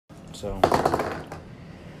So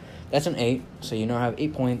that's an 8. So you now have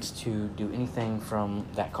 8 points to do anything from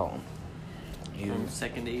that column. From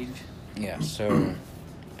second age? Yeah, so...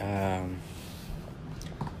 and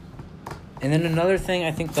then another thing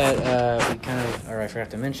I think that I forgot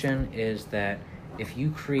to mention is that if you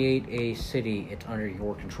create a city, it's under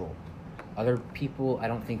your control. Other people, I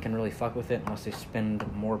don't think, can really fuck with it unless they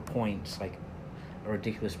spend more points, like a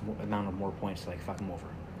ridiculous amount of more points to like fuck them over.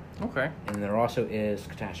 Okay. And there also is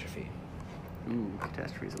catastrophe. Ooh,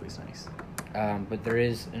 catastrophe is always nice. But there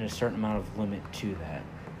is a certain amount of limit to that.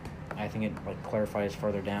 I think it like clarifies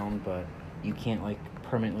further down, but you can't like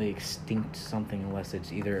permanently extinct something unless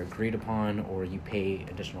it's either agreed upon or you pay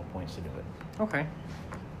additional points to do it. Okay.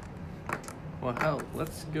 Well, hell,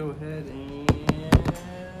 let's go ahead and...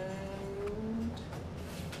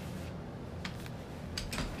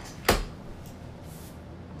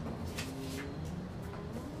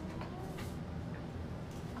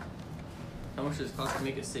 How much does it cost to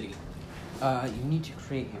make a city? You need to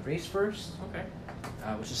create a race first. Okay.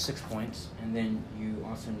 Which is 6 points, and then you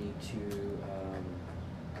also need to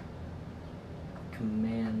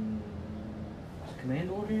command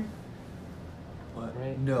order. What?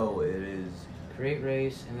 Right? No, it is. Create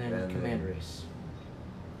race and then command race.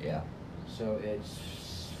 Yeah. So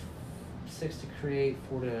it's 6 to create,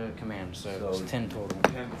 4 to command. So it's 10 total.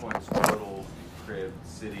 10 points total. Create a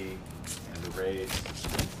city and a race.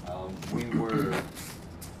 We were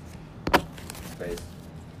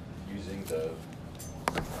using the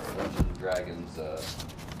Dungeons and Dragons.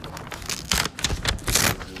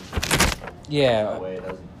 Yeah. That way it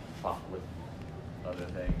doesn't fuck with other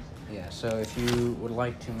things. Yeah. So if you would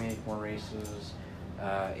like to make more races,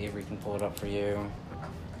 Avery can pull it up for you.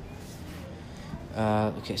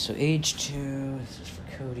 Okay. So age 2. This is for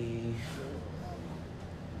Cody.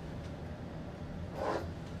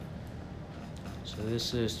 So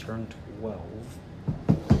this is turn 12.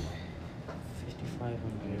 5,500.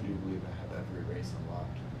 I do believe I have every race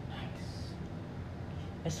unlocked. Nice.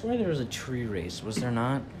 I swear there was a tree race. Was there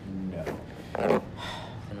not? No. Then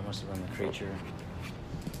it must have been the creature.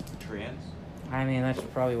 Trans? I mean, that's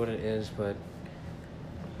probably what it is, but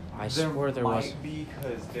I swear there was. Might be,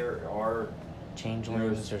 because there are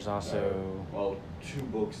Changelings. There's also. 2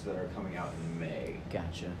 books that are coming out in May.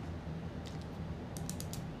 Gotcha.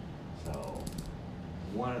 So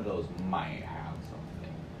one of those might have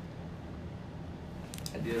something.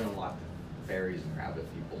 I did unlock the fairies and rabbit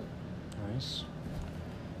people. Nice.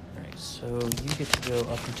 Alright, so you get to go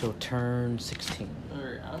up until turn 16.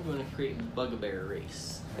 Alright, I'm going to create a bugbear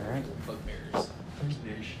race. Alright. Bugbears. First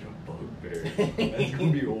Nation of bugbears. That's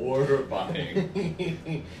gonna be horrifying.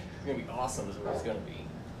 It's going to be awesome is what it's going to be.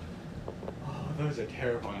 Oh, those are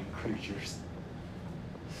terrifying creatures.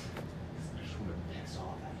 I just want to piss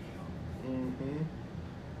off at you. Mm-hmm.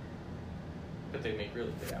 But they make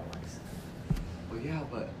really good allies. Well, yeah,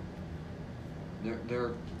 but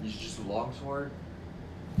they're just a longsword.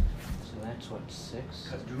 So that's what, 6?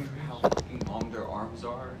 Because do you know how fucking long their arms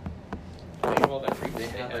are? Think of all that creatures They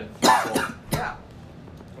they have had. yeah.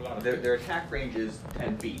 A lot of Their attack range is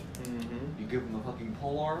 10 feet. Mm-hmm. You give them a fucking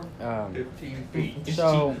pole arm, 15 feet.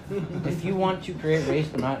 So, if you want to create a race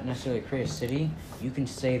but not necessarily create a city, you can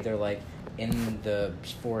say they're like in the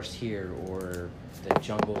forest here or the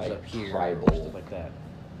jungles Like up here, tribal. or stuff like that.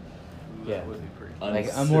 Yeah. That would be pretty.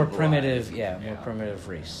 Like a more Uncivilized. primitive, more primitive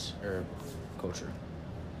race or culture.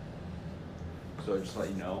 So just to let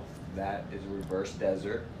you know, that is a reverse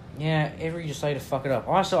desert. Yeah, Avery decided to fuck it up.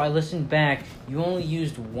 Also, I listened back. You only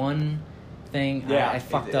used one thing. I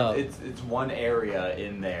fucked up. It's one area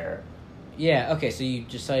in there. Yeah, okay, so you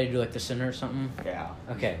decided to do like the center or something? Yeah.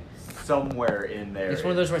 Okay. Somewhere in there. It's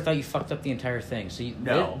one of those where I thought you fucked up the entire thing. So you,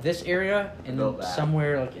 No. this area and No, then that.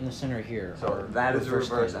 somewhere like in the center here. So or that is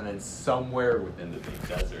reverse, thing. and then somewhere within the big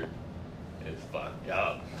desert is fucked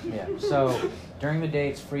up. Yeah, so during the day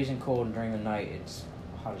it's freezing cold and during the night it's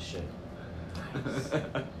hot as shit.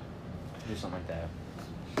 Do something like that.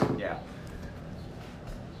 Yeah.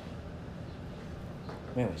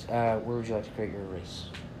 Anyways, where would you like to create your race?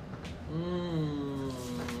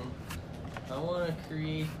 I want to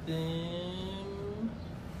create them.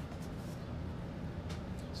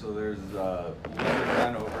 So there's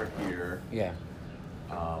one over here. Yeah.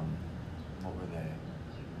 What were they?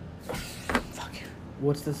 Fuck.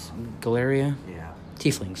 What's this? Galeria? Yeah.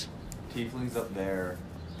 Tieflings. Tieflings up there.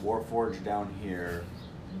 Warforged down here.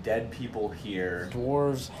 Dead people here.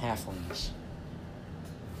 Dwarves, halflings.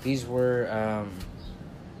 These were,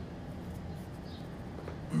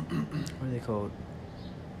 what are they called?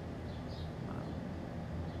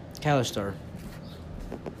 Kalistar.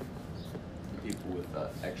 People with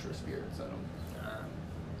extra spirits in them.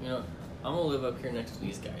 You know, I'm gonna live up here next to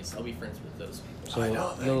these guys. I'll be friends with those people. So I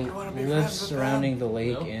don't think you'll you wanna be live friends with surrounding them. the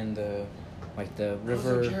lake No? and the Those are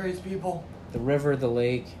river, Jerry's people. the river, the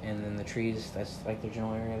lake, and then the trees. That's like the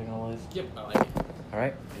general area they're gonna live. Yep, I like it. All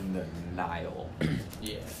right. In the Nile.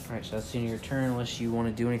 Yeah. All right. So that's the end of your turn, unless you want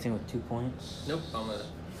to do anything with 2 points. Nope, I'm gonna.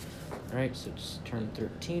 All right. So it's turn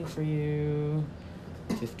 13 for you.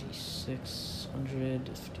 5,600,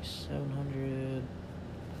 5,700.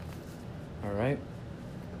 All right.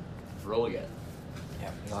 Roll again.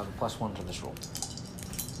 Yeah, you'll have a +1 to this roll.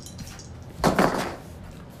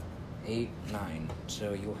 8, 9.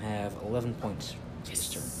 So you'll have 11 points this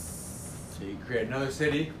turn. So you create another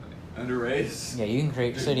city under race. Yeah, you can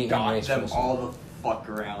create Just city and dot race for them this all one. the fuck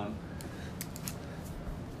around.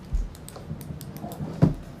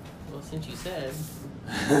 Well, since you said.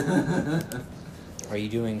 Are you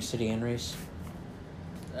doing city and race?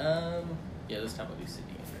 Yeah, this time I'll do city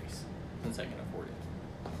and race. Since I can afford it.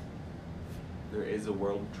 There is a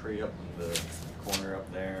world tree up in the corner up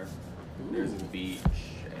there. Ooh. There's a beach,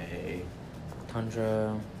 a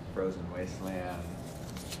Tundra. frozen wasteland.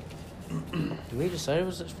 Did we decide it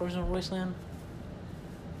was a frozen wasteland?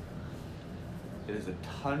 It is a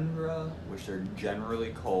tundra, which are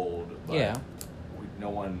generally cold, but Yeah. no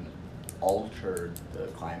one altered the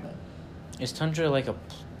climate. Is Tundra like a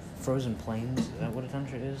frozen plains? Is that what a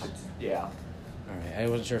Tundra is? Yeah. Alright, I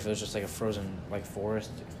wasn't sure if it was just like a frozen like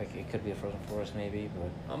forest. Like it could be a frozen forest maybe, but...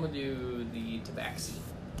 I'm gonna do the Tabaxi.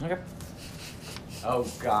 Okay. Oh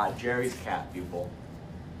god, Jerry's cat people.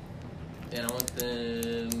 And I want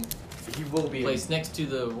them He will be placed next to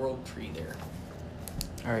the world tree there.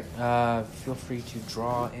 Alright, feel free to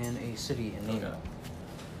draw in a city and name it. Okay.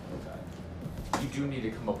 Okay. You do need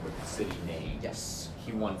to come up with a city name. Yes.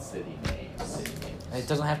 He wants city names. City names. It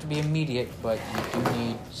doesn't have to be immediate, but you do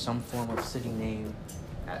need some form of city name.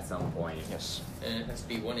 At some point. Yes. And it has to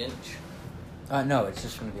be 1 inch. No, it's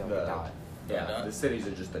just going to be like a The- dot. Yeah, Dot? the cities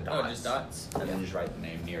are just the dots. Oh, just dots? And then just write the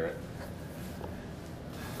name near it.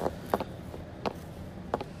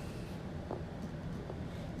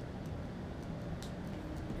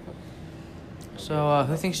 So,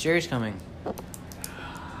 who thinks Jerry's coming? I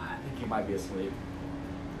think he might be asleep.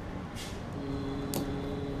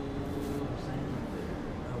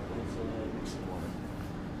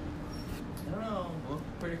 I don't know. We're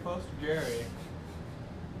pretty close to Jerry.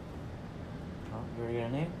 Oh, you already got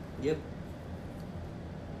a name? Yep.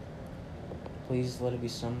 Please let it be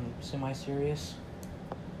some semi-serious.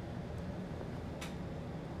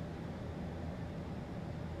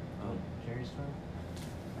 Oh, Jerry's turn.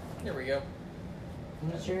 There we go.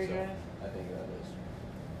 Who does Jerry drive? I think that is.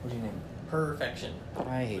 What'd you name Perfection. it?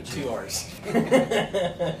 I hate With you. 2 R's.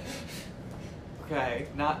 Okay,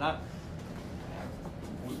 not.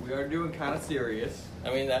 We are doing kind of serious. I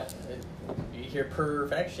mean, that. You hear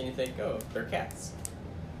perfection, you think, oh, they're cats.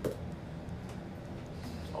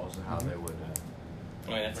 Also, how they would I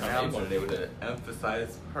mean, that's how pronounce they it. They would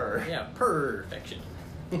emphasize her. Yeah, perfection.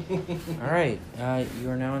 Alright, you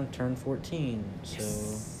are now on turn 14. So,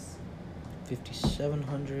 Yes.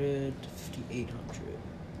 5,700 to 5,800.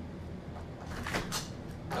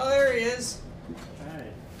 Oh, there he is. Hi.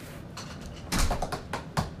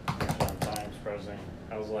 I'm fine, surprising.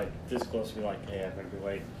 I was like this close to be like, hey, I'm gonna be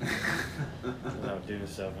late. And I would do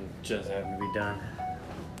stuff and just having to be done.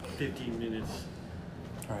 15 minutes.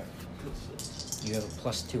 Alright. You have a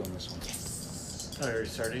 +2 on this one. Oh, you're already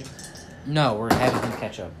starting? No, we're having him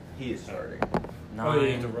catch up. He is starting. 9, Oh,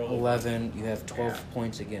 you have to roll it. 11, you have 12 Yeah.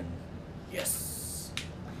 points again. Yes.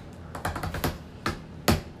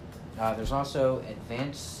 There's also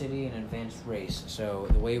advanced city and advanced race. So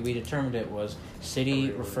the way we determined it was city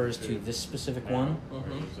refers to this specific one.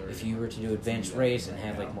 Mhm. If you were to do advanced race and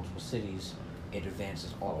have like multiple cities, it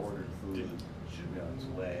advances all of them. Ordered food should be on its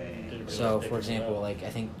way. Did it So, really for take it example, up? like I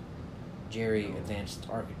think Jerry advanced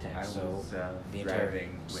architect. I So was the entire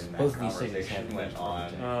driving when that both of these cities have conversation went advanced on.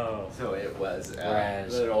 architect. Oh. So it was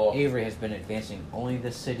Whereas little Avery has been advancing only the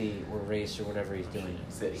city or race or whatever he's doing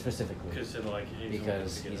City. specifically. Because like,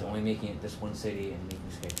 Because he's only making it this one city and making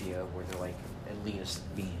this idea where they're like elitist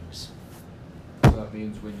beings. So that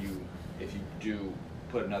means if you do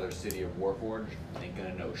put another city of Warforged, they ain't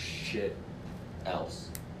gonna know shit else.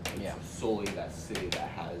 It's Yeah. solely that city that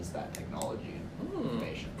has that technology and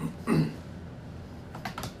information.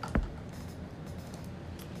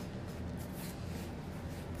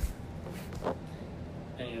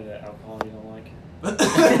 Any of the alcohol you don't like?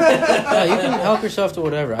 No, you can help yourself to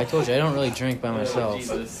whatever. I told you I don't really drink by Oh, myself.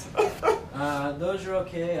 Jesus. Those are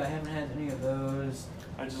okay. I haven't had any of those.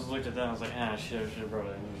 I just looked at that and I was like, shit, I should have brought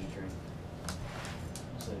an energy drink.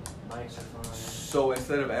 So Bikes are fine. So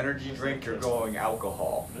instead of energy drink, you're going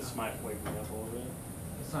alcohol. This might wake me up a little bit.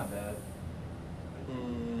 It's not bad.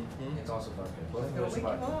 Mm-hmm. It's also vodka. What's Both gonna of wake those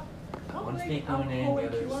you vodka. up? One's pink coming in, the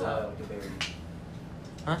other's like a berry.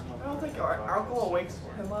 Huh? I don't think alcohol wakes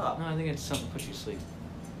him up. No, I think it's something to put you to sleep.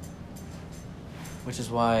 Which is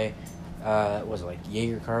why, was it like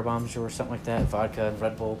Jaeger car bombs or something like that? Vodka and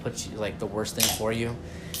Red Bull puts you like the worst thing for you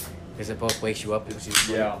because it both wakes you up and puts you to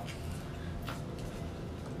sleep. Yeah.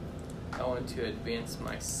 I want to advance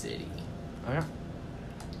my city. Oh yeah.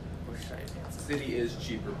 Where should I advance it? City is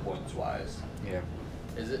cheaper points wise. Yeah.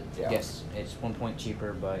 Is it? Yeah. Yes, it's 1 point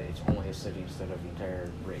cheaper, but it's only a city instead of the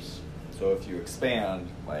entire race. So if you expand,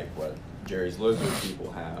 like what Jerry's lizard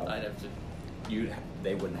people have, I'd have to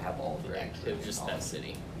they wouldn't have all the active just that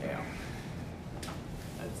city. Yeah.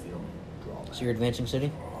 That's the only drawback. So you're advancing city?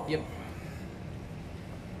 Yep.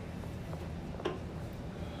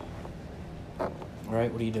 All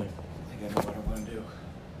right. What are you doing? I think I know what I'm gonna do.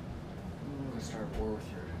 I'm gonna start a war with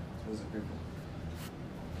your lizard people.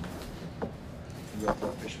 You got the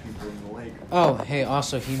fish people in the lake. Oh, hey.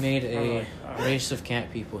 Also, he made a race of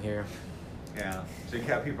cat people here. Yeah. So you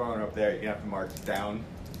got people going up there. You have to march down.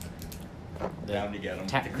 Down to get them.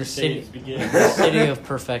 The city, Crusades begin. the city of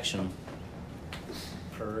perfection.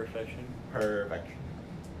 Perfection. Perfect.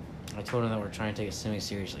 I told him that we're trying to take it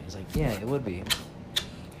semi-seriously. He's like, "Yeah, it would be."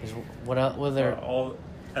 'Cause what else? What Or there? all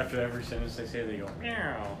after every sentence they say, they go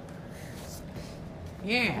meow.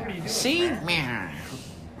 Yeah. What are you doing, See, man? meow.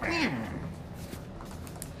 Meow.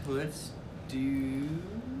 Let's do.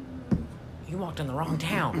 You walked in the wrong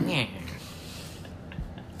town. Yeah.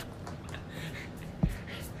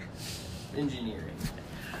 Engineering.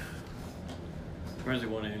 There's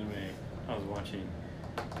one anime I was watching,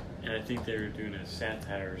 and I think they were doing a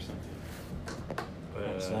satire or something.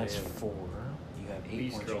 But So that's they have 4. You have 8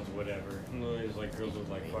 Beast points. girls or whatever. And there's like girls with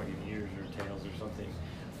like fucking ears or tails or something.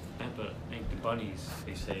 But I think the bunnies,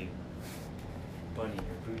 they say bunny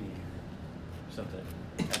or booty or something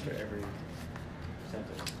after every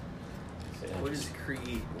sentence. They say, What is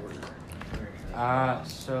create order?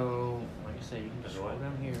 So like I said, you can just That's what?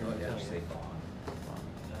 scroll down here. Oh, yeah, Tell say you.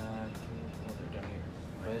 They're down here.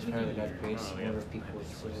 By this part of the guide creates Oh, order yeah. of people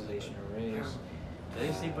with civilization or race. Do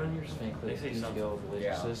they say bunny or They something? include They say skill, something.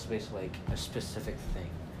 religion. Yeah. So this is basically like a specific thing.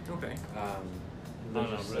 Okay. No,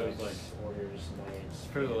 Religious but it was sects, orders, knights.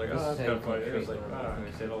 People were like, This oh, is that's how kind you of funny. It was create like, order. ah, and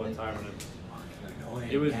I said it all the time. And Annoying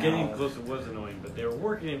it was getting now. close. It was annoying, but they were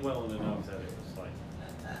working it well enough that it was like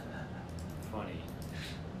funny.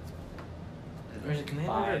 Or is it command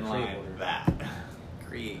order or Fine create line order? that.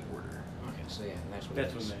 Create order. Okay, so yeah, that's what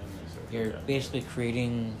That's it when is. the anime started. You're Yeah. basically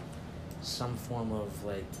creating some form of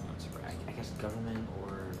like, I guess government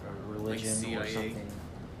or a religion or CIA? something.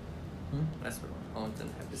 That's what I want them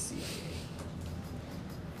to have the CIA.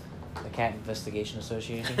 The Cat Investigation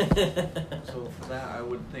Association. So for that, I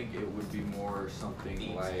would think it would be more something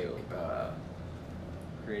Detail. like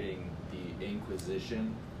creating the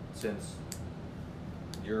Inquisition, since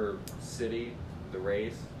your city, the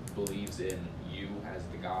race, believes in you as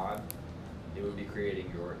the god. It would be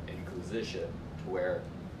creating your Inquisition, to where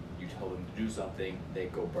you tell them to do something, they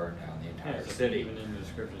go burn down the Yeah, entire so city. even in the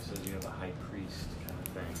description it says you have a high priest kind of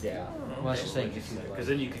thing. Yeah. Well, I was just saying, if you Because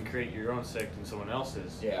then you can create your own sect and someone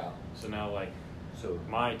else's. Yeah. So now, like, So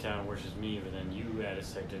my town worships me, but then you add a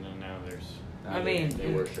sect, and then now there's. I mean,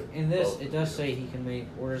 they worship in this, both it of does you. say he can make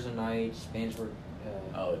orders of knights, bands of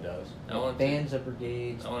Oh, it does. I want bands of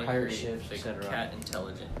brigades, I want to pirate create ships, the etc. cat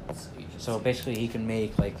intelligence agency. So basically, he can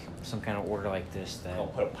make like some kind of order like this that I'll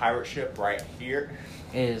put a pirate ship right here.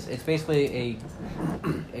 it's basically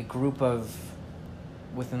a group of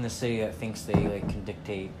within the city that thinks they like can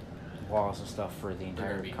dictate laws and stuff for the They're entire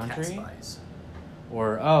gonna be country. cat spies.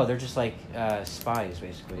 Or they're just like spies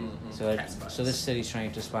basically. Mhm, So cat spies. so this city's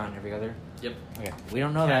trying to spy on every other. Yep. Okay, we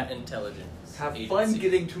don't know Cat that. intelligence. Have agency. fun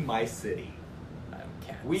getting to my city. I have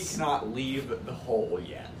cats. We cannot leave the hole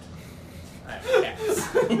yet. I have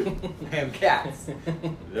cats. I have cats.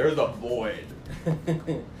 There's a void.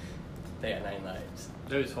 They got 9 lives.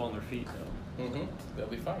 They just fall on their feet, though. Mm-hmm. They'll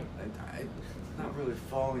be fine. It's not really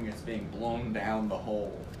falling, it's being blown down the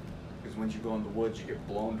hole. Because once you go in the woods, you get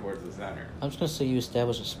blown towards the center. I'm just gonna say you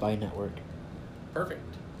establish a spy network. Perfect.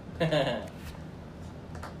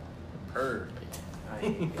 Perfect.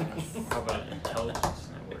 How about intelligence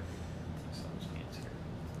network? Sounds fancier.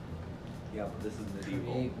 Yeah, but this is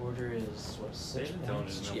medieval. Create order is what, They 6 had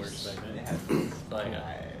intelligence points? networks back then.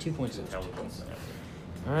 Like, 2 points left. Intelligence network.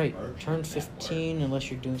 All right, turn 15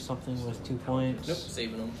 unless you're doing something with 2 points. nope,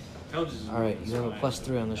 saving them. Intelligence is All right, you have a spies,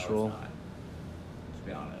 +3 on this roll. To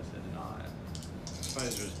be honest, it's not.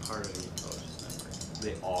 Spies are just part of the intelligence network.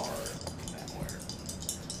 They are somewhere.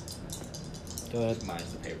 Go ahead.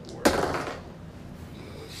 Minus the paperwork.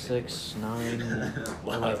 6, 9,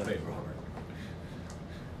 Lot of 11. paperwork.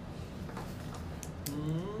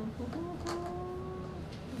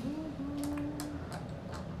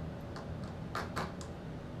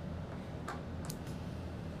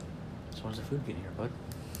 So when's the food getting here, bud?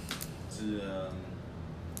 It's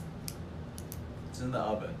in the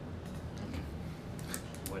oven.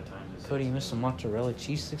 What time is it? Cody, you missed some mozzarella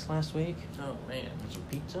cheese sticks last week? Oh man. And some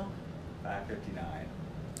pizza? 5:59.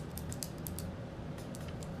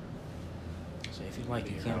 So if you'd like,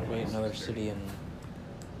 you can create another city and...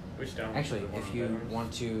 Which down? Actually, if you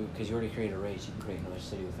want to, because you already created a race, you can create another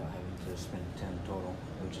city without having to spend 10 total.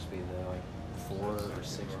 It would just be the, like, 4 or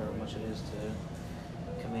 6, however much it is to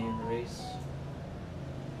command the race.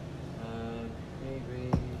 Create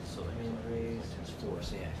race, command race, it's 4.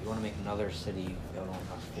 So yeah, if you want to make another city, it would only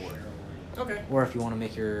cost 4. Okay. Or if you want to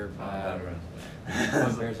make your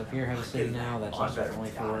bugbears up here have a city now, that's also only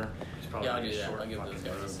 4. Yeah, I'll do that. I'll give those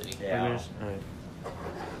guys a city. Yeah. Bugbears? Alright.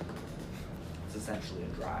 It's essentially a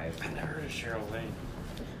drive. I never heard of Cheryl Lane.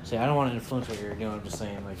 See, I don't want to influence what you're doing. I'm just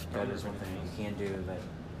saying, like, that is one thing you can do that,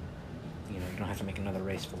 you know, you don't have to make another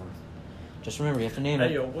race for. Just remember, you have to name Hey,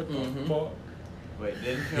 it. yo, what the fuck? Wait,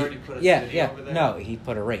 didn't he already put a Yeah, city yeah. over there? No, he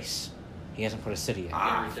put a race. He hasn't put a city yet.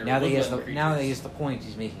 They're Now that he has the woodland now that he creatures. has the point,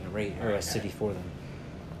 he's making a race or a city for them.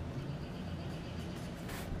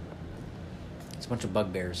 It's a bunch of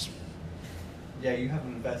bugbears. Yeah, you have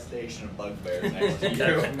an infestation of bugbears next to you.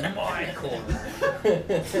 That's my corner.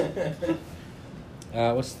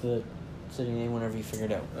 What's the city name whenever you figure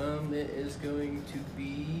it out? It is going to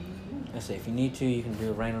be. I say if you need to, you can do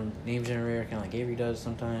a random name generator, kind of like Avery does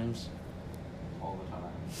sometimes. All the time.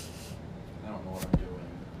 I don't know what I'm doing.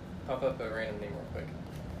 Pop up a random name real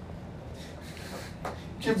quick.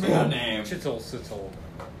 Give me a name. Chittle, sittle.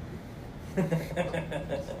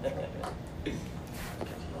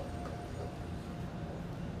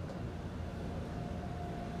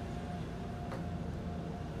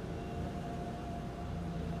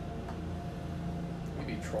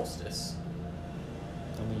 Maybe Trollstis.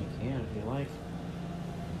 I mean, you can if you like.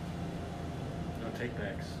 No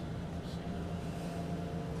takebacks.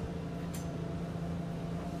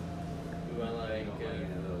 Ooh, I like. I don't like any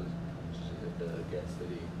of those. Just hit the guest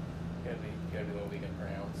city. Gotta be what we can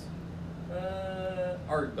pronounce.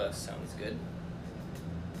 Ardbus sounds good.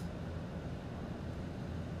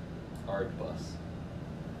 Ardbus.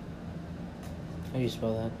 How do you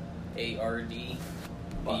spell that?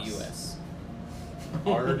 ARDBUS.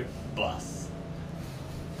 Ardbus.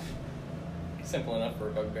 Simple enough for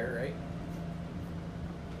a bugbear, right?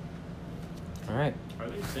 All right. Are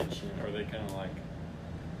they sentient or are they kind of like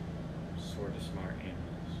sort of smart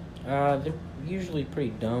animals? They're usually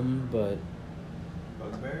pretty dumb, but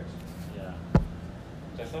Bugbears? Yeah.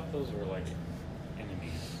 I thought those were like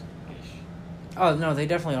enemies-ish. oh no, they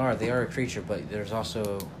definitely are. They are a creature, but there's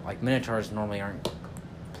also like minotaurs normally aren't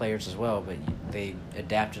players as well, but they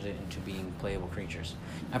adapted it into being playable creatures.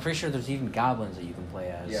 I'm pretty sure there's even goblins that you can play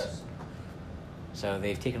as. Yes. So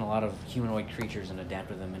they've taken a lot of humanoid creatures and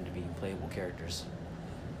adapted them into being playable characters.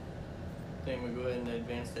 Then we go ahead and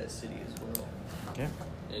advance that city as well Okay.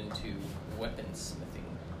 into weaponsmithing.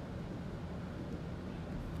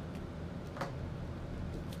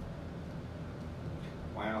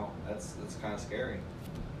 Wow, that's kind of scary.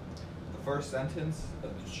 The first sentence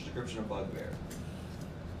of the description of bugbear.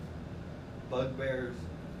 Bugbears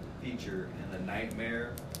feature in the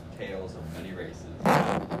nightmare tales of many races.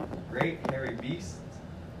 Great hairy beasts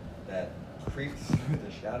that creep through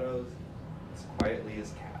the shadows as quietly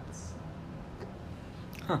as cats.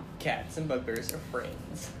 Huh. Cats and bugbears are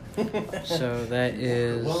friends. So that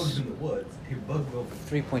is Alone in the woods, a bug will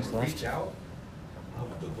 3 points left. reach out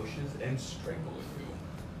of the bushes and strangle you.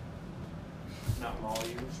 Not maul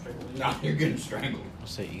you, strangle you. Nah, you're getting strangled.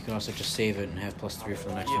 So you can also just save it and have +3 for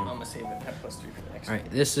the next Yep, I'm one. gonna save it and have +3 for the next All one.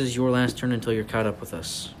 right, this is your last turn until you're caught up with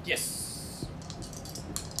us. Yes.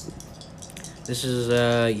 This is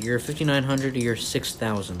your 5,900 to your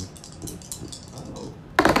 6,000. Oh.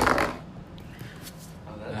 Oh,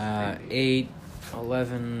 that's creepy. 8,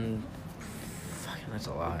 11. Fucking, that's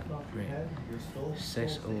a lot. Right.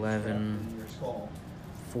 6, 11,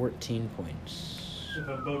 14 points. If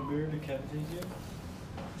a bugbear decapitates you?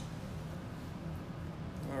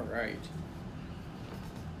 All right.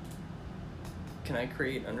 Can I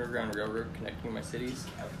create underground railroad connecting my cities?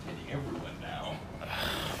 Decapitating everyone now.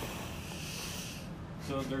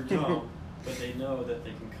 So they're dumb, but they know that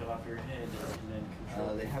they can cut off your head and then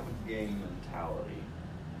control. They have a gang mentality.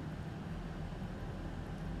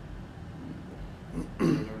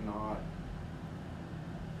 They're not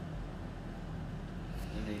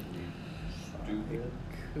completely stupid.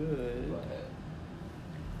 Could. But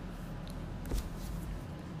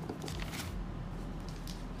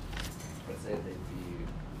let's say they'd be,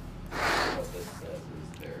 what this says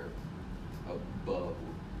is they're above,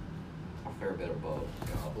 a fair bit above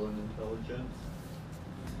goblin intelligence.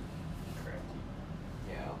 Crafty.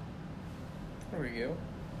 Yeah. There we go.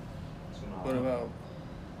 So not What about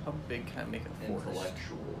how big can I make a forest?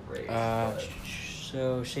 intellectual race? but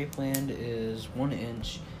So Shapeland is 1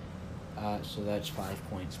 inch, so that's 5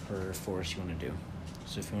 points per forest you want to do.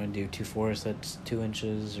 So if you want to do 2 forests, that's 2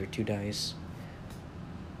 inches or 2 dice.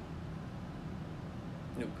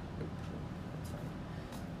 Nope. That's fine.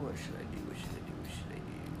 What should I do? What should I do? What should I do?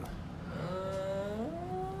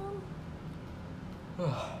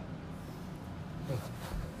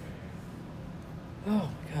 Oh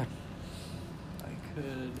my god. I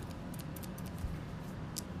could.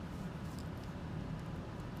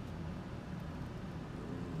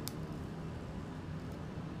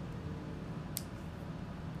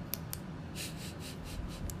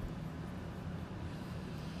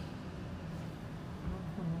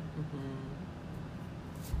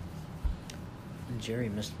 Jerry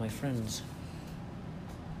missed my friends.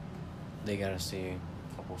 They gotta see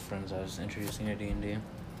a couple friends I was introducing to D&D.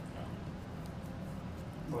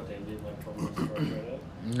 What they did like a couple months before I showed up?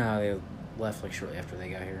 No, they left like shortly after they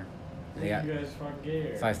got here. They got You guys fucking get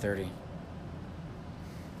here. 5:30.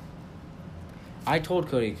 I told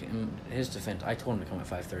Cody, in his defense, I told him to come at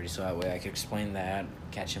 5:30 so that way I could explain that,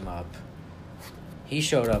 catch him up. He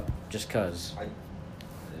showed up just cause. I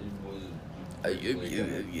was yeah, Cody yeah,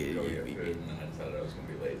 and then I decided I was gonna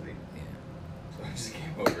be lazy, Yeah. so I just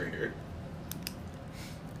came over here.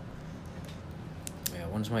 Yeah,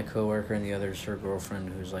 one's my coworker and the other's her girlfriend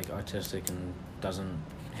who's like autistic and doesn't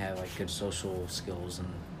have like good social skills and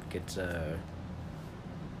gets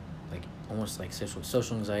like almost like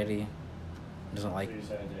social anxiety. Doesn't like. So you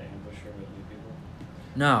decided to ambush her with new people?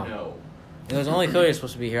 No. No. It was only Cody was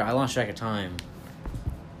supposed to be here. I lost track of time.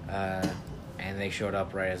 And they showed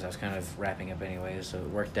up right as I was kind of wrapping up anyway, so it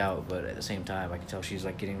worked out, but at the same time I could tell she's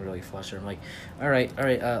like getting really flustered. I'm like, alright,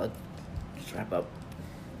 let's wrap up.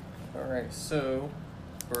 Alright, so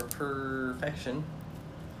for perfection,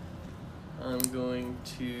 I'm going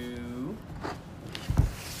to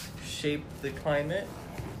shape the climate,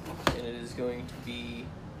 and it is going to be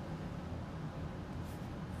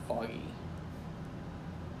foggy.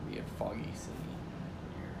 Be a foggy city.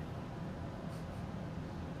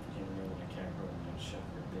 You can't remember when a cat girl and then shove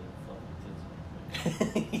her big fluffy tits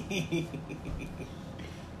in.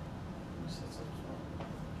 You said something wrong.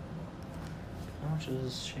 How much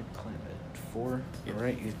is shape climate? 4? Yeah.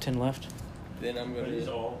 Alright, you have 10 left. Then I'm Are going these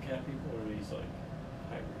to. all cat people or are these like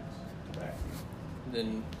hybrids? Back people?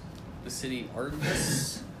 Then the city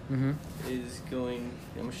Artemis Mm-hmm. is going.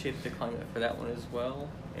 I'm going to shape the climate for that one as well,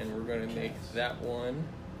 and we're going to make that one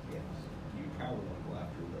Yes. You probably want to go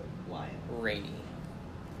after the lion rainy.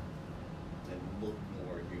 and look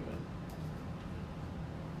more human.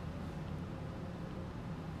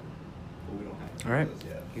 But we don't have Alright. those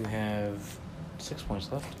yet. You have 6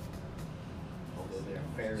 points left. Although they're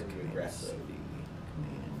fairly aggressive.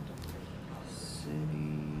 Command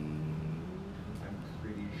city. I'm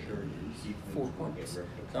pretty sure you keep 4 points. So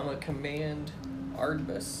I'm going to command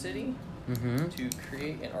Artemis City Mm-hmm. to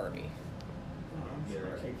create an army. They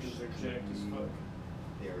are Characters are jacked as fuck.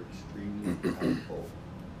 They are extremely powerful.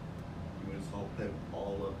 You would assault them,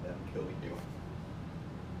 all of them kill you.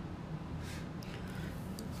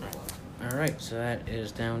 Alright, so that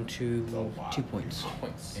is down to 2 points.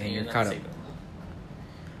 Points. And you're not caught up. saving.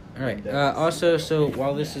 Alright, also, so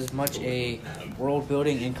while this is much a world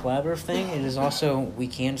building and collaborative thing, it is also, we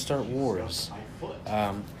can start wars.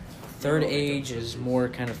 Third Age is more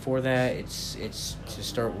kind of for that. It's to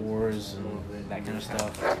start wars and that kind of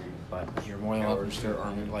stuff. But you're more than welcome to start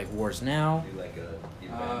on like wars now. Do like a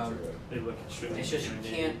event Um, or They look extremely It's just you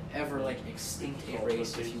intimidating. can't ever like extinct a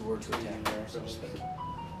race if you were to attack them, so to speak.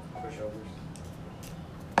 Pushovers.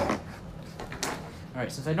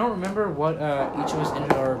 Alright, since I don't remember what each of us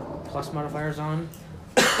ended our plus modifiers on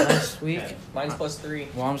last week, Mine's +3.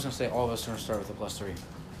 well, I'm just going to say all of us are going to start with a +3. Okay.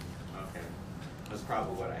 That's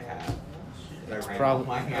probably what I had.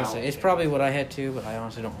 It's probably what I had too, but I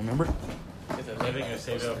honestly don't remember. I think I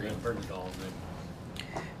saved up in Bergendahl.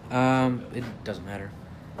 It doesn't matter.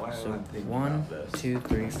 Why So am I thinking 1, about this? 2,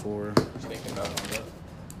 3, 4. Just thinking about it.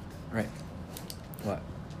 Right. What?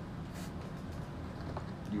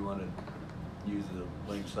 You want to use the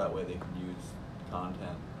links that way they can use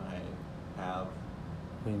content I have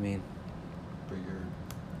What do you mean? for your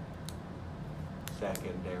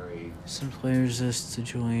secondary. Some players list to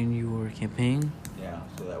join your campaign. Yeah,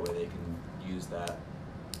 so that way they can use that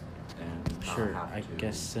and not Sure, have I to.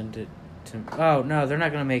 guess send it to. Oh no, they're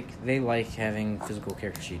not gonna make. They like having physical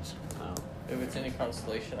character sheets. Oh. If it's any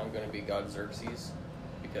consolation, I'm going to be God Xerxes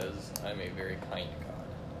because I'm a very kind god.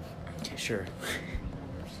 Okay, sure.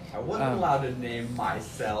 I wasn't allowed to name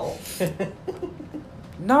myself.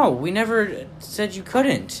 No, we never said you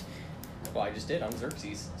couldn't. Well, I just did. I'm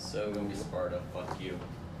Xerxes, so I'm gonna be Sparta. Fuck you.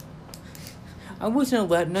 I wasn't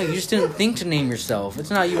allowed. No, you just didn't think to name yourself. It's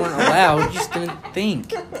not you weren't allowed. You just didn't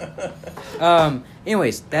think.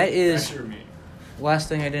 Anyways, that is. Pressure me. Last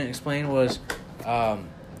thing I didn't explain was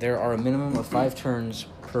there are a minimum of 5 turns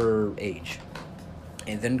per age.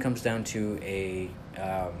 And then it comes down to a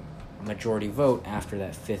majority vote after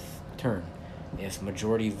that 5th turn. If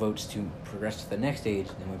majority votes to progress to the next age,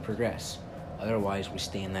 then we progress. Otherwise, we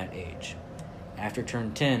stay in that age. After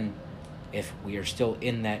turn 10, if we are still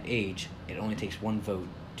in that age, it only takes 1 vote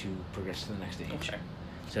to progress to the next age. Okay.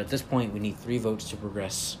 So at this point, we need 3 votes to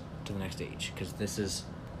progress to the next age, because this is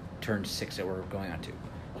turn 6 that we're going on to.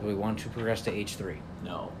 So we want to progress to age 3.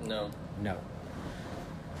 No. No. No.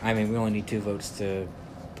 I mean, we only need 2 votes to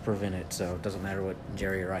prevent it, so it doesn't matter what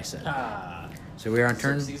Jerry or I said. So we are on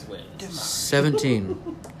turn Xerxes wins.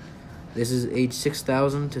 17. This is age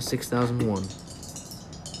 6,000 to 6,001.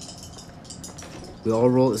 We all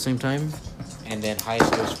roll at the same time, and then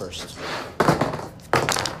highest goes first.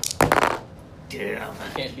 You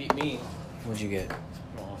can't beat me. What'd you get?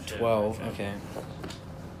 Oh, shit. 12. Okay.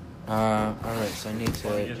 Alright, so I need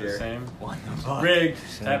Well, you to... get the same. What the fuck? Rigged.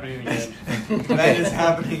 It's happening again. That is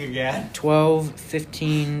happening again. 12,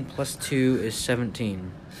 15 plus 2 is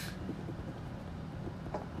 17.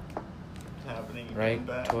 It's happening again. Right?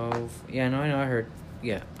 Back. 12. Yeah, no, I know, I heard.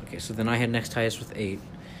 Yeah, okay, so then I had next highest with 8.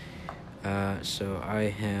 So I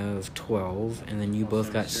have 12, and then you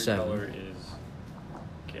both got Your 7. color is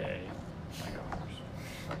gay. I got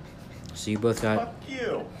horse. So you both got Fuck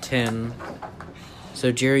you. 10.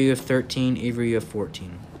 So Jerry, you have 13. Avery, you have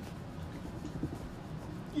 14.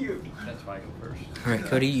 You. That's why I go first. All right,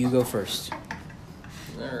 Cody, you go first.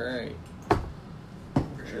 All right.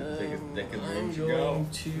 For sure, the biggest dick in the room I'm should going go.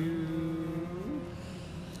 to.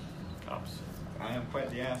 Opposite. I am quite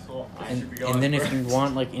the asshole. I And, should be going and then if first. you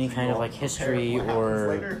want like any kind of like history or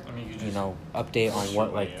Later. I mean, you you just know update on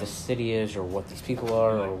what like the city is or what these people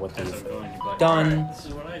are or what as they've I'm going, you're like, done. "Alright, this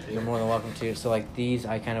is what I do. You're more than welcome to. So like these,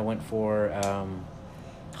 I kind of went for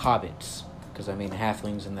hobbits because I mean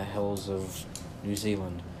halflings in the hills of New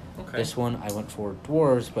Zealand. Okay. This one I went for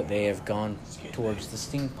dwarves, but they have gone towards the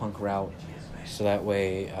steampunk route, so that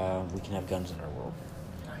way we can have guns in our world.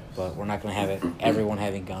 But we're not going to have it everyone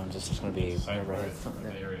having guns. It's just going to be whenever I have something.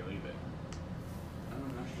 They already leave it.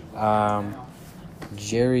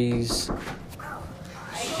 Jerry's.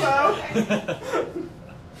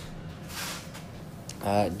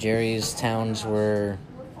 Jerry's towns were.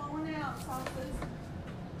 We're falling out, sauces.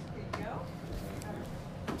 There you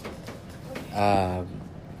go.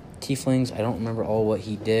 Tieflings. I don't remember all what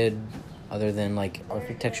he did, other than like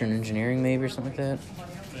architecture and engineering, maybe or something like that.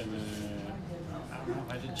 And I don't know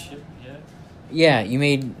if I did ship yet. Yeah, you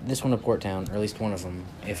made this one a port town, or at least one of them,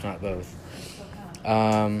 if not both.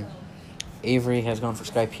 Avery has gone for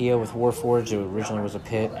Skypea with Warforged. It originally was a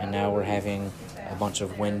pit, and now we're having a bunch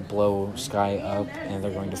of wind blow Sky up, and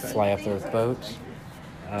they're going to fly up there with boats.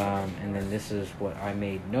 And then this is what I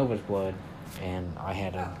made Nova's Blood, and I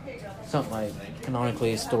had something like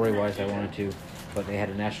canonically, story-wise, I wanted to, but they had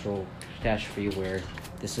a natural catastrophe where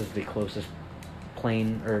this is the closest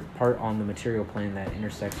plane or part on the material plane that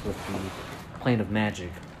intersects with the plane of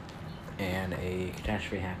magic, and a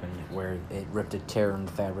catastrophe happened where it ripped a tear in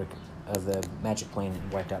the fabric of the magic plane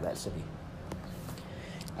and wiped out that city.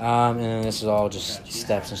 And then this is all just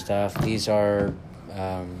steps and stuff. These are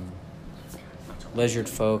leisured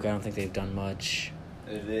folk. I don't think they've done much.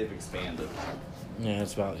 They've expanded. Yeah,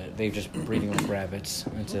 that's about it. They're just breeding with rabbits.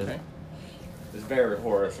 That's Okay. it. It's very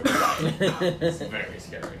horrific. It's very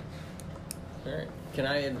scary. All right. Can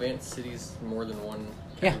I advance cities more than one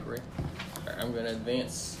Yeah. category? All right, I'm going to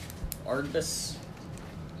advance Ardbus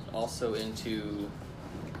also into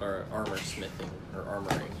armor smithing or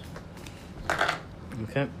armoring.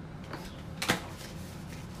 Okay.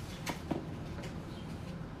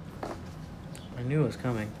 I knew it was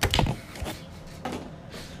coming.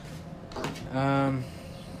 All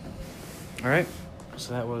right.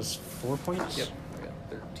 So that was 4 points. Yep. I got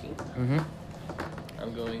 13. Mm-hmm.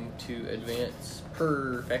 I'm going to advance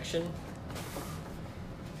perfection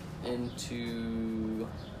into.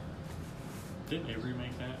 Didn't Avery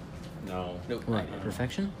make that? No. Nope. I What? didn't.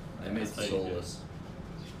 Perfection? I made That's how you do it. Soulless.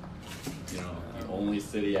 You know, the only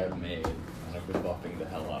city I've made, and I've been buffing the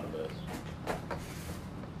hell out of it.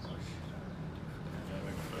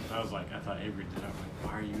 I was like, I thought Avery did. I was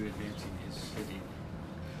like, why are you advancing his city?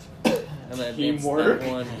 I'm gonna advance Teamwork. that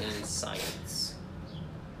one in science.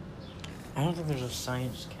 I don't think there's a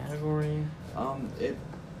science category. It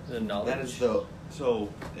The knowledge. that is so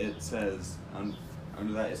it says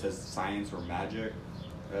under that it says science or magic.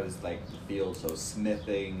 That is like the field. So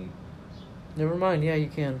smithing. Never mind. Yeah, you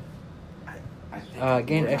can. I think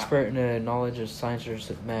Gain we're not- expert in a knowledge of science or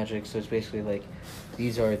magic. So it's basically like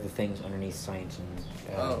these are the things underneath science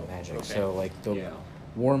and magic. okay. So like the Yeah.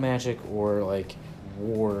 war magic or like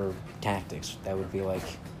war tactics. That would be like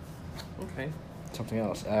Okay. something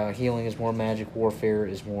else. Healing is more magic. Warfare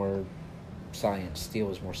is more science. Steel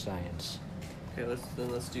is more science. Okay,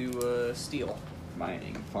 let's do steel.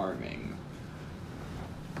 Mining, farming.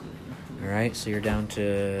 All right. So you're down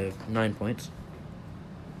to 9 points.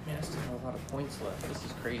 Man, I still have a lot of points left. This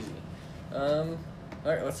is crazy. All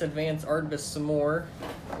right, let's advance Artbus some more,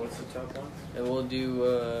 What's the top one? and we'll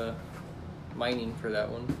do mining for that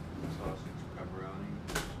one, Sausage, pepperoni.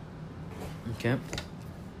 Okay.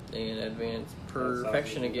 and advance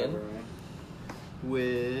perfection again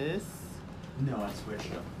with. No, I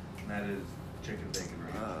switched them. That is chicken bacon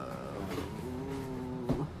right.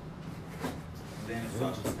 Then a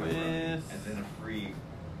sausage, pepperoni, With- and then a free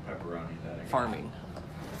pepperoni that I got. Farming.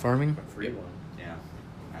 Farming. A free one. Yeah.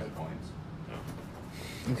 Has points.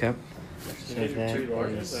 Okay. So So that two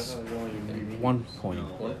largest? I is thought it was only 1 point.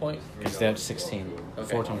 1 point. Because that's 16.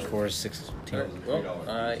 Okay. 4 times 4 is 16. All right, well,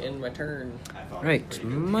 I end my turn. I thought Right, it was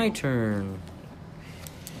pretty good. my turn.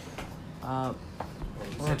 We're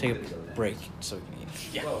gonna take a break so we can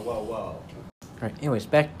eat. Whoa, whoa, whoa. Alright, anyways,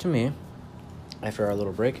 back to me. After our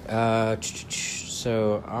little break.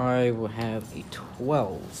 So I will have a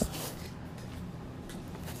 12.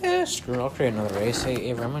 Yeah, screw it, I'll create another race. Hey,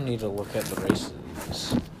 Avery, I'm gonna need to look at the races.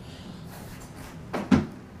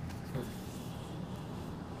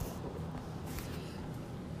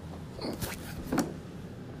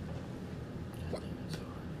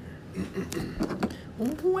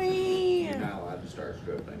 You're not allowed to start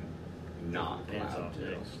stripping. Not Pants allowed off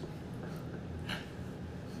to. next.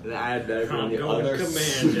 I had better I'm on the going other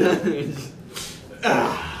commando.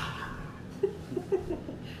 Ah.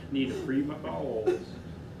 Need to free my balls.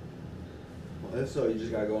 Well, so you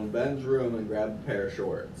just gotta go in Ben's room and grab a pair of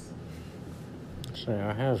shorts. Sorry,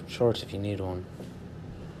 I have shorts if you need one.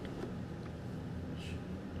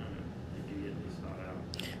 Did you get these thought out?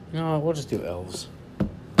 No, we'll just do elves.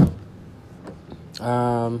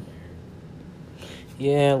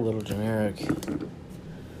 Yeah, a little generic.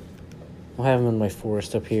 We'll have them in my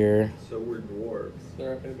forest up here. So we're dwarves. There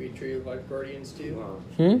aren't going to be Tree of Life Guardians too. Wow.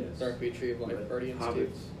 Hmm? Yes. There aren't going to be Tree of Life Guardians too.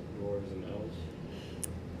 Hobbits, dwarves, and elves.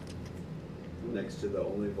 Next to the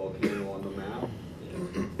only volcano on the map.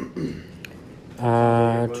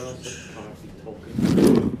 Everyone else is Coffee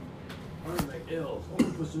Tolkien. I'm gonna make elves. I'm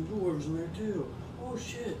gonna put some dwarves in there too. Oh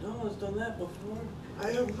shit, no one's done that before.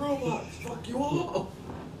 I have robots. Fuck you all.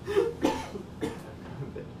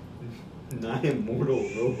 9 immortal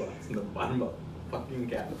robots in the bottom of a fucking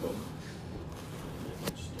catacomb.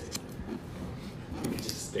 You can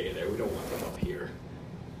just stay there. We don't want them up here.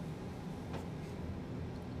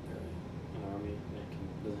 An army that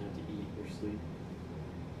doesn't have to eat or sleep.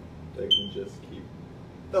 They can just keep.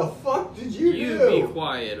 The fuck did you You do? be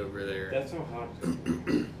quiet over there. That's how hot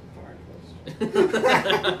fire goes.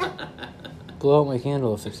 Blow out my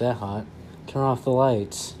candle if it's that hot. Turn off the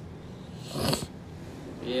lights.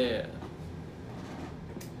 Yeah.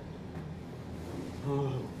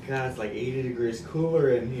 Oh god, it's like 80 degrees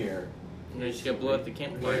cooler in here. And then you just got to blow out the Fire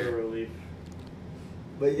campfire. relief.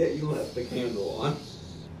 But yet you left the candle on.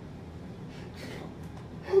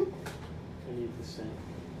 I need the scent.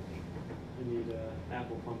 I need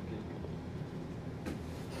apple pumpkin.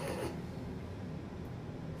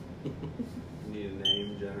 Need a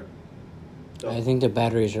name, Jenner. I think the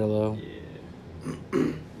batteries are low.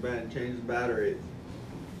 Yeah. Ben, change the batteries.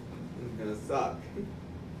 It's gonna suck.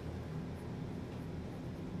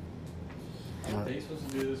 Are they supposed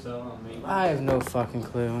to do this out on me? I have no fucking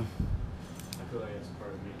clue. I feel like that's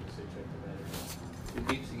part of making say check the battery.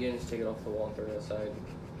 It beeps again, just take it off the wall and throw it aside.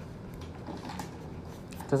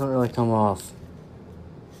 Doesn't really come off.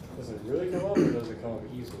 Does it really come off or does it come off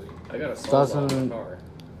easily? I got a saw in Doesn't- my car.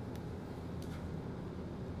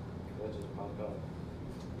 That just popped up.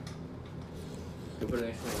 Go put it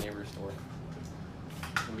next to my neighbor's door.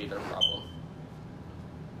 It'll be their problem.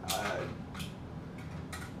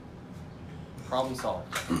 Problem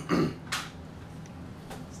solved. So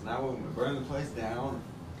now when we burn the place down,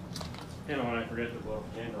 You know, when I forget to blow up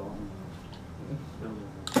the candle.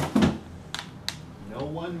 no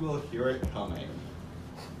one will hear it coming.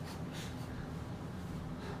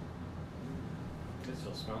 This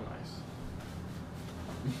will smell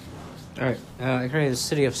nice. Alright, I created the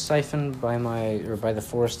city of Siphon by the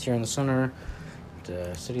forest here in the center.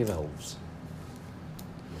 The city of elves.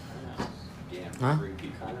 Damn, Huh?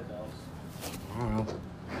 creepy. Kind of elves. I don't know.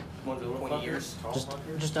 More than 20 years. Tall Just,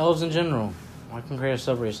 fuckers? just elves in general. I can create a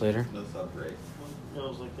subrace later. No subrace.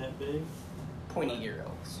 Elves like that big? Pointy ear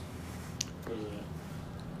elves. What is it?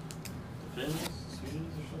 The Finns? Swedes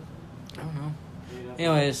or something? I don't know. Made up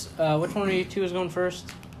Anyways, which one of you two is going first?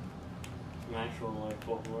 of An actual, like,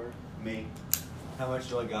 folklore. Me. How much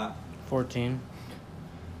do I got? 14.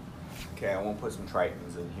 Okay, I won't put some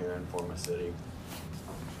Tritons in here and form a city.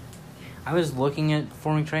 I was looking at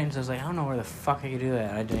forming Tritons. I was like, I don't know where the fuck I could do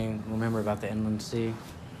that. I didn't even remember about the inland sea.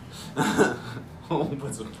 We'll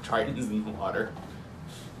put some Tritons in the water.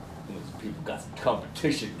 Those people got some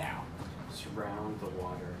competition now. Surround the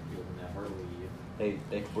water. You'll never leave.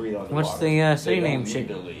 They breathe on the What's water. the, city They don't name, need Shake?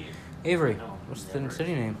 to leave. Avery, No, what's never. the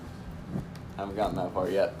city name? Haven't gotten that far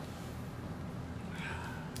yet.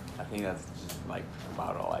 I think that's just like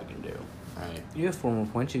about all I can do. Alright. You have 4 more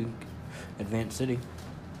points. You advanced city.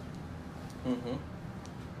 Mm-hmm.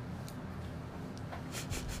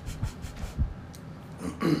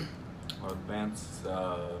 I'll advance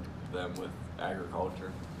them with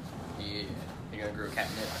agriculture. Yeah. You're gonna grow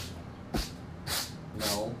catnip.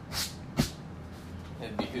 No.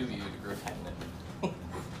 It'd behoove you to grow catnip.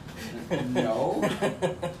 No.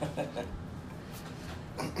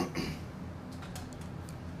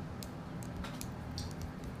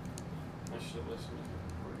 I should listen to the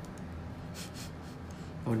recording.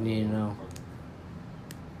 What do you need to know?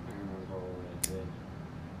 I remember what I did.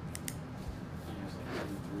 I think it was like 2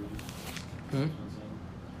 or 3. Hmm? advancements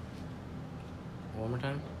One more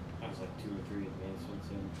time? in. I was like 2 or 3 advancements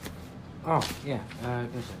in. Oh, yeah.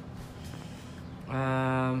 Give me a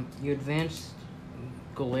second. You advanced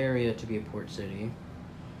Galeria to be a port city.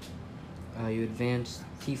 You advanced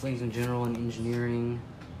Tieflings in general in engineering.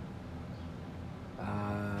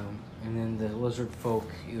 And then the lizard folk,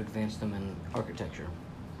 you advanced them in architecture.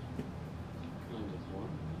 I did 1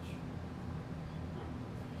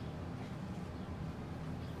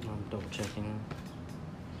 each. I'm double checking.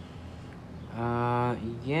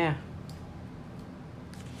 Yeah.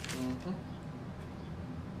 Mm-hmm.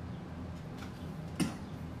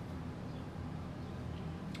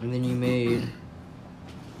 And then you made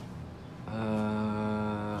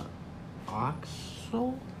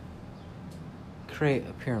Oxel create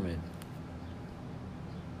a pyramid.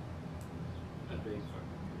 A big fucking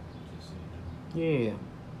just so you know. Yeah.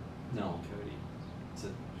 No. Cody. It's a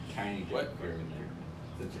tiny dick What? pyramid.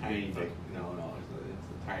 It's a tiny dick. No,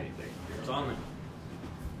 it's a tiny dick pyramid. It's on there.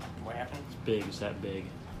 What happened? It's big. It's that big.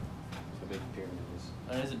 It's a big pyramid is.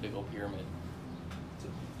 That is a big old pyramid. It's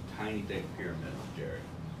a tiny dick pyramid, Jared.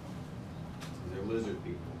 They're lizard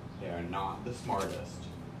people. They are not the smartest.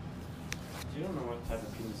 You don't know what type of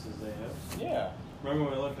penises they have. Yeah. Remember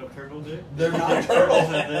when I looked up turtle dick? They're not Turtles turtles.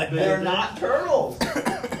 have that big They're dick? not turtles.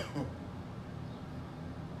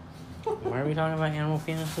 Why are we talking about animal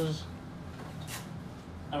penises?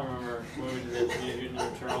 I remember when we did the Mutant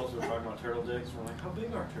Ninja Turtles, we were talking about turtle dicks. We're like, how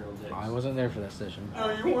big are turtle dicks? I wasn't there for that session.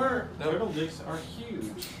 No, you weren't. Turtle dicks are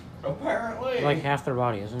huge. Apparently. Like half their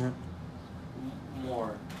body, isn't it?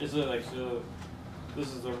 More. Is it like so?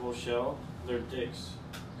 This is their whole shell. Their dicks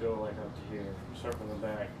go like up to here. Start from the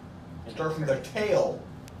back. and Start from their tail.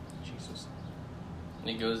 Jesus. And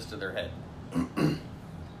it goes to their head. Yeah.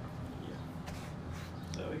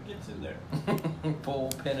 So it gets in there. Full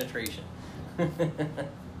penetration. So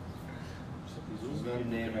these Who's little gonna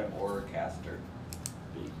name it Oracaster?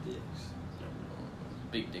 big dicks.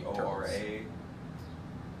 Big dick O turtles. R A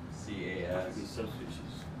C A Could be S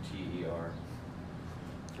subspecies. T E R.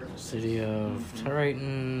 Turtle City dicks. of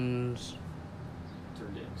Tritons.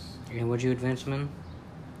 Turtle dicks. And what'd you advance them in?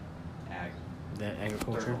 Ag. That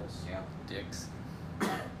agriculture? Turtles. Yeah. Dicks.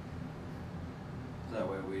 That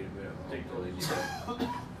way we Take don't really need those. to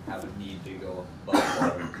have a need to go above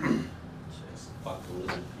water. Just fuck the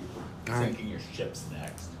lizard people. Alright. Sinking your ships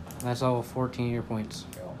next. That's all 14 of your points.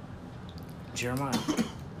 Go. Jeremiah.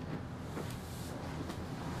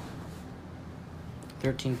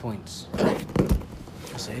 13 points.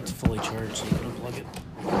 I say it's fully charged, so you can unplug it.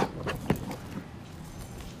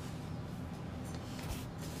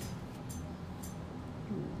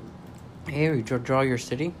 Hey, you draw your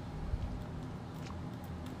city?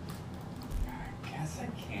 I guess I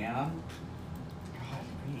can. God,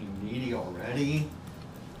 you're being needy already.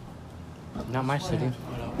 Not my city.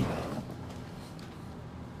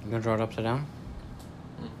 You gonna draw it upside down?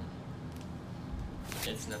 Mm-hmm.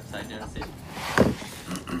 It's an upside down city.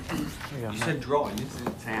 Here You you said drawing. You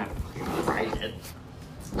didn't say how to fucking write it.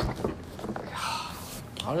 go.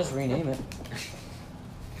 I'll just rename it.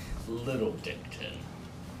 Little Dickton.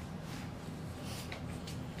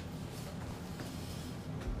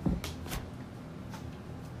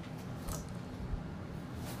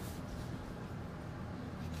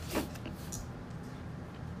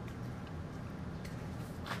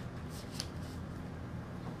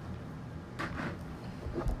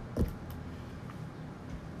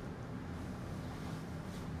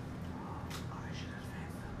 I should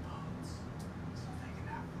advance the boats so they can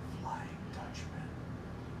have the Flying Dutchman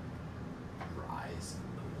rise in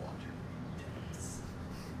the water depths.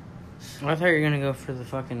 I thought you were gonna go for the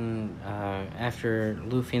fucking after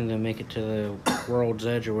Luffy and them make it to the world's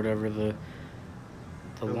edge or whatever the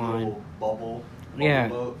line. little bubble Yeah.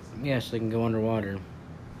 boats. Yeah, so they can go underwater.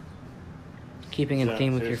 Keeping in Is that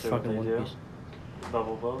theme with your seriously what fucking they One do? Piece.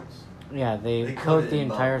 Bubble boats? Yeah, they They coat coat it the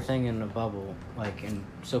in entire bubbles. thing in a bubble, like in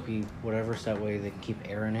soapy whatever, so that way they can keep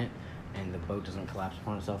air in it, and the boat doesn't collapse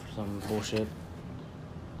upon itself or some bullshit.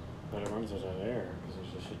 But it runs out of air because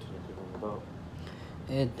there's a shit ton of people on the boat.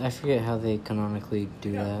 I forget how they canonically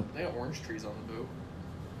do that. They got orange trees on the boat.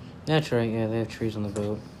 That's right. Yeah, they have trees on the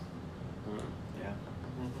boat. Yeah.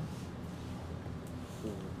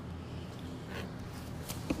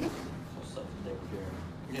 What's up there, Jerry?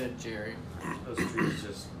 Yeah, Jerry. Those trees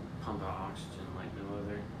just pump out oxygen like no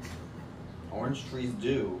other. Orange trees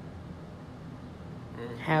do.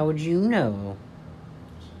 How would you know?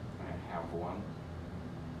 I have one.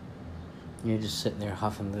 You're just sitting there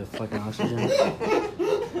huffing the fucking oxygen.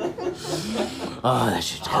 Oh, that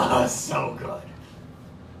shit's good. Oh, that's so good.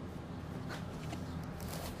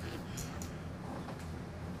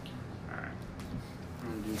 Alright.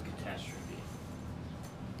 I'm gonna do catastrophe.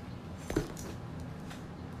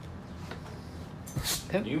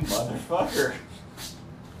 Okay. You motherfucker.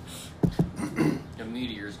 A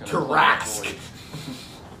meteor's gonna Tarrasque. fly void.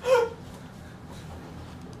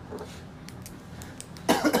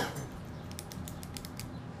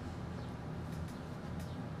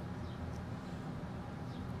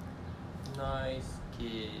 Nice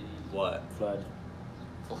kitty. What? Flood.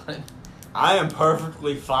 Flood. I am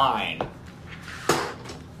perfectly fine.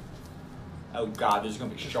 Oh god, there's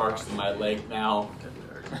gonna be sharks in my lake now.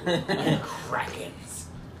 And krakens.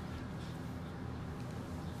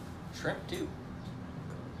 Shrimp too.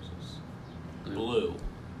 Blue.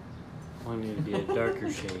 One need to be a darker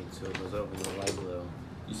shade so it goes over the light blue.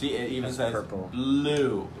 You see, it even That's says purple.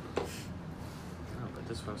 blue. No, but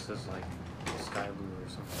this one says like sky blue or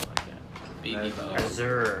something like that. Baby That's blue.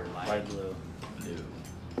 Azure, light blue. Blue.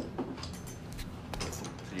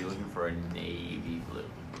 So you're looking for a navy blue.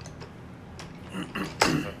 I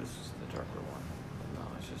thought this was the darker one. But no,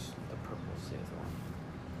 it's just the purple's the other one.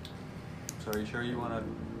 So are you sure you want to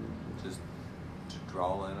just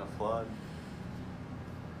draw in a flood?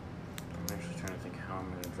 I'm actually trying to think how I'm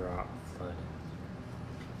going to draw a flood.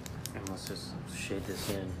 And let's just shade this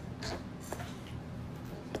in.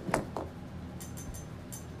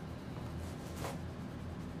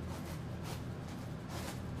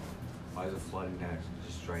 Why is it flooding down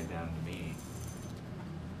just straight down to me?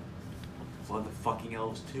 Flood the fucking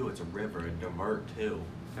elves too. It's a river and divert too.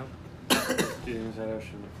 Nope. Dude, inside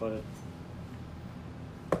ocean flooded.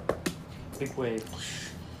 Big wave.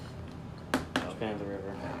 Span the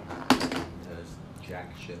river. Does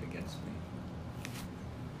jack shit against me.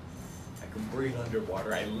 I can breathe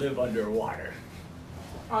underwater. I live underwater.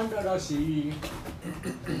 Under the sea.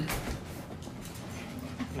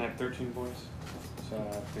 I have 13 boys. So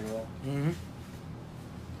I have 3 left. Mm-hmm.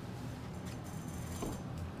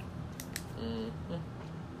 Mm-hmm.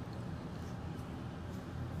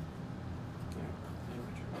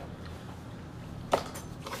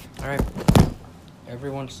 All right.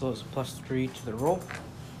 Everyone still has a +3 to the roll.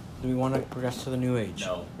 Do we want to progress to the new age?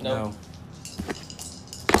 No. No.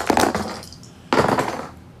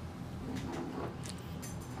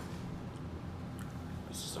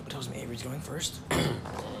 So it tells me Avery's going first.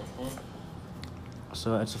 Mm-hmm.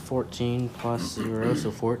 So it's a 14 plus 0,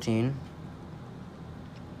 so 14.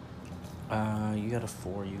 You got a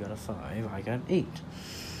 4, you got a 5, I got 8.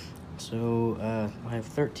 So I have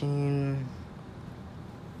 13.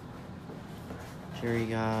 Jerry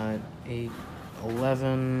got 8,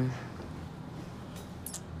 11,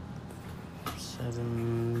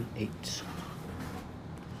 7, 8.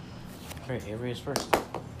 Alright, Avery is first. I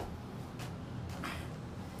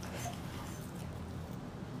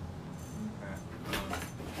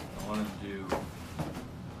want to do.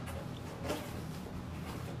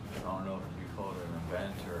 I don't know if you call it an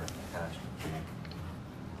event or a catastrophe.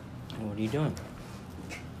 What are you doing?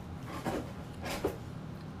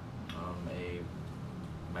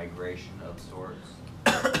 migration of sorts.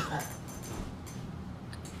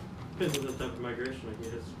 Depends on the type of migration, I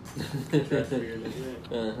guess. Trash beer and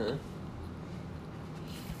yeah. Uh-huh.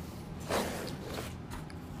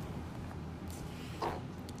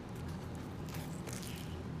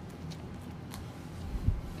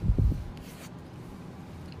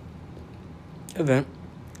 Event.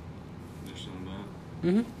 Just on that.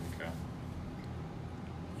 Mm-hmm. Okay.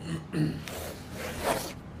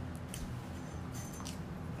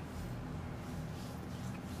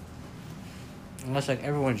 Unless like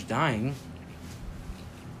everyone's dying.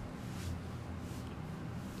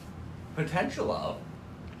 Potential of,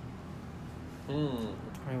 Hmm.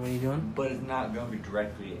 Alright, what are you doing? but it's not going to be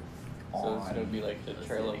directly on. So it's gonna be like the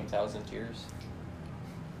Trail of city. 1,000 Tears.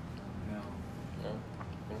 No. No. In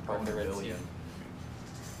I'm part going the a Red Sea. billion.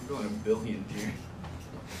 I'm going a billion here.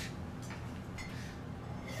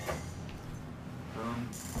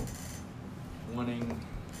 Wanting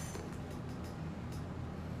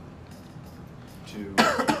to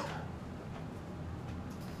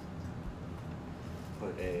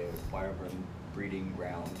put a wyvern breeding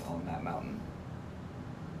ground on that mountain.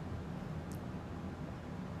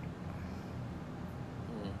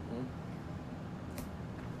 Mm-hmm.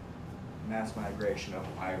 Mass migration of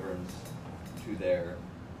wyverns to there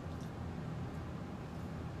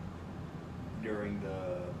during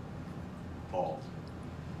the fall.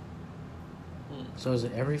 Hmm. So is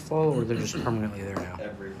it every fall or they're just permanently there now?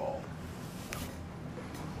 Every fall.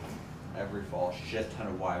 Every fall, shit ton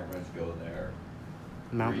of wyverns go there.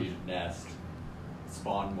 Mountain. Breed, nest,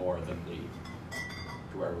 spawn more than leave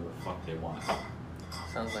to wherever the fuck they want.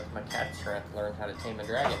 Sounds like my cat's trying to learn how to tame a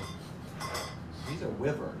dragon. These are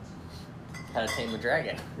wyverns. How to tame a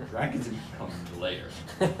dragon. Dragons come later.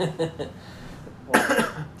 Well,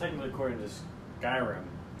 technically, according to Skyrim,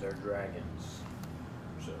 they're dragons.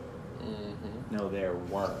 So. Mm-hmm. No, they're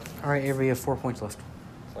worms. Alright, Avery, you have 4 points left.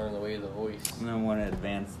 Learn the way of the voice. And I want to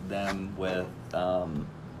advance them with, oh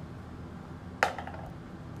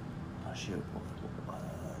shoot,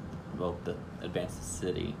 well, advance the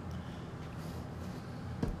city.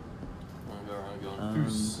 I'm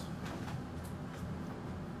going.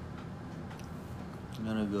 I'm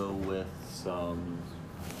gonna go with some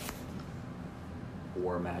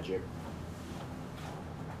war magic.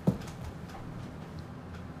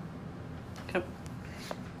 Okay.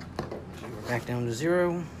 So we're back down to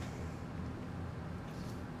 0.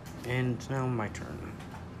 And it's now my turn.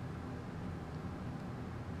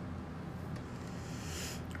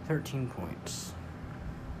 13 points.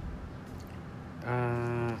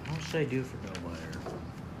 What should I do for Bellwire?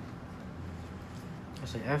 I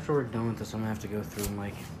say after we're done with this, I'm gonna have to go through and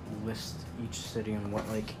like list each city and what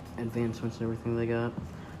like advancements and everything they got.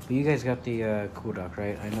 But you guys got the Google Doc,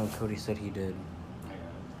 right? I know Cody said he did.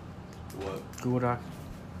 What? Google Doc.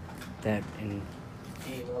 That in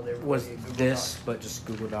was this, but just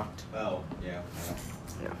Google Doc'd. Oh, yeah.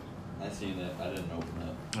 Yeah. I seen it. I didn't open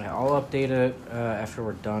it. Yeah, I'll update it after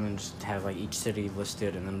we're done and just have like each city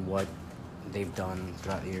listed and then what they've done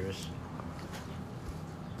throughout the years.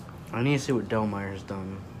 I need to see what Delmire has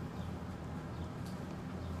done.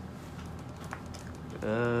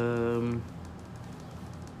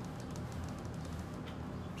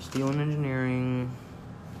 Steel and engineering,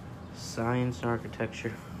 science and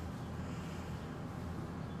architecture.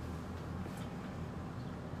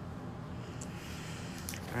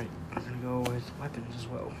 Alright, I'm gonna go with weapons as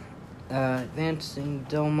well. Advancing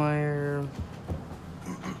Delmire.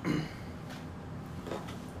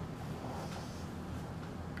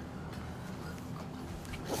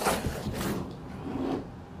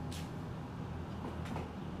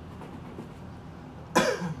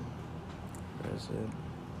 That's it.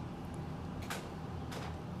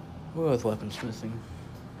 We'll go with weaponsmithing.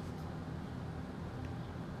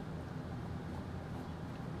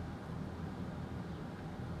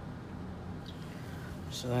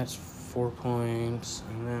 So that's 4 points,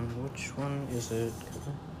 and then which one is it?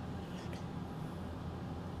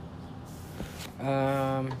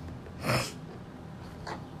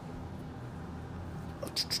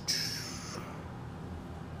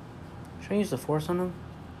 Should I use the force on him?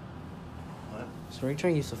 What? So are you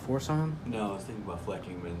trying to use the force on him? No, I was thinking about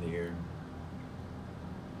flecking him in the ear.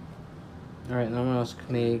 Alright, and then what else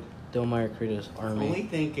made Delmire create his army? Only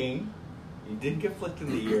thinking. You did get flicked in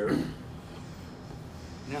the ear.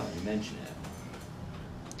 Now that you mention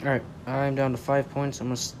it. Alright, I'm down to 5 points. I'm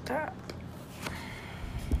gonna stop.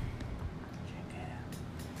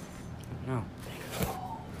 No.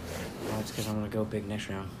 Oh, it's because I'm gonna go big next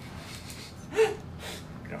round.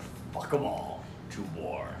 Gonna fuck them all to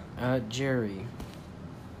war. Jerry.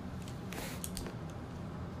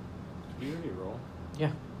 Did you already roll?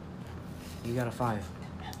 Yeah. You got a 5.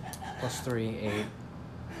 Plus 3, 8.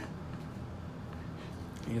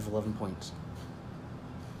 You have 11 points.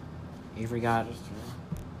 Avery got... Just two.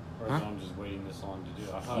 Or Huh? I'm just waiting this long to do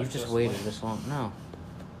it. I thought You've I just waited waited. this long. No.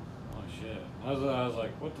 Oh shit! I was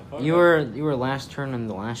like, what the fuck? You were last turn in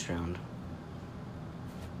the last round.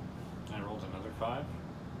 I rolled another 5.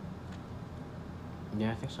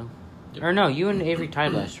 Yeah, I think so. Yep. Or no, you and Avery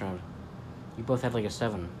tied last round. You both had like a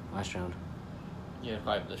 7 last round. Yeah,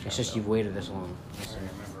 5 this round. It's just though. you've waited this long. I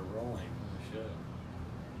remember rolling. Oh shit!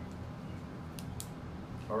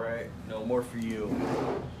 Alright, no more for you.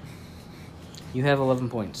 You have 11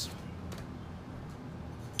 points.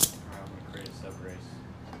 Alright, I'm gonna create a sub race.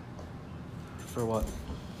 For what?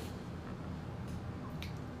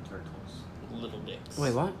 Turtles. Little dicks.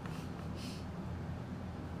 Wait, what?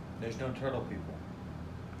 There's no turtle people.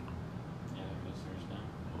 Yeah, I guess there's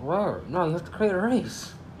now. Where? No, you have to create a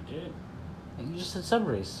race. I did. You just said sub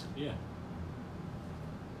race. Yeah.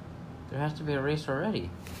 There has to be a race already.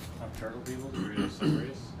 Of turtle people to create a sub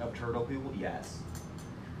race. Of turtle people? Yes.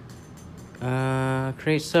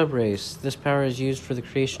 Create sub race. This power is used for the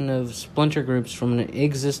creation of splinter groups from an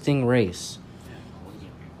existing race. Yeah, lizard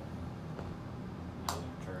people. Not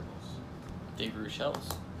of turtles. They grew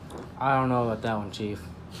shells. I don't know about that one, Chief.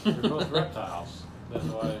 They're both reptiles. That's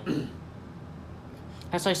why.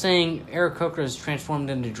 That's like saying Aarakocras transformed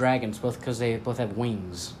into dragons, both because they both have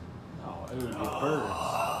wings. No, it would be birds.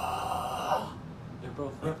 They're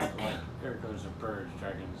both reptiles. Like Aarakocras are birds.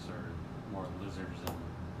 Dragons are more lizards and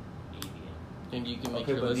avian. And you can make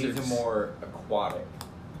Okay, your but lizards. these are more aquatic.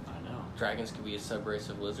 I know. Dragons could be a subrace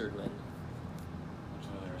of lizardmen. That's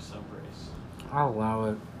why they're a sub race. I'll allow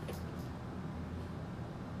it.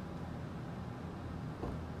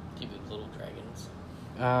 Keep it little dragons.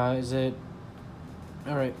 Is it...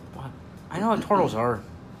 Alright, what? I know what turtles are.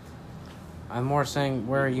 I'm more saying,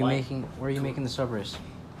 where are you Like- making the sub race?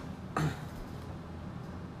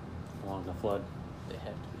 Along the flood. They have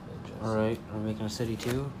to be ninjas. Alright, are we making a city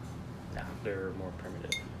too? Nah, they're more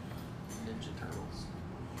primitive. Ninja turtles.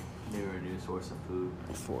 They're a new source of food.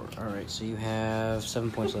 4. Alright, so you have 7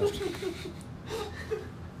 points left.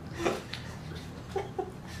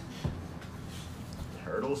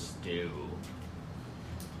 Turtle stew.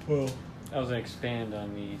 Well, I was gonna expand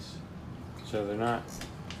on these, so they're not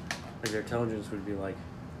like their intelligence would be like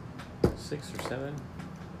 6 or 7.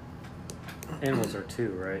 Animals are 2,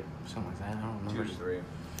 right? Something like that, I don't 2 remember. to 3.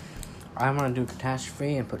 I'm gonna do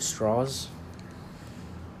catastrophe and put straws.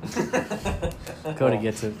 Cody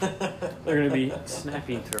gets it. They're gonna be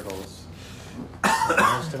snappy turtles,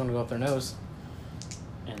 I'm still gonna go up their nose.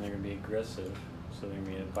 and they're gonna be aggressive, so they're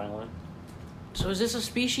gonna be violent. So is this a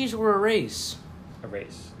species or a race? A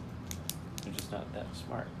race. They're just not that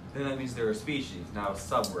smart. Then that means they're a species, not a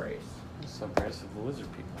sub-race. Sub-race of the lizard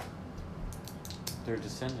people. They're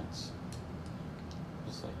descendants.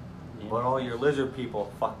 Just like. But all your lizard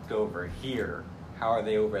people fucked over here. How are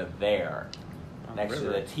they over there? On Next to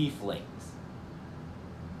river. the tieflings.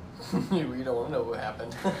 We don't know what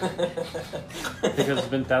happened. Because it's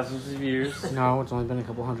been thousands of years. No, it's only been a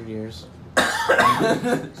couple hundred years.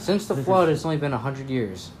 Since the flood, it's only been 100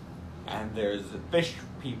 years. And there's fish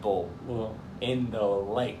people Well, in the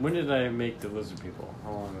lake. when did I make the lizard people?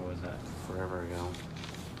 How long ago was that? Forever ago.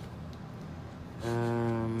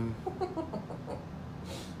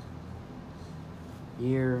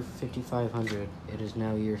 Year 5500. It is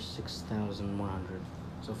now year 6100.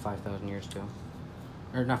 So 5,000 years too.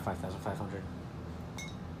 Or not 5,500.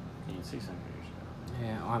 You need 600 years ago.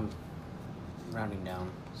 Yeah, I'm rounding down.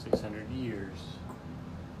 600 years.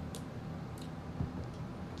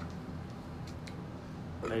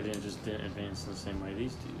 They didn't advance in the same way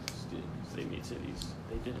these dudes did. 'Cause they made cities.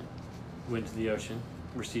 They didn't. Went to the ocean.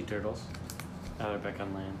 Were sea turtles. Now they're back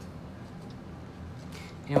on land.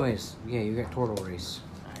 Anyways, yeah, you got turtle race.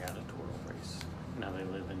 I got a turtle race. Now they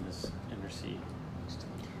live in this inner sea.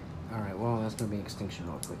 Alright, well, that's gonna be extinction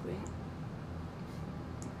real quickly.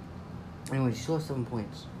 Anyways, you still have 7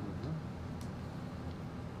 points.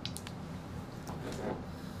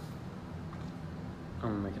 I'm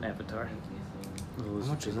gonna make an avatar. How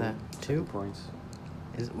much is that? 2? Points.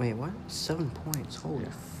 Wait, what? 7 points. Holy Yeah.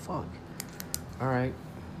 fuck. Alright.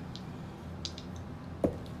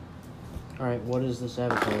 Alright, what is this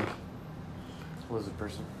avatar? Lizard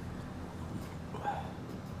person.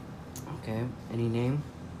 Okay, any name?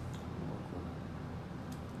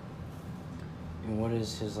 And what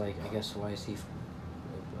is his, like, I guess, why is he an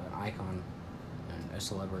icon? And a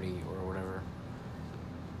celebrity or whatever?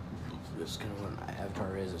 That's kind of what an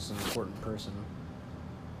avatar is. It's an important person.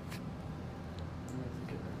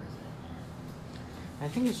 I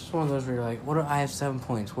think it's just one of those where you're like, what do I have 7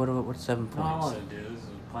 points? What's 7 No, I points? wanted to do this is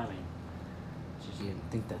planning. Just you didn't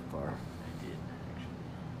think that far. I did actually.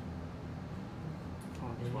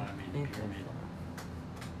 That's why I made the Think that pyramid. far.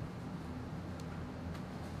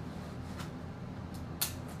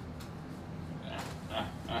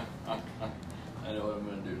 I know what I'm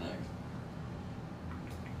gonna do next.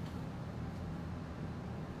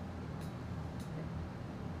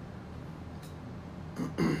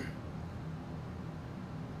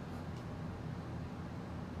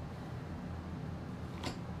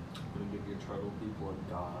 Gonna give your turtle people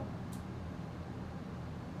a god.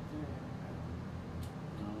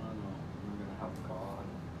 No. We're gonna have God,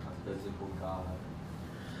 a physical God,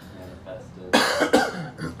 manifested.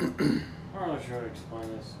 I'm not sure how to explain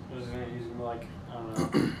this. He's gonna be like, I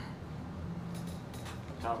don't know,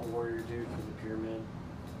 a top warrior dude for the pyramid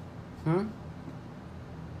Hmm?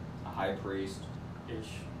 A high priest. ish.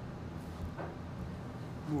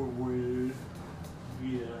 More weird.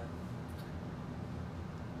 Yeah.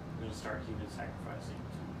 I'm gonna start human sacrificing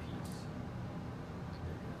to peace.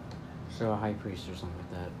 So a high priest or something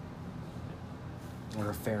like that. Or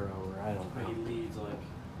a pharaoh, or I don't But he know. leads like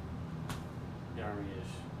the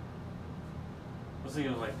army-ish. I was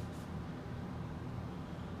thinking of like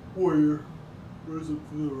warrior, rose up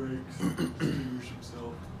through the ranks, distinguish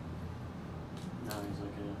himself. Now he's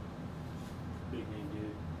like a big name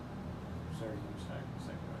dude. Starting human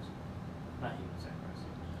sacrificing. Not human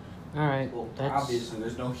sacrificing. Alright, Well, that's... obviously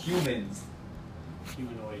there's no humans.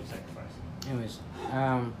 Humanoid sacrificing. Anyways,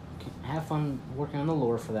 have fun working on the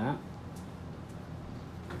lore for that.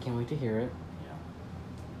 I can't wait to hear it.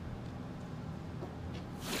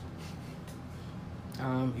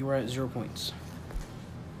 Yeah. You were at 0 points.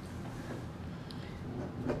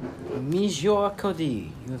 Mijor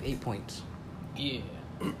Cody, you have 8 points. Yeah.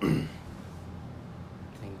 And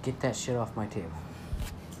get that shit off my table.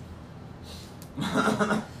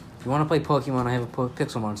 If you want to play Pokemon, I have a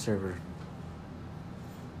Pixelmon server.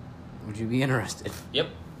 Would you be interested? Yep.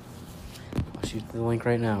 I'll shoot the link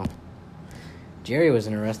right now. Jerry was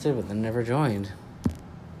interested, but then never joined.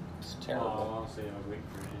 It's terrible. Honestly, I was waiting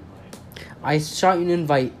for an invite. I shot you an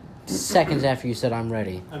invite seconds after you said I'm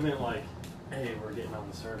ready. I meant like, hey, we're getting on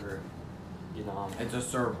the server. Get on. It's a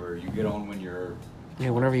server. You get on when you're. Yeah,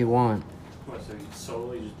 whenever you want. What, so you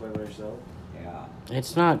solo, you just play by yourself? Yeah.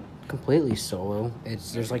 It's not completely solo.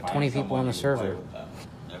 There's like Find 20 people on the someone you can play server.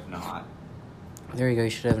 with them. If not, There you go. You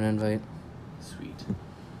should have an invite. Sweet.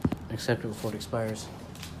 Accept it before it expires.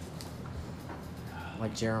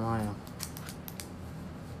 Like Jeremiah.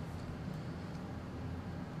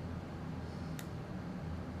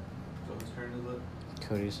 so whose turn is it?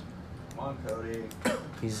 Cody's. Come on, Cody.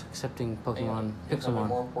 He's accepting Hang Pokemon. on. There's something Pixelmon.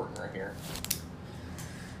 more important right here.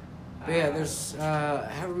 But yeah, there's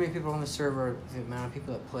however many people on the server, the amount of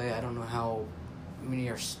people that play, I don't know how many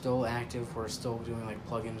are still active. We're still doing like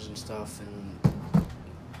plugins and stuff, and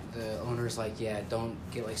the owner's like, yeah, don't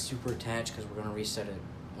get like super attached because we're gonna reset it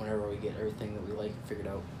whenever we get everything that we like figured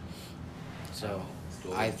out. So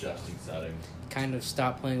Still I've adjusting settings. kind of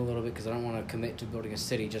stopped playing a little bit because I don't want to commit to building a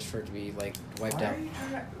city just for it to be like wiped out.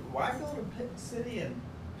 Why build a pit city in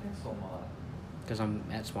Pixelmon? Because I'm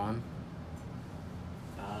at Spawn.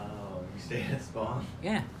 Oh, you stay at spawn?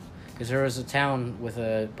 Yeah, because there was a town with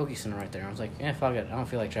a Poke Center right there. I was like, yeah, fuck it. I don't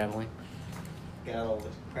feel like traveling. Got all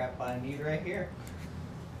this crap I need right here.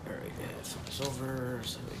 Alright, yeah, flip this over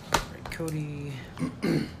so we can write Cody.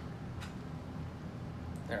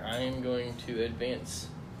 There, I am going to advance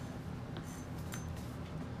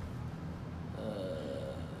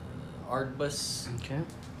Ardbus Okay.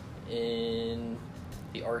 in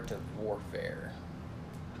the art of warfare.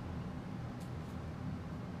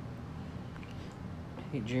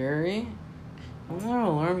 Hey, Jerry. I'm not gonna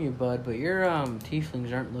alarm you, bud, but your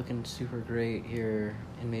tieflings aren't looking super great here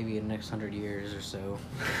in maybe the next 100 years or so.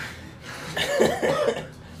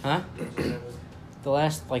 Huh? The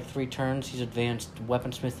last, 3 turns, he's advanced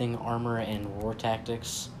weaponsmithing, armor, and war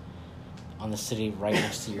tactics on the city right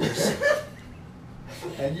next to yours.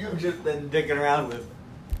 And you've just been dicking around with.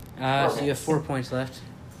 So you have 4 points left.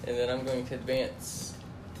 And then I'm going to advance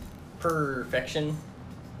perfection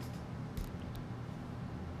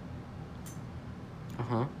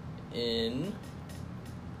Uh-huh. in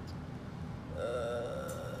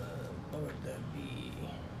what would that be?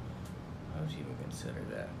 How would you even consider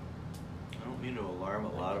that? I don't mean to alarm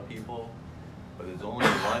a lot of people, but there's only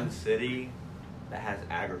one city that has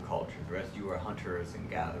agriculture. The rest of you are hunters and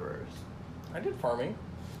gatherers. I did farming.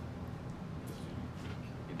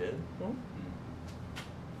 You did? Hmm?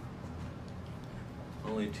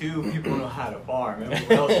 Only 2 people know how to farm.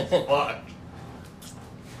 Everyone else is fucked.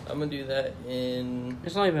 I'm gonna do that in.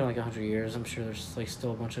 It's only been like 100 years. I'm sure there's like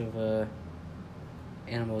still a bunch of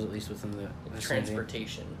animals at least within the vicinity.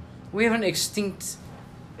 Transportation. We have an extinct.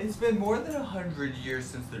 It's been more than 100 years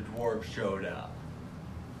since the dwarves showed up.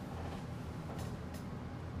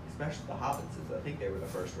 Especially the hobbits. I think they were the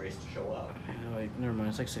first race to show up. Oh, wait, never mind.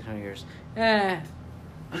 It's like 600 years. I'm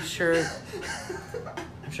sure.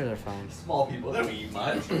 I'm sure they're fine. Small people, they don't eat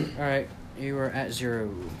much. All right, you are at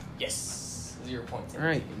 0. Yes. 0 points. All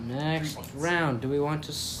right, next 3 points. round. Do we want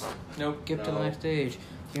to Nope. skip to the No. next stage?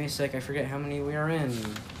 Give me a sec. I forget how many we are in.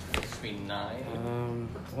 It should be 9.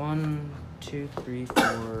 1, 2, 3,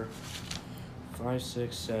 4, 5,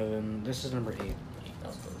 6, 7. This is number 8. 8,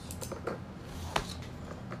 I suppose.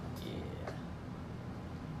 Yeah.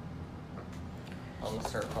 I'm gonna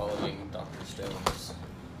start following Dr. Stone's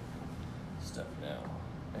stuff now.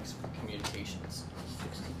 Next for communications.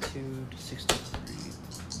 62 to 63.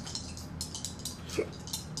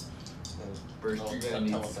 First, Oh, you're gonna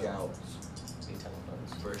need telephone. scouts. Need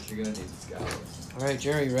telephones. First, you're gonna need scouts All right,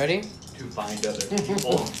 Jerry, you ready? to find other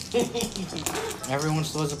people. Everyone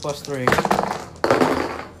still has a +3.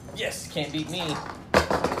 Yes, can't beat me.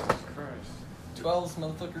 Christ. 12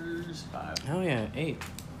 motherfuckers. 5. Oh yeah, 8.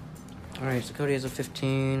 All right, so Cody has a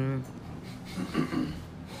 15.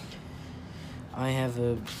 I have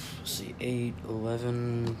a, let's see, 8,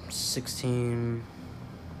 11, 16,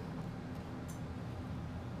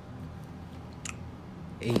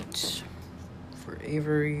 8 for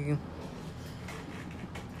Avery,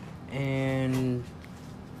 and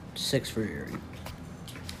 6 for Jerry.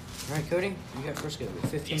 All right, Cody, you got first go with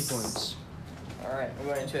 15 Yes. points. Alright, I'm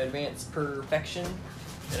going to advanced perfection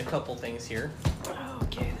in a couple things here.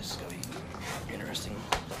 Okay, this is going to be interesting.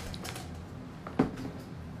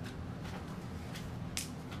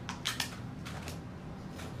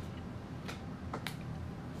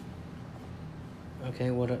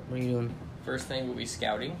 Okay, what are you doing? First thing will be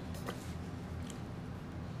scouting.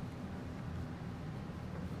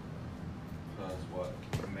 So that's what?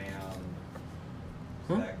 Command,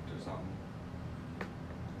 Huh? sect or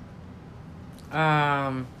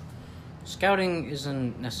something? Scouting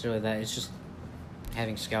isn't necessarily that. It's just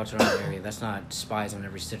having scouts around the area. That's not spies on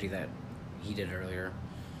every city that he did earlier.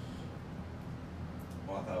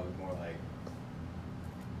 Well, I thought it was more like.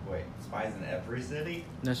 Wait, spies in every city?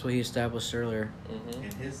 That's what he established earlier. Mm-hmm.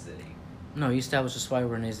 In his city? No, he established a spy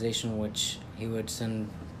organization which he would send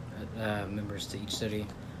members to each city.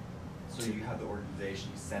 So you have the organization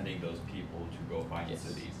sending those people to go find Yes.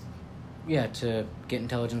 cities. Yeah, to get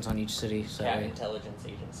intelligence on each city. So Cat Intelligence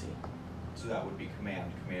Agency. So that would be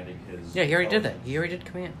commanding his. yeah, he already did that. intelligence. He already did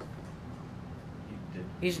command. He did.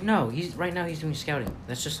 He's right now. He's doing scouting.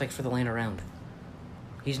 That's just like for the land around.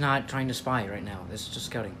 He's not trying to spy right now. This is just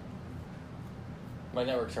scouting. My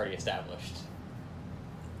network's already established.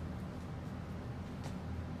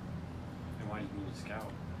 And why do you need a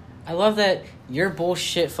scout? I love that your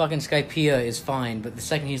bullshit fucking Skypea is fine, but the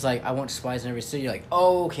second he's like, I want spies in every city, you're like,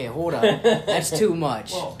 oh, okay, hold up. That's too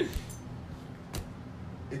much. Well,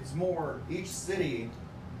 it's more. Each city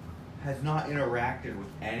has not interacted with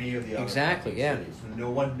any of the other Exactly, fucking yeah. cities, so no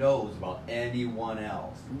one knows about anyone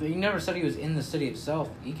else. But you never said he was in the city itself.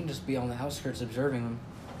 He can just be on the outskirts observing them.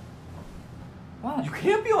 What? You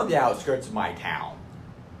can't be on the outskirts of my town.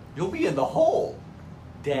 You'll be in the hole.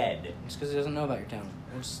 Dead. It's because he doesn't know about your town.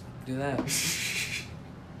 We'll just do that.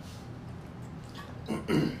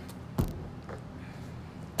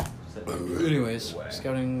 Anyways, Way.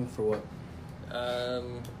 scouting for what?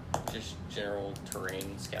 Just general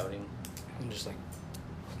terrain scouting. I'm just like,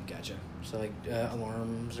 gotcha. So like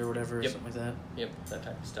alarms or whatever, Yep. something like that. Yep, that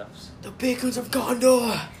type of stuff. The beacons of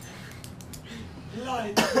Gondor.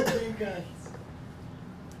 Light the guns.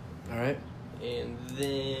 All right. And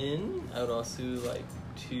then I would also like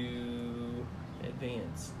to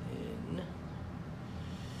advance in.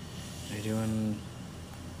 Are you doing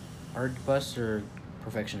hard bus or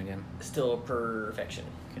perfection again? Still perfection.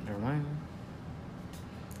 Okay, never mind.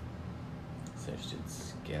 So I just did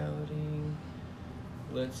scouting.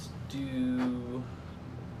 Let's do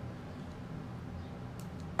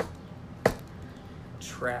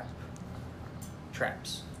traps.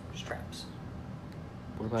 Just traps.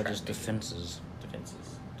 What about Trap just making. defenses?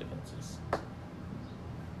 Defenses.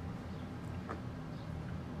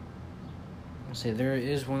 I'll say there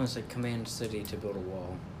is one that's like command city to build a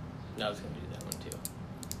wall No, I was gonna do that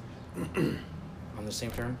one too. on the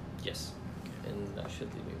same turn. Yes. And that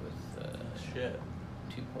should leave me with Shit.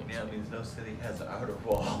 2 points. Yeah, it means no city has an outer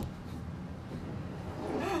wall.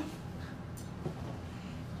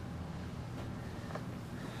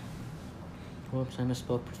 Whoops, I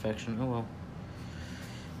misspelled perfection. Oh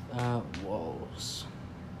well. Walls.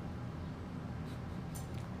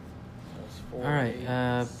 4, All right,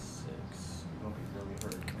 8, 6. Won't be really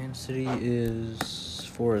hurt. Command City is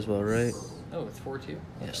 4 as well, right? Oh, it's 4 too.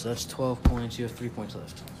 Yeah, so that's 12 points. You have 3 points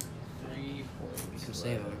left. 3 points. You can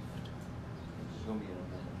save them. It's gonna be in a minute.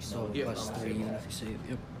 You still have a Yep, plus I'm 3 saving. even if you save.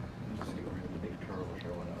 Yep. I'm just gonna the big turtle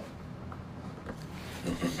showing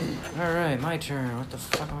up. All right, my turn. What the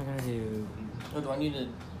fuck am I gonna do? Oh, do I need to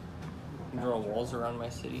draw walls around my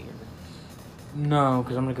city? Or? No,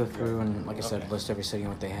 because I'm gonna go through and, like I said, Okay. list every city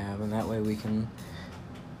and what they have, and that way we can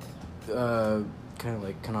kind of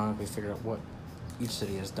like canonically figure out what each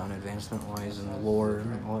city has done advancement-wise and the lore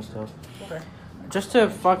and all that stuff. Okay. Just to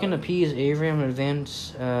fucking appease Avery, I'm gonna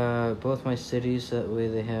advance both my cities so that way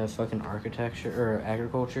they have fucking architecture or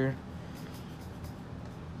agriculture.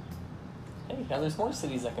 Hey, now there's more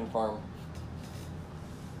cities I can farm.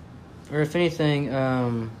 Or if anything,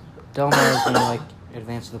 Delmar is gonna like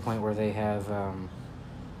advance to the point where they have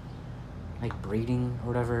like breeding or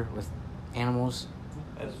whatever with animals.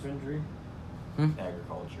 Husbandry?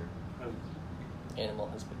 Agriculture. Animal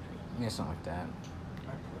husbandry. Yeah, something like that.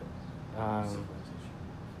 Civilization.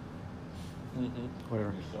 Mm-hmm.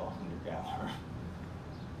 Whatever. You're still hunter-gatherer.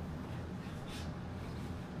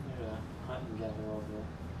 Yeah, hunt and gather all the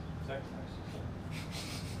sacrifices.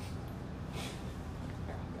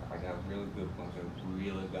 I got really good ones that are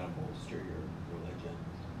really gonna bolster your religion.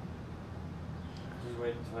 Just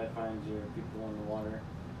wait until I find your people in the water.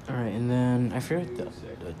 All right, and then I forget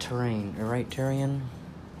the terrain. Right, Tyrion?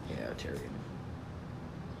 Yeah, Tyrion.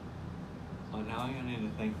 Well, now I need to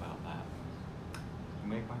think about that.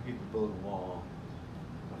 Make my people build a wall.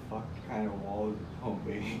 The fuck kind of wall is it gonna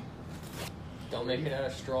be? Don't make it out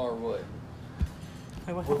of straw or wood.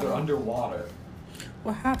 Hey, what Well, they're happened? underwater.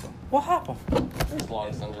 What happened? What happened? As long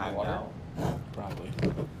as under the Timed water. out. Probably.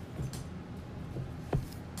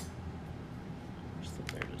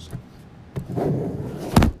 There it is.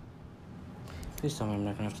 Please tell me I'm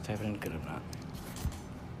not gonna have to type it in. Good, I'm not.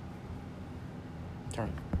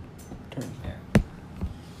 Turn.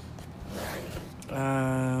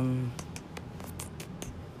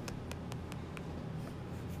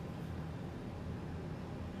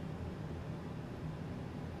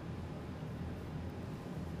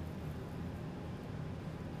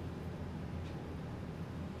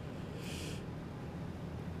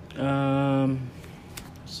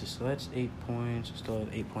 Let's see, so that's 8 points. I still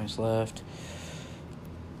have 8 points left.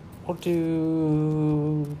 We'll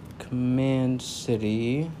do Command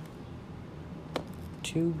City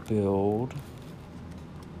to build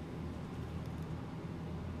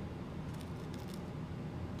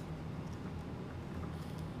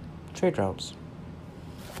trade routes.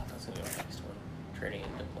 That's gonna be my next one. Trading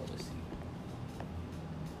and diplomacy.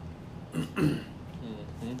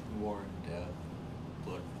 Mm-hmm. War and death.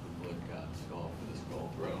 Blood for the blood god. Skull for the skull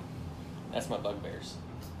throne. That's my bugbears.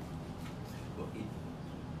 Well,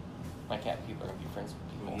 My cat people are gonna be friends with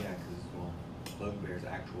people. yeah, because, well, bugbears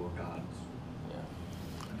actual gods Yeah.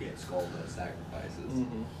 get skull-less sacrifices.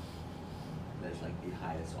 Mm-hmm. That's like the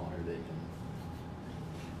highest honor they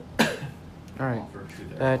can All right, offer to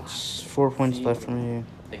their that's 4 points See? left for me.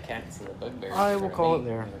 The cats and the bugbears. I are will gonna call it mate,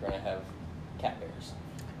 there. and They're gonna have cat bears.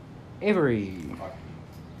 Avery.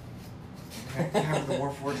 Have the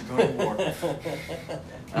Warforged go to war.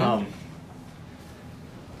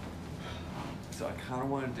 So I kind of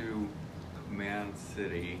want to do Command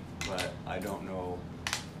City, but I don't know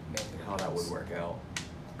how that would work out.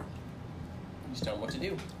 You just tell them what to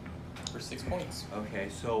do for 6 points. Okay,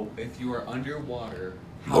 so if you are underwater,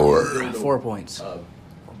 More. how do you build 4 points. a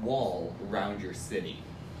wall around your city?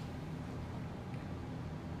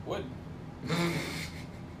 Wood.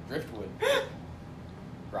 Driftwood.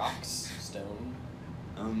 Rocks. Stone.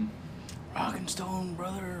 Rock and stone,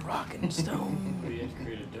 brother. Rock and stone. We had to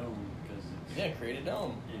create a dome because Yeah, create a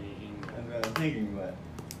dome. anything That's what I'm thinking, but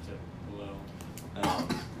to below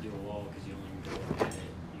do a wall because you only go at it.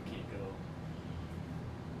 You can't go.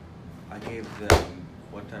 I gave them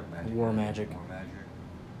what type of magic? War magic. War magic.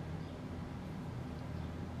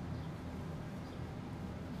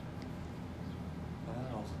 Well,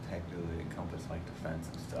 that also technically encompass like defense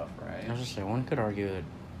and stuff, right? I was just saying, one could argue it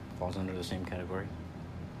falls under the same category.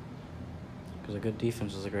 Because a good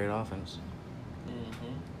defense is a great offense.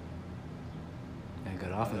 Mm-hmm. And a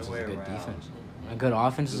good offense is a way good around. defense. A good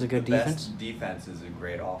offense is a good The defense. best defense is a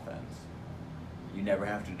great offense. You never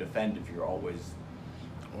have to defend if you're always.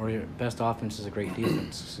 Or your best offense is a great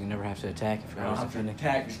defense. So you never have to attack if you're You don't always have to defending.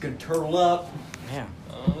 attack. You're just gonna turtle up. Yeah.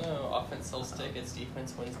 I don't know. Offense sells tickets,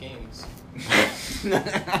 defense wins games.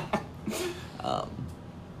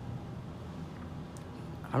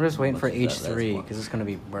 I'm just waiting How for much is that? H3 That's because it's gonna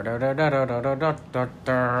be. So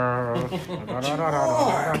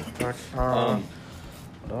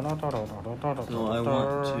I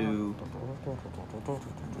want to.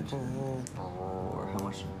 Or how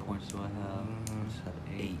much points do I have? I just have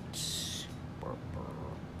 8.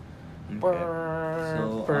 Okay.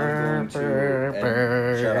 So I'm going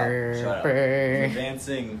to. Shut up. Shut up. I'm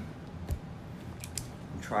advancing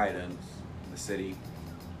Tridents, the city.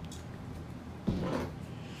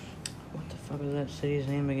 What the fuck is that city's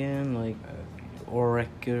name again? Like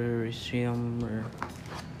Oricuricium or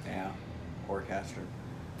Yeah. Orcaster.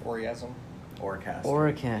 Orgasm. Orcaster.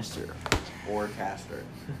 Oricaster. Orcaster.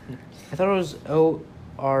 I thought it was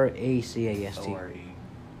Oracast. ORE.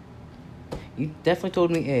 You definitely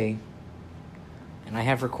told me A, and I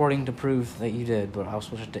have recording to prove that you did, but I'll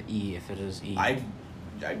switch it to E if it is E. I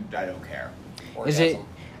don't care. Orgasm.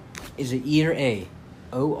 Is it E or A?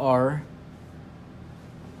 O-R...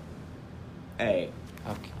 A.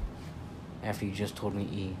 Okay. After you just told me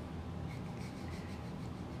E.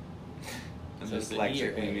 I'm So it's just the E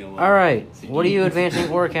or dyslexic, leave me A? alone. Alright, what are you advancing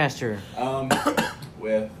Oricaster?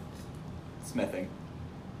 With smithing.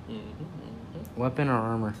 Weapon or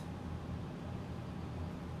armor?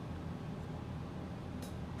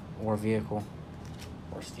 Or vehicle?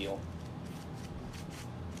 Or steel.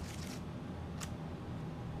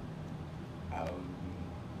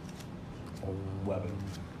 Weapon.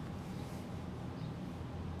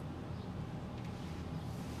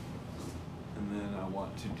 And then I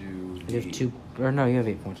want to do. You have 2... Or no, you have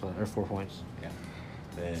 8 points left. Or 4 points. Yeah.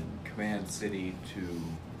 Then command city to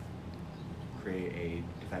create a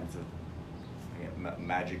defensive,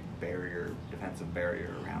 magic barrier, defensive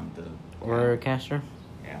barrier around the. Oricaster?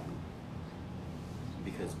 Yeah.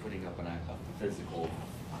 Because putting up a physical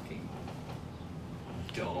fucking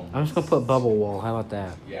dome. I'm just gonna put bubble wall. How about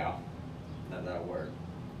that? Yeah. That'll work.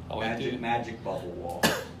 All we do- Magic bubble wall.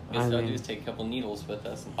 Guess I what I'll mean- do is take a couple needles with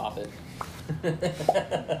us and pop it.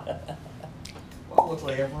 Well, looks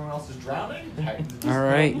like everyone else is drowning.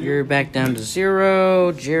 Alright, you're back down to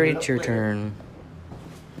 0. Jerry, it's your turn.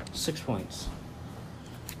 6 points.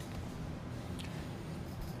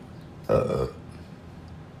 Do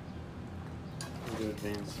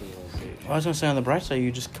advanced civilization. Well, I was gonna say on the bright side,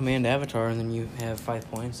 you just command Avatar and then you have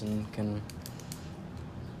 5 points and can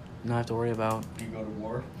not have to worry about. You go to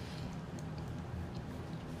war.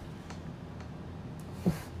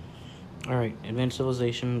 All right, advanced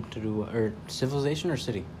civilization to do or civilization or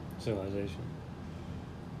city? Civilization.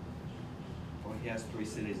 Well, he has 3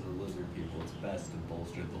 cities of the lizard people. It's best to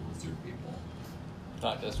bolster the lizard people.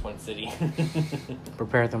 Not just one city.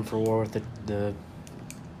 Prepare them for war with the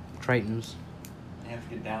Tritons. They have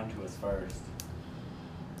to get down to us first.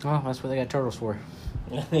 Oh, that's what they got turtles for.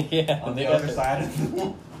 Yeah. On they the got other side of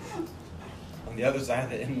the on the other side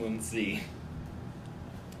of the inland sea.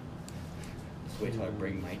 Just wait till I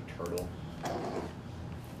bring my turtle.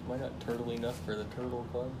 Am I not turtle enough for the turtle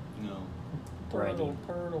club? No. Turtle,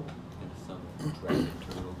 turtle. It's some dragon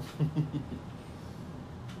turtle.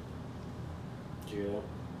 Geo.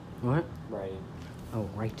 What? Right. Oh,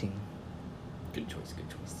 writing. Good choice, good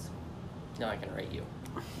choice. Now I can write you.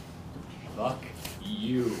 Fuck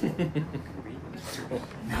you.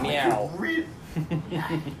 Meow. Read.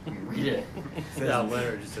 Read it. That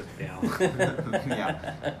letter just says down.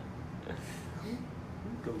 Yeah.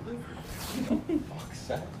 Fuck's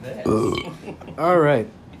that? All right.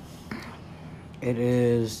 It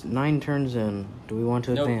is 9 turns in. Do we want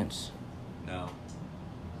to Nope. advance? No.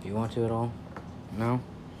 Do you want to at all? No?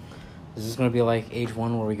 Is this going to be like Age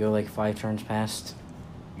 1 where we go like 5 turns past?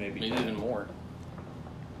 Maybe. Maybe even more.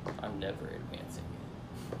 I'm never advancing.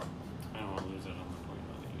 I don't want to lose it on the point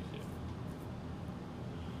while they use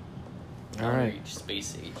it. All I'll right. reach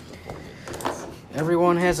space age before we advance.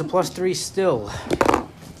 Everyone has a +3 still.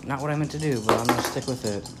 Not what I meant to do, but I'm going to stick with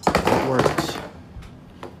it. It worked.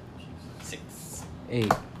 6.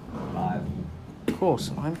 8. 5. Cool,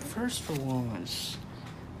 so I'm first for once.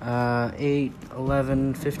 8,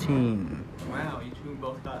 11, 15. Wow, you two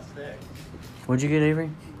both got 6. What'd you get, Avery?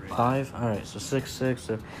 5? Alright, so 6, 6.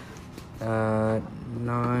 So,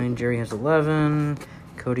 9. Jerry has 11.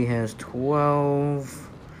 Cody has 12.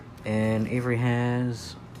 And Avery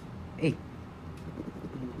has 8.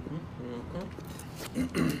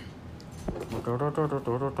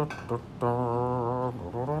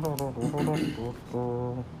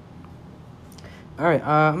 Alright,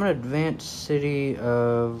 I'm gonna advance city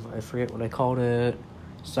of, I forget what I called it,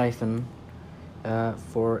 Siphon,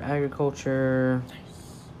 for agriculture.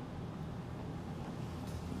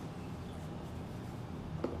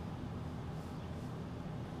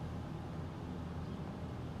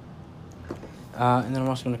 And then I'm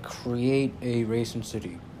also going to create a race and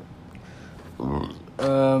city. I'm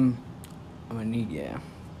going to need, yeah.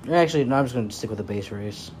 Actually, no, I'm just going to stick with the base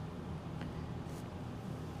race.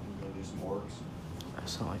 You gonna do some orcs?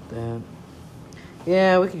 Something like that.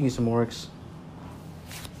 Yeah, we could use some orcs.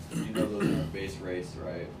 You know those are base race,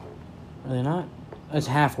 right? Are they not? It's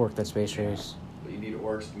half orc that's base race. But you need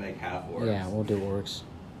orcs to make half orcs. Yeah, we'll do orcs.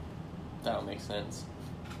 That would make sense.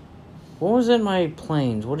 What was in my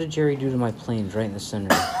planes? What did Jerry do to my planes right in the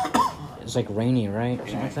center? It's like rainy, right? Or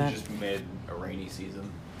something like that? Just made a rainy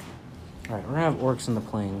season. Alright, we're gonna have orcs in the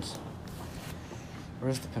plains.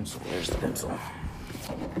 Where's the pencil? Where's the pencil?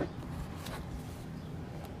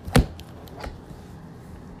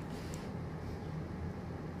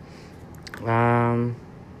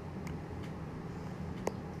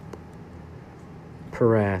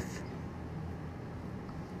 Parath.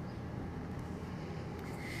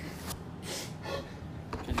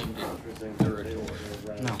 Can you Interesting. do the ritual?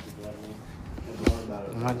 No.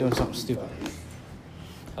 I'm not doing something stupid.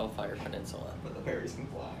 Hellfire Peninsula. But the berries can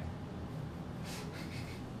fly.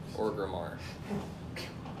 Or Grimoire.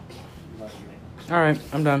 Alright,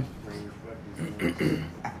 I'm done.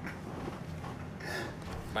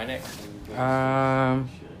 My next.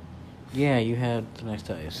 Yeah, you had the next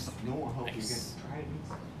dice. No one hope you get Nice.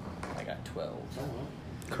 tridents. I got 12.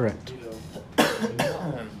 Correct.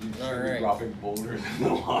 Alright. Dropping boulders in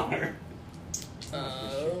the water.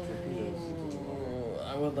 I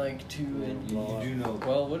would like to. You do know.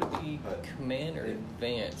 Well, would it be But command or it-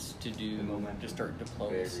 advance to do The momentum to start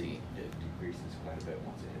diplomacy? It decreases quite a bit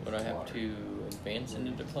once it hits Would I the have water. to advance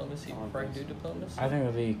into diplomacy before I can do diplomacy? I think it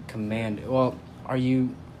would be command. Well, are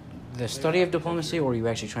you the study of diplomacy, or are you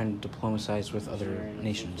actually trying to diplomatize with other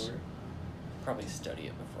nations? Probably study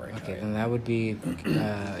it before I try Okay, it. then that would be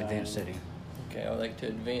advanced study. Okay, I would like to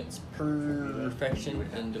advance perfection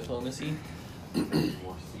in diplomacy.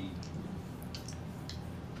 More seed.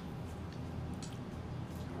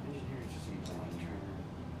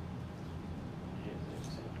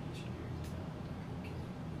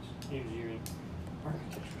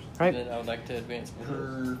 Right. Then I would like to advance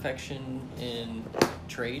perfection in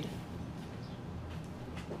trade.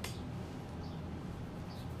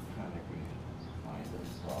 I think we find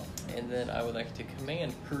this. And then I would like to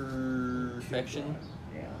command perfection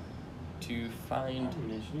Yeah. to find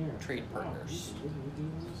trade partners. Yeah.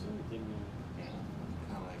 Kind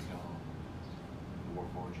of like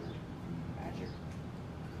Warforger magic.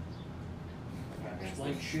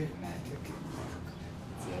 Like shit. Magic.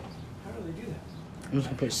 That's it. How do they do that? I'm just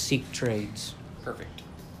gonna put seek trades. Perfect.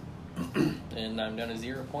 And I'm down to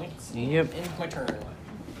 0 points. Yep. End my turn.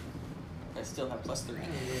 I still have +3.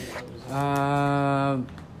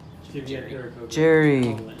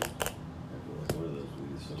 Jerry.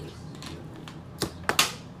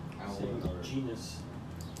 Genus.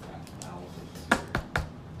 Yeah, I'm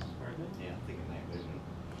thinking night vision.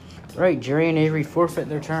 Right, Jerry and Avery forfeit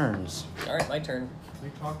their turns. Alright, my turn. What are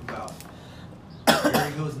you talking about?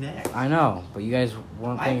 Jerry goes next. I know, but you guys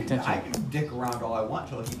weren't paying I attention. can dick around all I want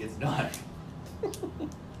till he gets done.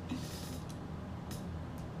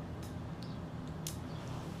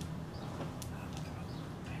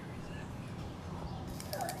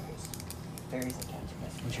 Fairies and cats.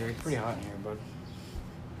 Jerry, pretty hot in here, bud.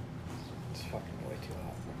 It's fucking way too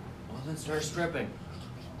hot. Well, then start stripping.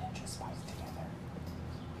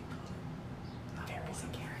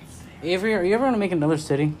 Avery, are you ever gonna make another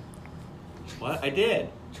city? What? I did.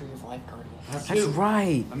 Tree of Life Guardian. I have That's two.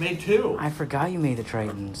 right. I made 2. I forgot you made the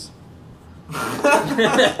Tritons.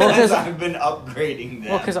 Because I've been upgrading them.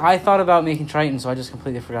 Well, because I thought about making Tritons, so I just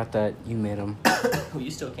completely forgot that you made them. Well, you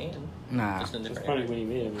still can. Nah, Just in It's different funny area. when you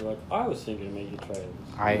made him, you're like, I was thinking of making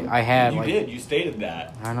tridents. I had you like did. You stated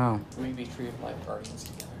that. I know. We be Tree of Life Guardians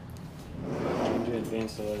together. I'm doing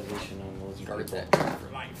advanced civilization on lizard Guard people. that tree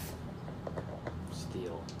for life.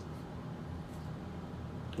 Steel.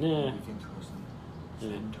 You Nah. can throw some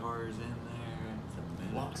centaurs in there,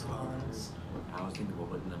 some Lots of minotaurs. ones. I was thinking about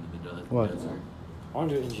putting them in the What? desert. I want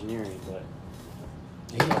to do engineering, but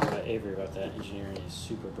I talked about Avery about that. Engineering is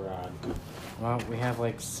super broad. Well, we have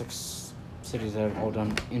like 6 cities that have all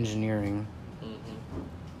done engineering.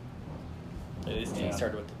 Mm-hmm. At least Yeah. you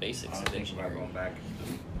started with the I basics was of thinking about engineering. going back and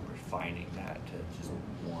just refining that to just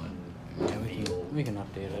one Yeah, we field. can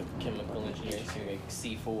update it. Chemical engineering, so you make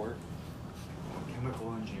C4.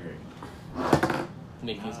 Chemical engineering.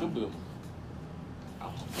 Make things go boom.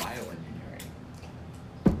 Oh, bioengineering.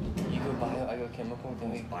 You go bio, I go chemical, then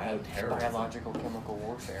we have Bioterrorism. biological chemical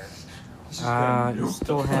warfare. You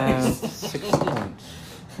still have 6 points.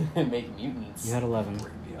 Make mutants. You had 11.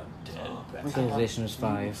 Bring me undead. Civilization is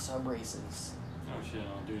 5. Sub races. Oh shit,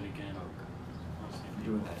 I'll do it again.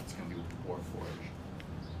 Doing that, it's gonna be Warforged.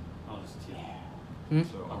 I'll just steal.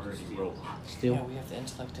 So I'll already just rolled. Still. Yeah, we have the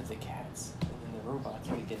intellect of the cats. And then the robots,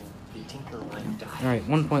 we can be tinker and die. All right,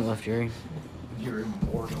 1 point left, Jerry. You're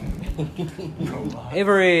immortal.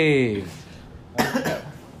 Avery.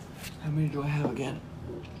 How many do I have again?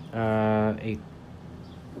 8.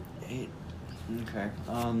 8. Okay.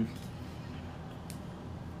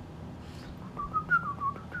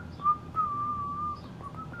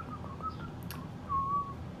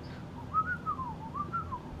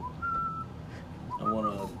 I want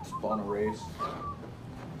to spawn a race.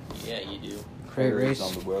 Yeah, you do. Create Fairies race.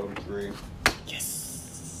 on the world tree.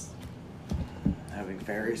 Yes. Having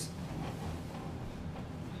fairies.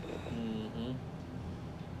 Mm-hmm.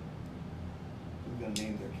 I'm gonna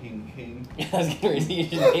name their king. I was gonna read you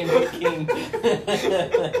should name the king.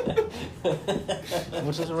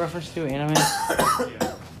 What's this a reference to? Anime?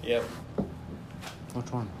 Yeah. Yep.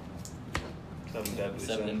 Which one? 7 Deadly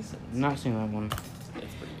Seven Sins. Sins. Not seen that one.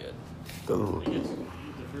 It's pretty good. I guess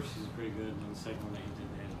the first season's pretty good, and then the second one they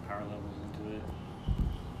added power levels into it.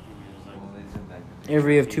 And it was like, Well, they said that.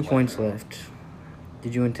 Avery, you have 2 points left.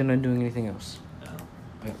 Did you intend on doing anything else? No.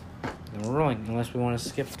 Then we're rolling, unless we want to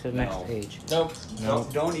skip to the next No. page. Nope. No.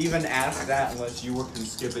 Don't even ask that unless you can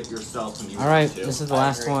skip it yourself when you All right, want to. this is the I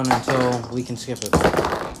last agree. one until we can skip it.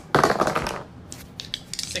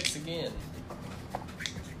 6 again.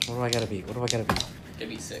 What do I gotta beat? What do I gotta beat? Could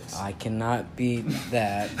be 6. I cannot beat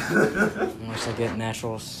that unless I get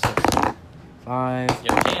natural 6. 5.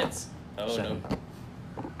 You have a chance. Oh 7.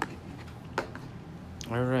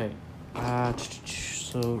 no. All right.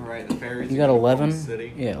 So Alright, the fairies. you are got gonna form a 11.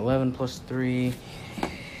 City. Yeah, 11 plus 3.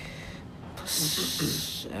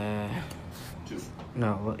 Plus, 2.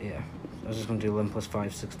 no, yeah. I was just gonna do 11 plus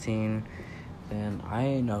 5, 16. Then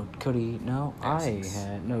Cody. No,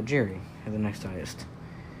 Jerry had the next highest.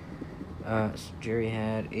 So Jerry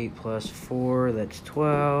had 8 plus 4. That's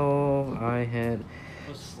 12. I had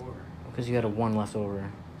plus 4. because you had a 1 left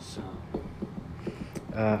over. So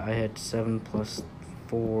I had 7 plus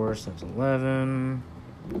 4, so that's 11.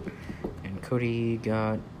 And Cody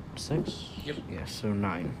got 6? Yep. Yeah, so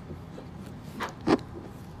 9.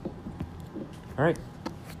 Alright.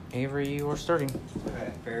 Avery, you are starting.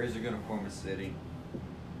 Okay, fairies are gonna form a city.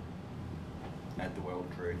 At the world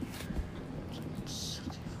tree.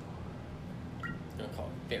 I'm gonna call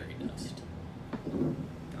it fairy dust.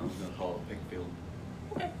 I was gonna call it Pickfield.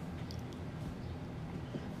 Okay.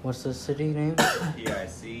 What's the city name?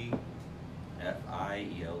 Picfield.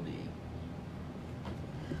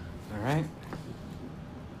 Alright.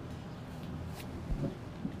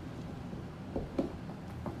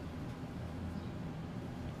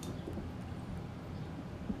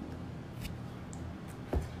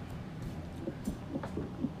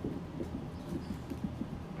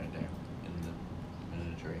 Right there. In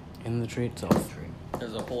the tree. In the tree itself. Tree.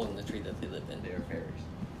 There's a hole in the tree that they live in. They're fairies.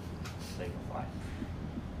 They can fly.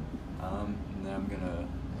 And then I'm gonna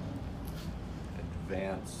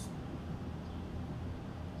advance.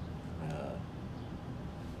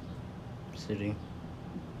 City.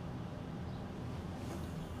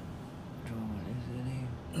 Do I want a city?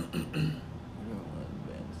 Or do I want to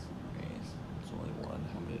advance race? It's only one.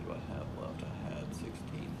 How many do I have left? I had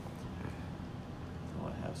 16. Oh, I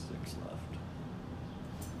have 6 left.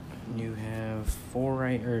 You have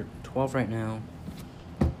 12 right now.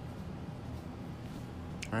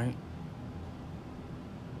 Right?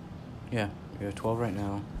 Yeah, you have 12 right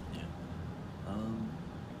now. Yeah.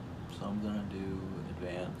 So I'm gonna do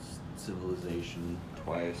advanced civilization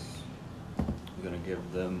twice. I'm gonna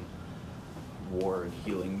give them war and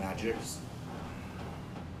healing magics.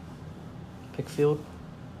 Pickfield?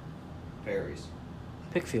 Fairies.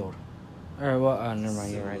 Pickfield. Alright, well, never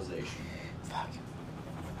mind, you're right. Civilization. Fuck.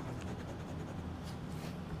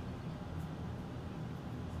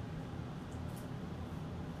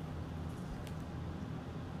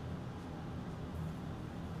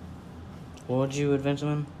 What would you advance him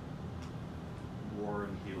in? War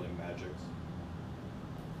and healing magics.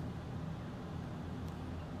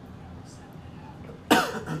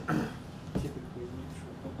 Typically needs for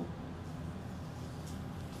a couple.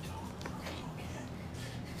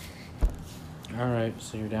 Alright,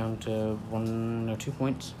 so you're down to 2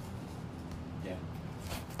 points. Yeah.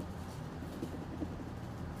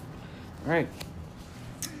 Alright.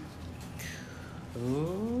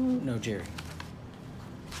 Ooh, no, Jerry.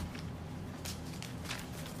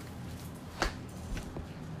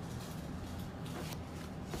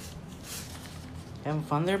 Having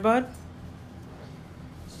fun there, bud?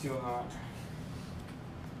 It's too hot.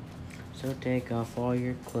 So take off all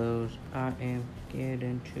your clothes. I am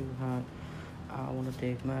getting too hot. I wanna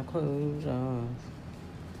take my clothes off.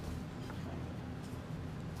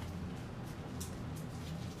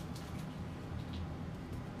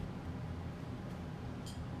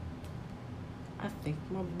 I think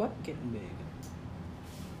my butt getting big.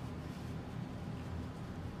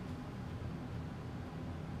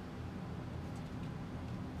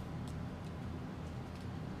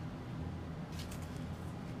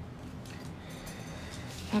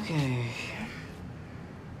 Okay.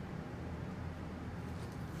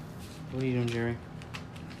 What are you doing, Jerry?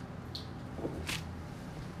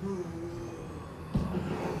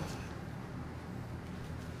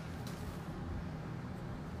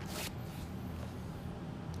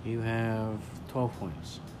 You have 12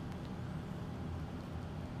 points.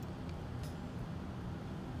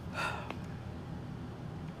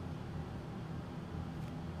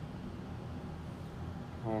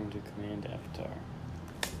 Home to command avatar.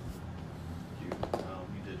 You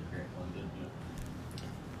did create one, didn't you?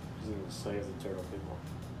 He's gonna slay the turtle people.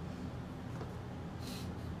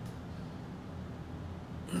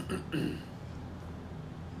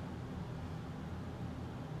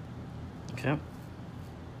 Okay.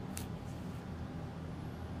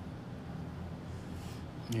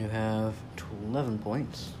 You have 11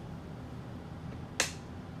 points.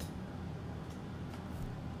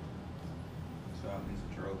 So that means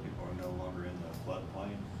the turtle people are no longer in the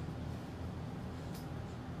floodplain.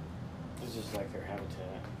 It's just like their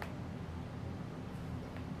habitat.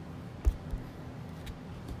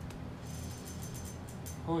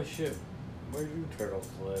 Holy shit. Where do turtles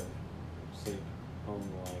live? Sleep home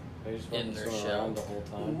like they just In fucking their swim shell. around the whole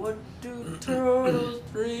time. What do turtles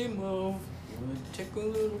dream of when they tickle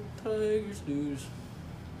little tiger's news?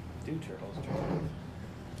 Do turtles dream?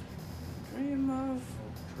 Dream of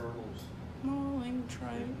Turtles mauling live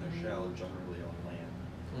tribe. in their shell generally on land.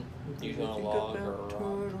 Usually on a Think log or about a rock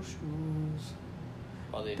turtle shoes.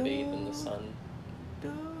 while they bathe in the sun. I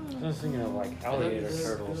was thinking of like alligator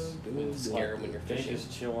turtles. Wouldn't scare 'em when you're They fishing.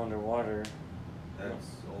 just chill underwater. That's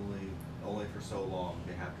only for so long.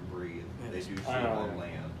 They have to breathe. They do sleep I know. on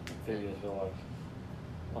land. Amphibians feel like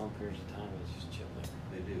long periods of time it's just chilling.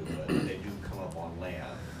 They do, but they do come up on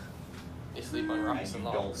land. They sleep on And rocks you and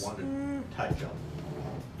don't logs. want to touch them.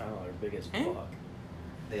 I don't know, they're big as Eh? fuck.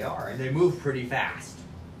 They are, and they move pretty fast.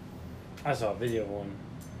 I saw a video of one.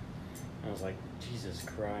 I was like, Jesus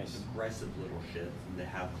Christ. Aggressive little shits, and they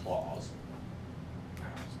have claws. Oh,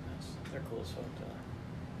 that's nuts. They're cool as fuck though.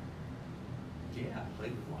 Yeah, I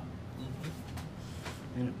played with one.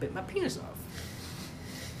 And it bit my penis off.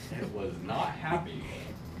 It was not happy.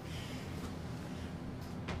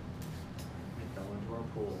 It fell into our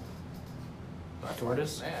pool. A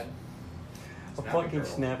tortoise? Mad. A Snappy fucking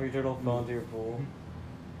turtle. snappy turtle fell into your pool.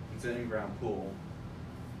 It's an in-ground pool.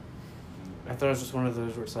 I thought it was just one of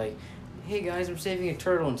those where it's like, hey guys, I'm saving a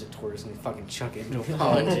turtle, and it's a tortoise, and they fucking chuck it into a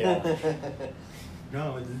pond. Yeah.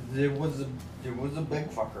 No, there was a big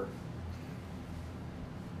fucker.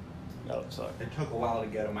 That would suck. It took a while to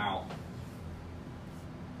get him out.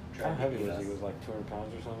 How Tried to heavy eat was us. he? Was like 200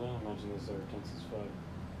 pounds or something? I imagine those are tense as fuck.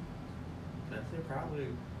 I'd say probably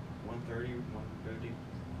 130, 150.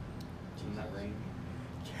 In that range.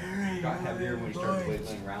 Got heavier when he started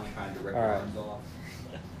wiggling around trying to rip All your right. arms off.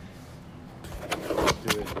 Let's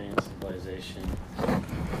do advanced civilization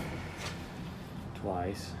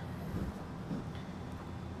twice.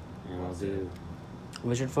 And I'll do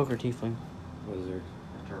Wizard folk or tiefling? wizard.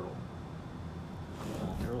 A turtle.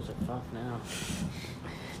 Turtles are fucked now.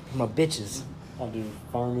 My bitches. I'll do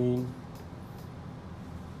farming.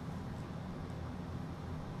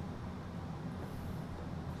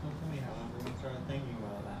 So funny how everyone started thinking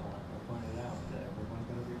about that one. I pointed out that everyone's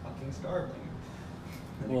gonna be fucking starving.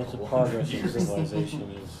 Well, it's a progress of civilization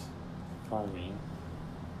is farming.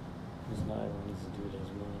 Because not everyone needs to do it as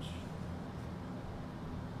much.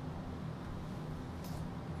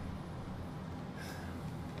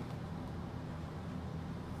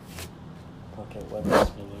 Pocket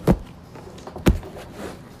weaponsmithing.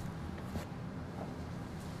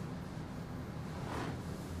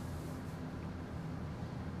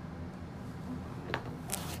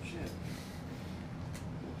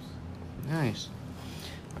 Nice.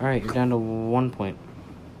 Alright, you're down to 1 point.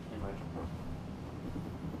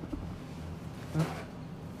 Huh?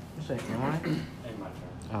 You say, am I? And my turn.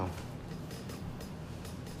 Oh.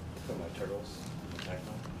 Put my turtles in attack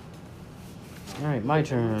mode. Alright, my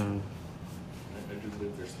turn. I do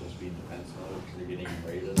believe they're supposed to be in defense mode because they're getting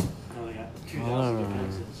raided. Oh, they got Oh. 2,000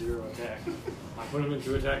 defense and 0 attack. I put them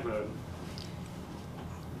into attack mode.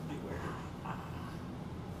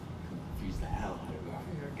 Confuse the hell out of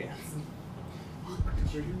me again.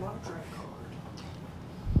 Where you want a track card?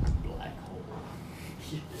 Black hole.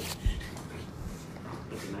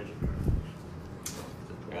 That's a magic.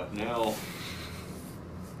 Up now.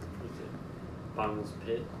 What's it? Bottomless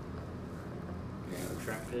pit? Yeah. Or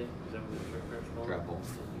trap pit? Is that what the trap's called? Trap hole.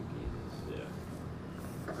 Yeah.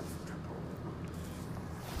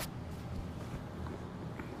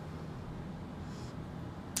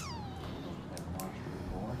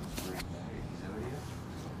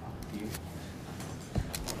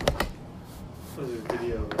 There was a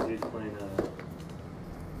video of a dude playing I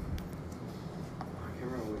can't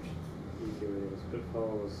remember which video it is, but it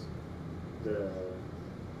follows the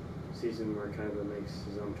season where Kaiba makes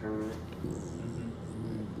his own tournament.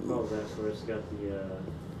 Follows that, so it's got the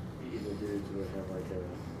evil dudes who would have like the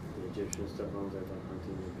Egyptian stuff on, like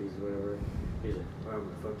hunting and bees or whatever. He's like, oh, I'm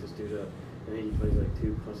gonna fuck this dude up. And then he plays like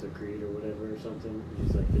 2 plus a creed or whatever or something. And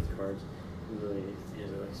he's like, gets cards and really he has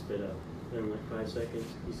it like spit up. Then in like 5 seconds,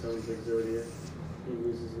 he summons like Zodiac. He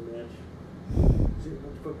loses the match. He's like,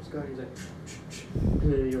 what the fuck is God? He's like,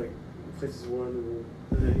 and then he like places one,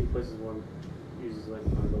 and then he places one, uses like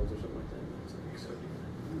eyeballs or something like that. And it's like Zodiac.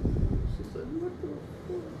 It's just like, what the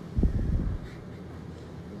fuck?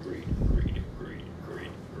 Greed.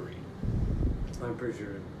 I'm pretty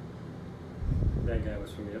sure that guy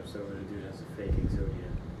was from the episode where the dude has a fake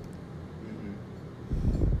Zodiac.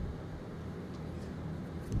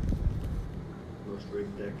 Most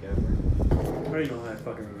rigged deck ever. I don't even know how I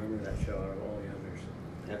fucking remember that show out of all the others.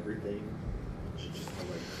 Everything. Should just have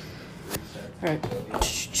like 3 sets.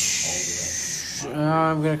 Alright.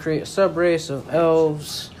 I'm gonna create a sub-race of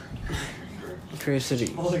elves. Create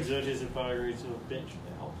cities. All the Zodiacs and fire rates of a bitch.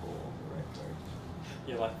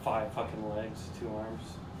 You have like 5 fucking legs, 2 arms.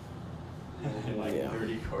 And like Yeah.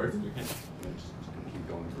 30 cards. And just keep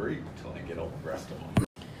going free until I get all the rest of them.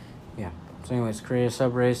 Yeah. So anyways, create a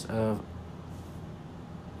sub-race of...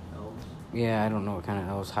 Elves. Yeah, I don't know what kind of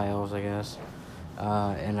elves. High elves, I guess.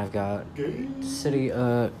 And I've got city,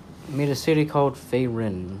 made a city called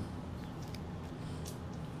Faerun. I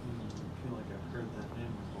feel like I've heard that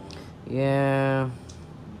name before. Yeah.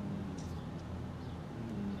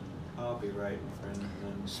 I'll be right, my friend. And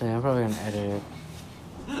then So I'm probably gonna edit it.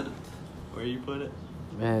 where you put it?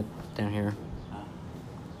 Down here.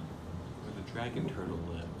 Where the dragon turtle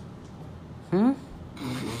lives. What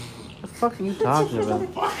the fuck are you talking about? What the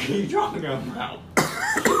fuck are you talking about?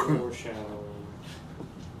 Foreshadowing.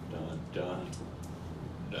 Done.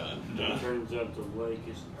 Turns out the lake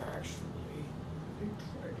is Actually, a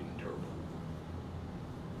dragon turtle.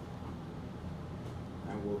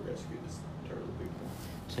 I will rescue this turtle people.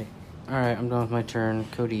 See. Alright, I'm done with my turn.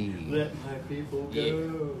 Cody. Let my people go.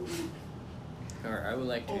 Yeah. Alright, I would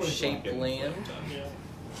like to shape land.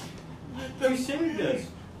 They saved us.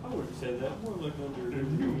 I would have said that. More like under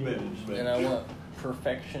And I want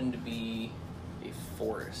perfection to be a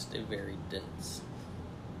forest, a very dense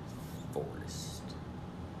forest.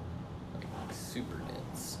 Like super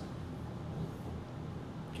dense.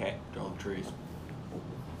 Okay, draw the trees.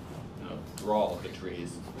 No, draw the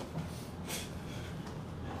trees.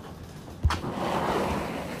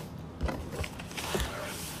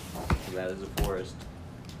 So that is a forest.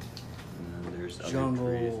 And then there's other trees.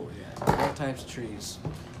 Jungle. Yeah. All types of trees.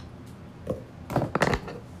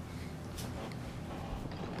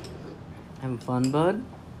 Having fun, bud?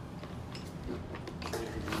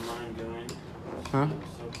 mind going. Huh?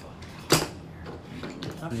 So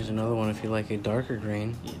fun. Here's another one if you like a darker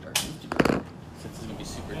green. Yeah, dark needs to be. Since it's gonna be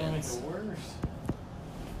super That'll make dense. it worse.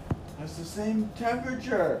 That's the same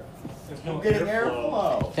temperature. There's I'm getting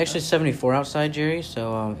airflow. It's actually 74 outside, Jerry,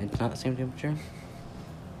 so it's not the same temperature.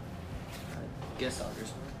 I guess I'll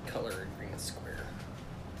just color a green square.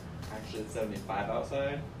 Actually, it's 75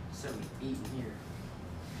 outside. 78 in here.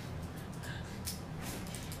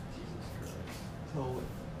 So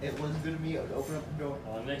it wasn't good of me to open up the door.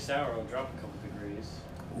 Well, the next hour will drop a couple degrees.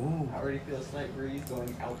 Ooh. I already feel a slight breeze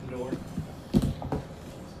going out the door.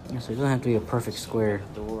 Yeah, so it doesn't have to be a perfect square.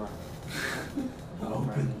 Door.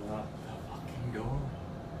 Open up. fucking door.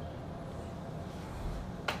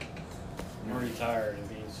 I'm already tired and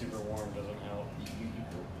being super warm doesn't help. You can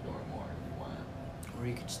open the door more if you want. Or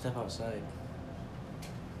you could step outside.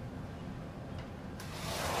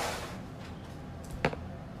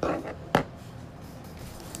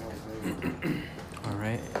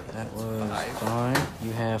 Alright, that was 5.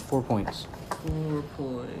 You have 4 points. 4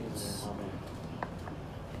 points.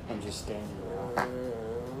 I'm just standing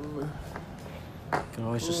around. You can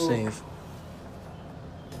always just save.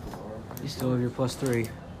 You still have your +3.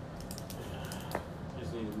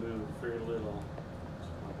 Just need to move very little. So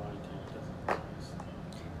my body temp doesn't rise.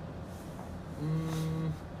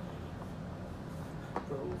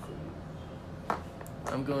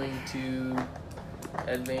 I'm going to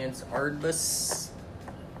advance Ardbus.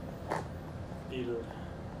 Either. Your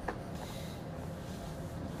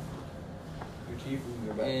chieftains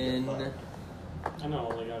are about to In get fucked. I know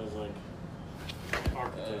all they got is like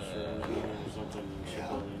architecture engineering or something.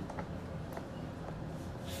 Shipbuilding.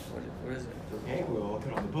 what is it? Okay, we'll all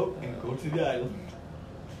get on the boat and go to the island.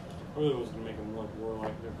 I really was gonna make them look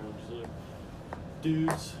warlike. They're kind of just like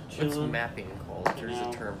dudes What's chilling. mapping called? There's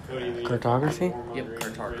a term for Cody that. Lee Cartography? fucking warmongering, Yep,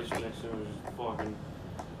 cartography. race next to him, just fucking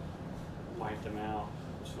wipe them out.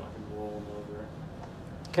 Just fucking roll them over.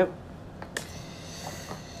 Yep.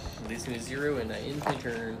 Leaves me 0 and I end my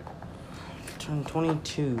turn. Turn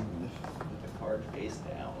 22. With the card face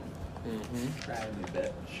down. Mm-hmm. Try me,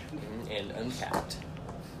 bitch. And untapped.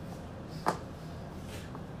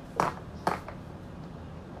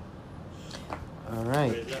 All Wait,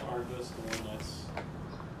 right. is that Argus the one that's?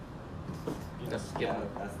 That's Yeah,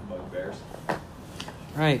 that's the bugbears. All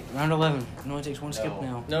right. Round 11. It only takes one skip No.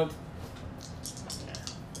 now. Nope.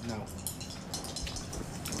 No.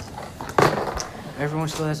 Everyone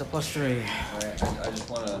still has a +3. Alright, I just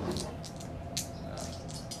want to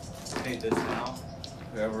state this now.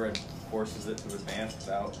 Whoever forces it to advance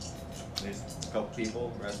without at least a couple people,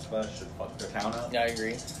 the rest of us should fuck their town up. Yeah, I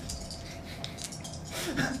agree.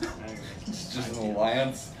 It's just an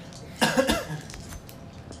alliance.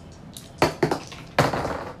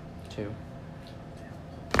 2.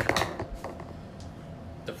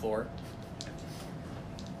 The floor.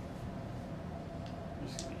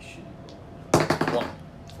 This is gonna be shitty. 1.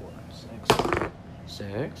 4, 6.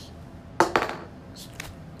 6.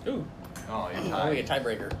 Ooh. Oh, you're Oh, we tied. get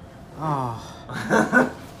tiebreaker.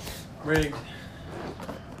 Oh. Rigged.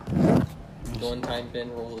 One time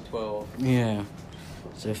pin, roll a 12. Yeah.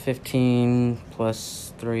 So 15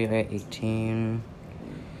 plus 3, I got 18.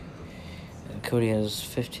 And Cody has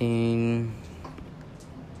 15.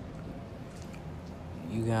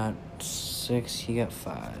 You got 6, he got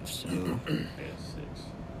 5. So, I got 6.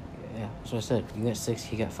 yeah, that's what I said. You got 6,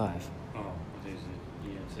 he got 5. Oh, he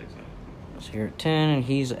had 6. So you're at 10, and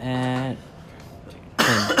he's at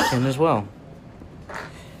 10 as well.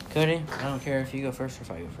 Cody, I don't care if you go first or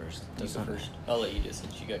if I go first. You That's go not first. I'll let you do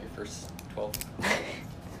since you got your first 12.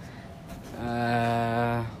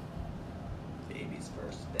 Baby's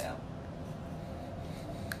first down.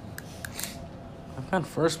 I've gone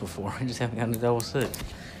first before. I just haven't gotten a double 6.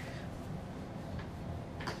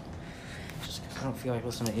 Just 'cause I don't feel like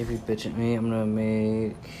listening to Avery bitch at me. I'm gonna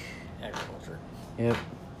make. Agriculture. Yep.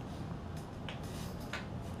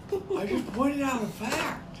 I just pointed out a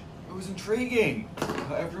fact. It was intriguing.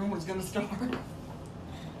 How everyone was gonna start.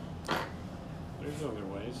 There's other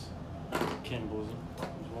ways. Cannibalism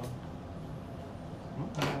as well.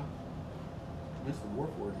 Mr.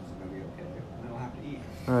 Warforges is gonna be okay. They don't have to eat.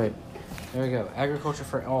 Alright. There we go. Agriculture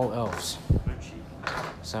for all elves. They're cheap.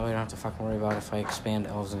 So that way I don't have to fucking worry about if I expand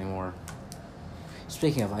elves anymore.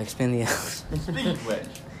 Speaking of, I expand the elves. Speaking of which,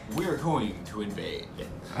 we're going to invade.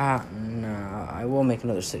 No. I will make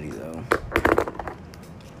another city, though.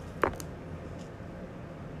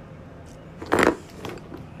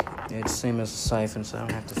 It's the same as a siphon, so I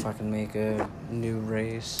don't have to fucking make a new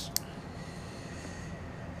race.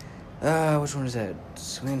 Which one is that?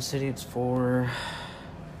 Swing City, it's 4.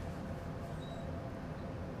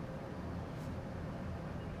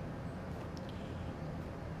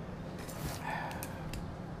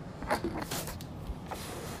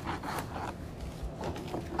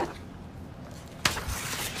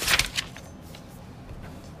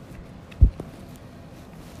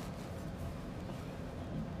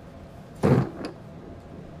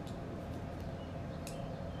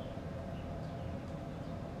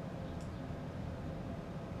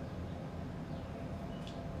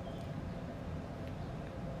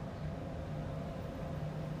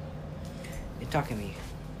 Talking me.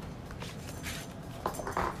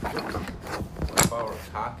 If I were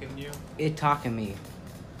talking you, It talking me.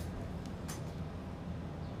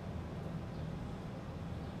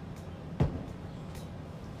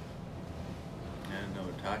 And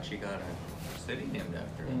Itachi got a city named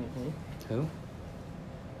after him. Mm-hmm. Who?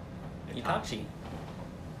 Itachi.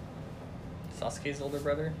 Sasuke's older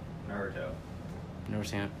brother. Naruto. Never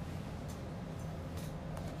seen it.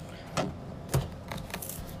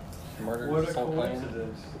 Murdered What a Soul Clan.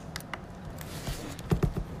 coincidence.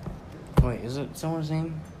 Wait, is it someone's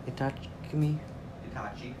name? Itachimi?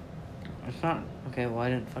 Itachi. It's not. Okay, well, I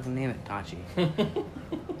didn't fucking name it Tachi.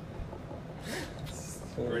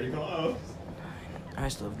 Pretty close. I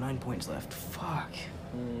still have 9 points left. Fuck.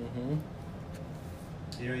 Mm-hmm.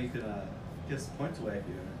 You know, you could give some points away if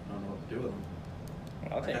you don't know what to do with them.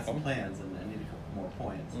 I'll I take got some them. plans and I need a couple more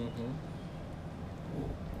points. Mm-hmm.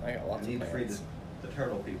 I got lots I need of to free plans. the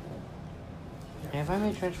turtle people. Have I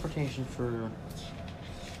made transportation for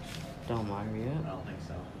Delmire I yet? don't think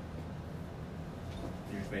so.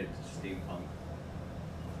 You just made it to steampunk.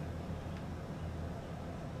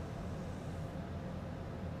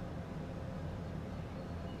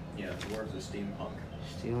 Yeah, the words of steampunk.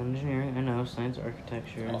 Steel engineering, I know. Science,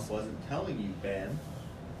 architecture. I wasn't telling you, Ben.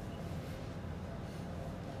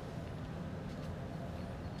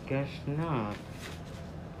 Guess not.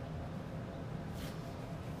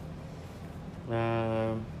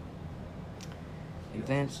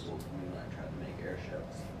 Advanced. We might try to make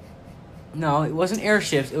airships. No, it wasn't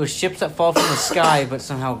airships. It was ships that fall from the sky but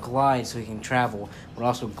somehow glide so we can travel, but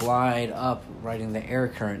also glide up, riding the air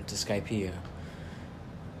current to Skypea.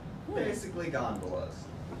 Basically gondolas.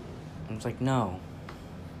 And it's like, no.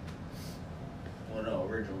 Well, no,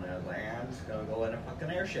 originally I was like, I'm just gonna go in a fucking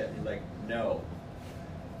airship. And he's like, no.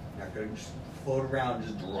 You're not gonna just float around and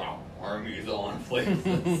just drop armies on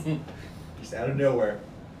places. Just out of nowhere.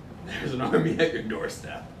 There's an army at your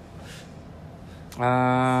doorstep.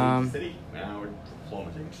 City? Now we're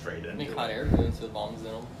plummeting straight into Make it. hot air balloons with bombs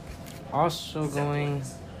in them. Also going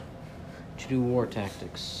Zeppelins. to do war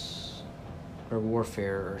tactics. Or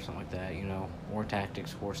warfare or something like that, you know. War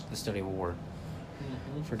tactics, the study of war.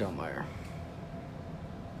 Mm-hmm. For Delmire.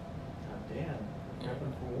 God damn.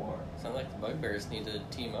 Prepping for war. Sounds like the bugbears need to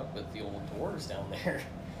team up with the old dwarves down there.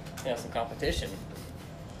 Have some competition.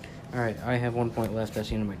 Alright, I have 1 point left. That's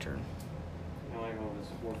the end of my turn. No, I go with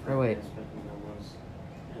war Oh, wait.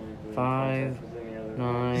 was 5,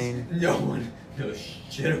 9. No one knows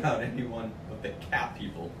shit about anyone but the cat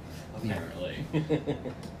people, apparently.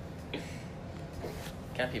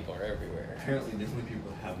 Cat people are everywhere. Apparently the only people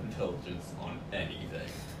that have intelligence on anything.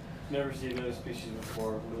 Never seen another species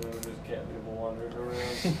before. But there was just cat people wandering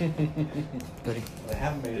around. Goody. They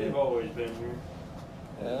haven't made They've it. always been here.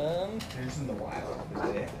 They're just in the wild,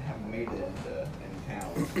 but they haven't made it in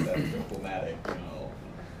town. So that's diplomatic, you know.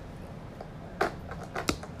 I'm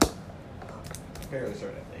fairly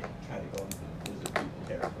certain if they try to go into the lizard people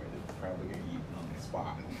territory, they're probably gonna eat them on the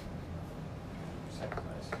spot.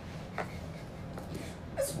 Sacrifice.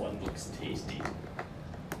 This one looks tasty.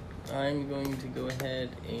 I'm going to go ahead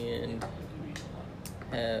and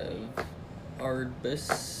have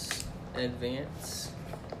Ardbus advance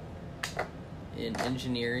in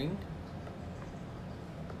engineering.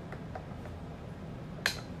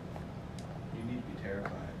 You need to be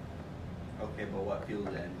terrified. Okay, but what field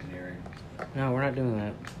of engineering? No, we're not doing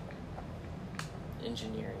that.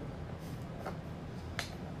 Engineering.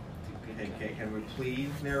 Can we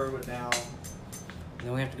please narrow it down?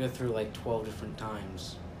 Then we have to go through like 12 different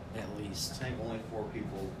times, at I least. think only 4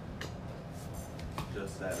 people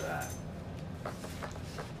just said that.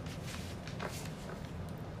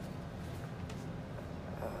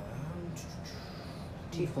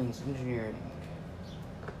 Tieflings, engineering.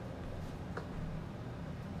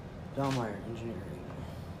 Delmire, engineering.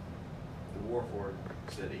 The Warford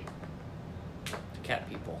City. The cat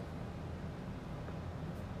people.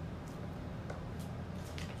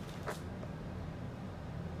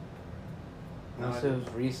 Unless it was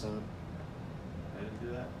recent. I didn't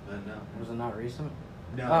do that? Then no. Was it not recent?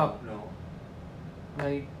 No, Oh. no. No,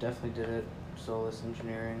 you definitely did it. Solus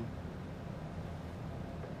engineering.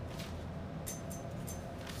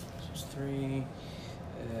 This is 3.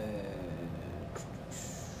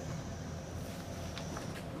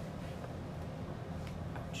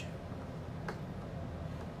 Ouch.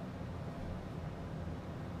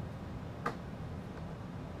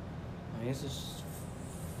 I guess this is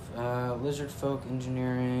lizard folk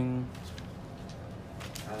engineering,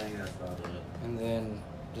 I think that's about it. and then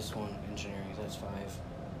this one engineering. That's 5.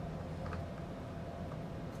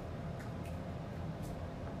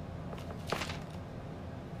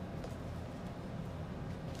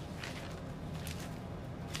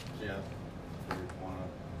 Yeah. We want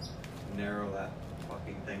to narrow that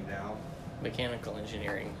fucking thing down. Mechanical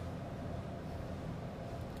engineering.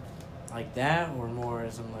 Like that, or more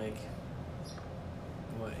as in like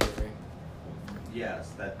what, Avery? Yes,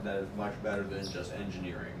 that is much better than just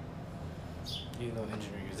engineering. Even though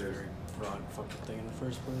engineering is a very broad fucking thing in the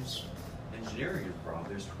first place. Engineering is broad.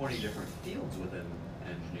 There's 20 different fields within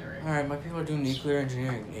engineering. Alright, my people are doing nuclear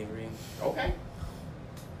engineering, Avery. Okay.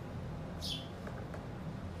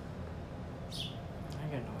 I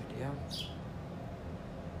got no idea.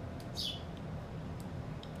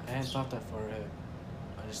 I hadn't thought that far ahead.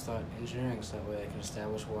 I just thought engineering, so that way I can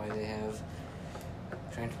establish why they have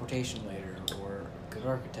transportation later, or good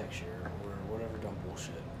architecture, or whatever dumb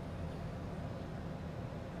bullshit.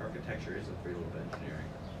 Architecture is a field of engineering.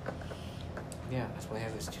 Yeah, that's why I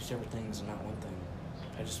have these 2 separate things and not one thing.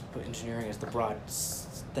 I just put engineering as the broad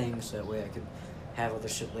thing, so that way I could have other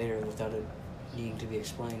shit later without it needing to be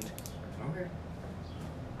explained. Okay.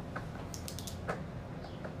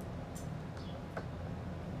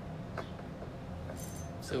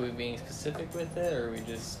 So are we being specific with it, or are we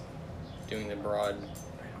just doing the broad? I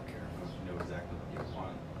don't care. You know exactly what you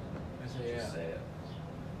want. Yeah. Just say it.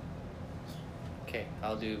 Okay,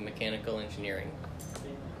 I'll do mechanical engineering.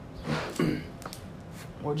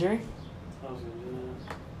 What, Jerry? I was gonna do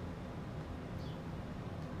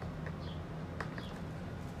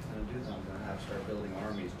I'm gonna do that. I'm gonna have to start building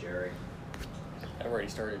armies, Jerry. I've already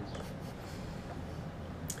started.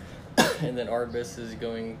 And then Arbus is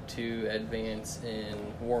going to advance in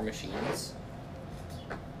war machines.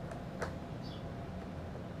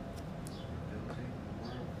 Building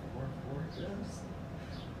more forges.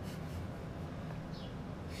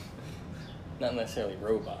 Not necessarily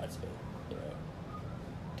robots, but, you know,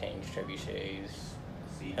 tanks, trebuchets,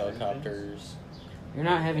 Siege helicopters. You're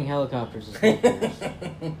not having helicopters as helpers.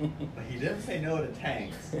 But he didn't say no to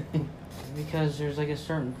tanks. Because there's like a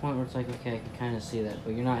certain point where it's like, okay, I can kind of see that,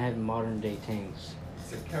 but you're not having modern day tanks.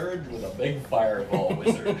 It's a carriage with a big fireball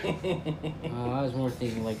wizard. I was more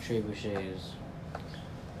thinking like trebuchets,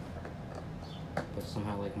 but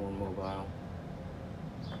somehow like more mobile.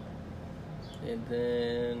 And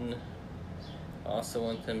then I also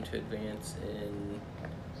want them to advance in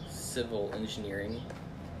civil engineering.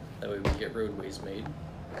 That way we can get roadways made.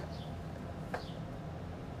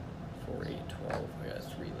 4, 8, 12. I got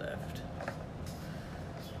 3 left.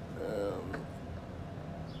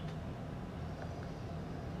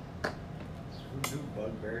 Who knew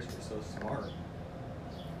bugbears were so smart?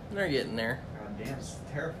 They're getting there. God damn, it's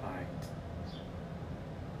terrifying.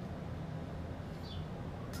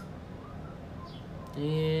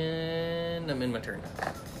 And I'm in my turn.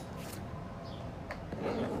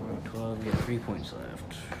 12, you get 3 points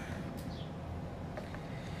left.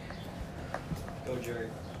 Go, Jerry.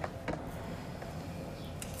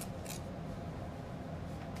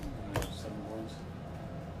 that. 7 points.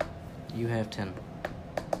 You have 10.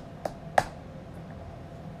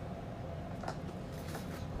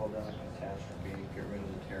 Call down a catastrophe. Get rid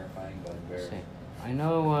of the terrifying bugbear. Say, I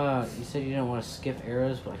know you said you didn't want to skip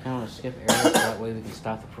eras, but I kind of want to skip eras so that way we can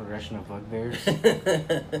stop the progression of bugbears.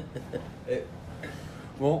 It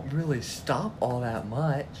won't really stop all that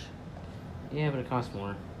much. Yeah, but it costs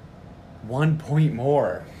more. 1 point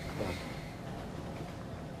more.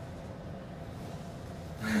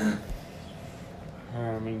 Alright,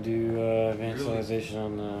 I'm gonna do advanced civilization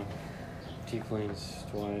on the tieflings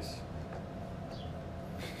twice.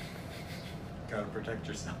 Gotta protect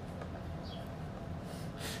yourself.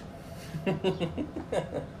 I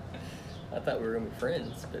thought we were gonna be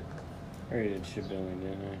friends, but I already did shipbuilding,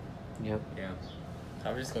 didn't I? Yep. Yeah.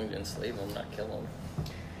 I was just going to enslave them, not kill them.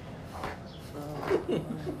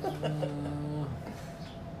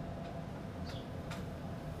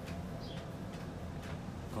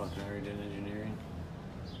 Oh, I already did engineering.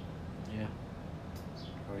 Yeah.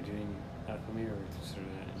 Are we doing alchemy or consider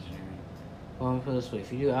that engineering? Well, I'm gonna put it this way: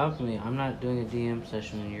 if you do alchemy, I'm not doing a DM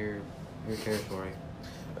session in your territory.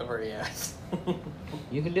 I've already asked.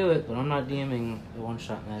 You can do it, but I'm not DMing the one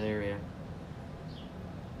shot in that area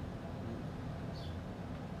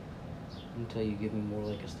until you give me more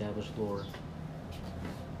like established lore.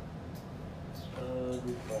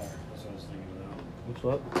 Greek fire. That's what I was thinking about. What's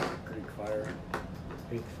what? Greek fire.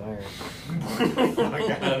 Greek fire. I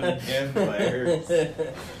got it again, players.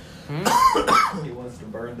 Hmm? He wants to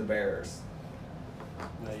burn the bears.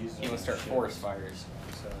 No, use You want to start forest fires.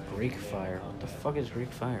 Greek fire. What the fuck is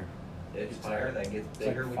Greek fire? It's fire that gets It's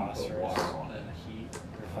bigger like when you put phosphorus water on it. and heat or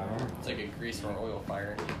Fire. fire. It's like a grease or oil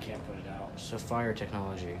fire. You can't put it out. So fire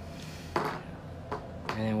technology.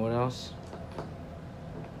 And then what else?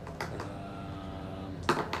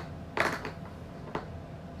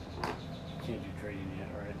 Can't do trading yet,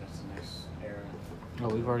 right? That's the next era. Oh,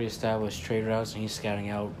 we've already established trade routes, and he's scouting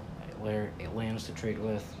out lands to trade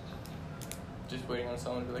with. Just waiting on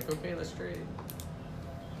someone to be like, okay, let's trade.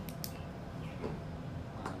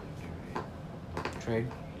 Trade.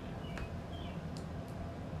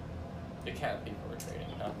 The cat people are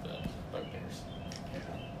trading, not the bugbears.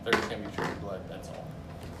 They're just going to be trading blood, that's all.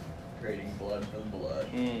 Trading blood for blood.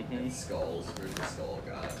 Mm-hmm. And skulls for the skull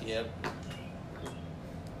gods. Yep.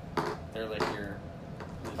 They're like your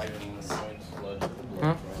Vikings. Blood for the blood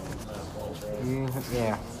Huh? throne.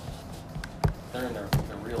 Yeah. They're in the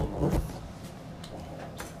real north.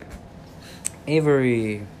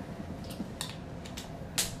 Avery.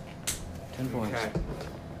 10 points. Okay.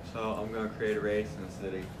 So I'm gonna create a race in the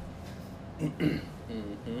city.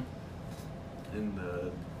 Mm-hmm. In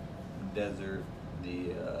the desert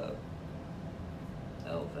the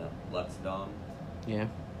elephant Loxodon. Yeah.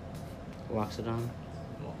 Loxodon.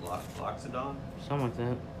 Loxodon? Something like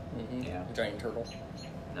that. Mm-hmm. Yeah. Giant turtle.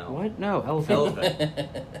 No. What? No, elephant.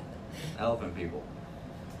 Elephant. Elephant people.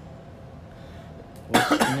 What's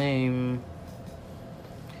the name?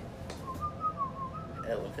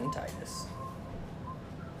 Elephantitis.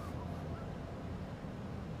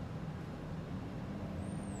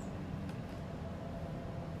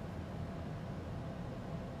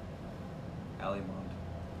 Alemont.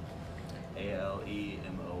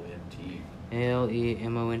 Alemont.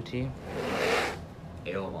 Alemont.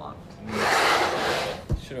 Alemont.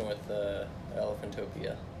 Should have went with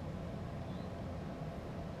Elephantopia.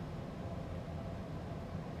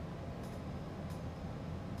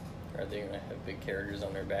 Are they gonna have big characters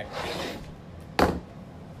on their back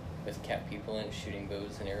with cat people and shooting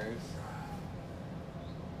bows and arrows?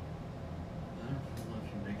 I don't know if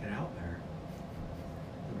you make it out there.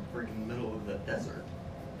 In the freaking middle of the desert.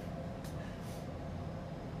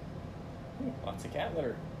 Lots of cat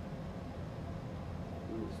litter.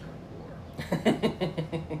 We will start a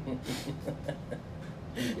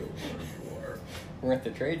war. We're at the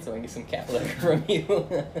trade, so I can get some cat litter from you.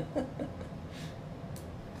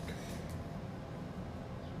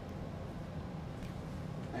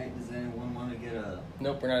 Alright, does anyone want to get a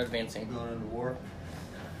Nope, we're not advancing. going into war?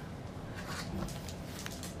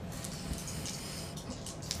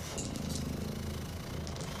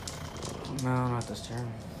 No, not this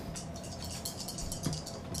turn.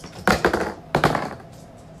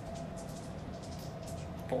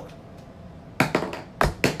 Four.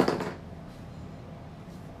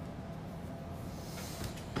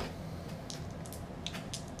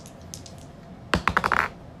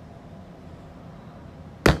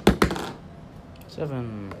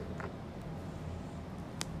 Seven.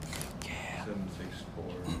 7, 6, 4,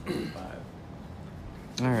 5.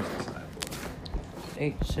 All right.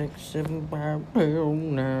 8, 6, 7, 5,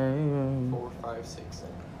 9. 4, 5, 6,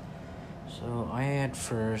 7. So I had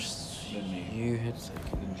first. Then me. You hit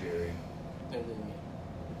second. Then Jerry. And then me.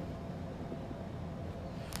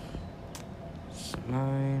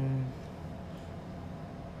 9.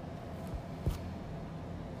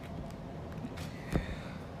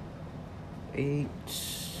 8.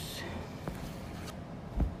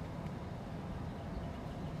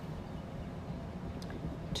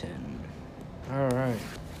 10. All right.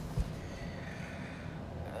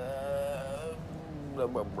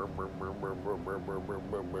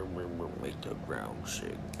 Make the ground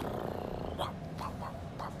shake.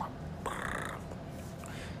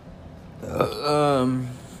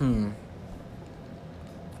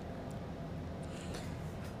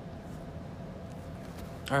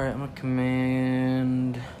 Alright, I'm gonna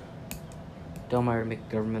command Delmeyer to make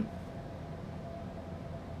government.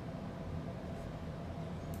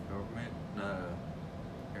 Government,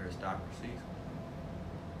 aristocracy.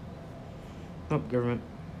 Nope, government.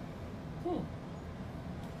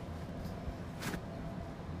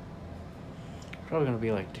 Probably gonna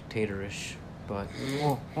be like dictatorish, but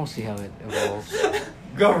we'll see how it evolves.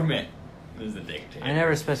 Government is the dictator. I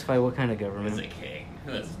never specify what kind of government. Is a king.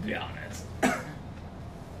 Let's be honest.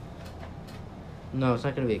 No, it's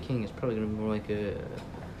not gonna be a king. It's probably gonna be more like a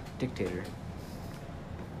dictator.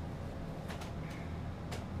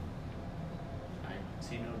 I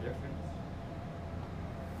see no difference.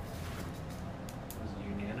 It was a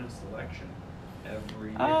unanimous election every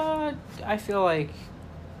year. I feel like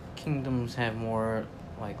kingdoms have more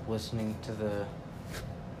like listening to the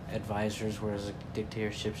advisors, whereas a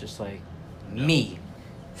dictatorship's just like me.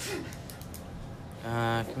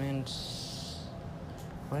 Command.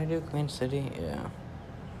 What do I do? Command city? Yeah.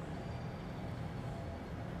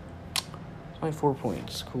 It's only 4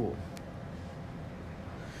 points. Cool.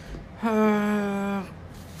 I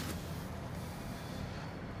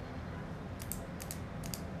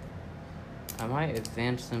might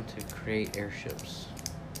advance them to create airships.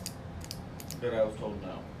 But I was told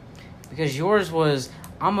no. Because yours was,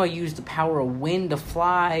 I'm going to use the power of wind to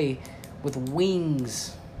fly with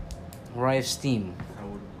wings. Where I have steam. How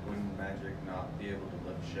would wind magic not be able to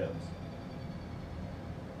lift ships?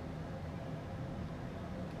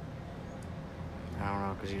 I don't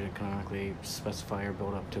know, because you didn't canonically specify or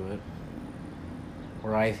build up to it.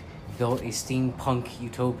 Where I've built a steampunk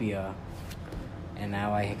utopia, and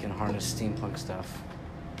now I can harness steampunk stuff.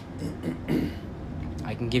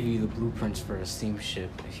 I can give you the blueprints for a steamship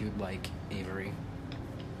if you'd like, Avery.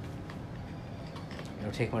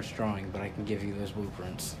 It'll take much drawing, but I can give you those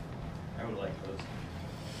blueprints. I would like those.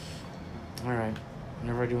 Alright.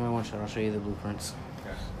 Whenever I do my one shot, I'll show you the blueprints.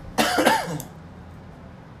 Okay.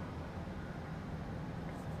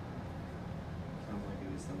 Sounds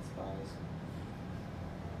send spies.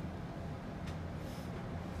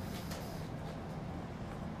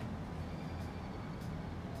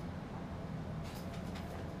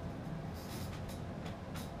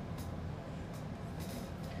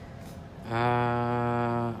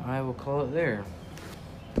 I will call it there.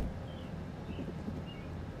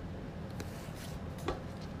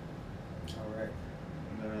 Alright.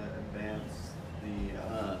 I'm gonna advance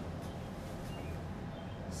the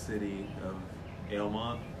city of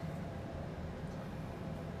Aelmont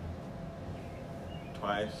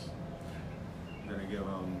twice. I'm gonna give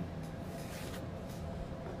them.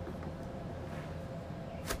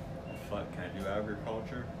 Fuck, can I do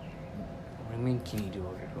agriculture? What do you mean, can you do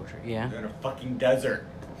agriculture? Yeah. They're in a fucking desert.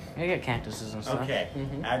 I got cactuses and stuff. Okay,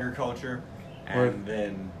 Mhm. agriculture Or- and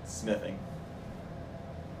then smithing.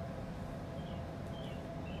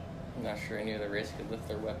 I'm not sure any other race could lift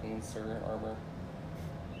their weapons or armor.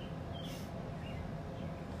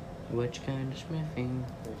 Which kind of smithing?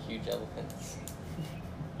 They're huge elephants.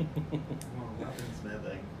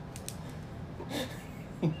 Weaponsmithing.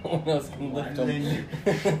 No one else can lift them.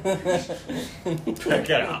 Check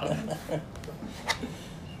it out.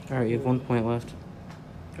 Alright, you have 1 point left.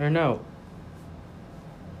 Or no.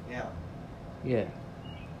 Yeah. Yeah.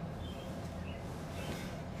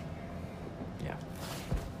 Yeah.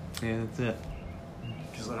 Yeah, that's it.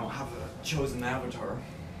 Because I don't have a chosen avatar.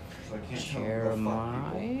 So I can't tell them to go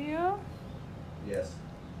fuck people. Jeremiah? Yes.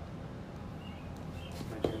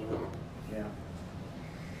 My turn now. Yeah.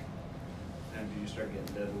 After you start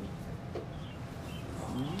getting diddled.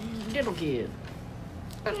 Diddle kid.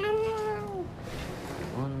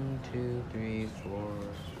 1, 2, 3, 4,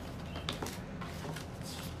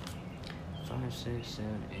 5, 6,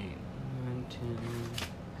 7, 8, 9, 10,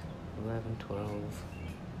 11, 12.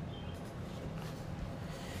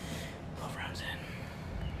 12 rounds in.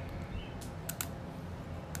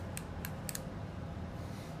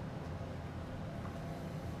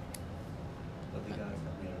 But the guys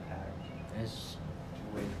that made a pact As to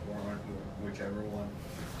wage war on whichever one.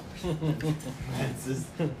 It's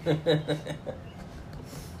just. The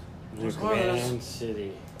What's one of those? Grand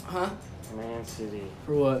City. huh? Grand City.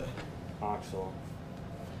 For what? Oxel.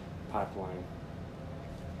 Pipeline.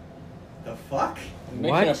 The fuck? Making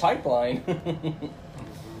What? a pipeline.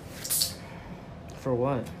 For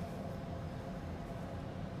what?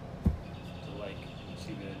 To like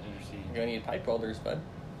see the You're undersea. gonna need pipe welders, bud.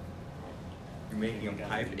 You're making a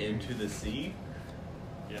pipe into the sea?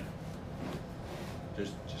 Yeah.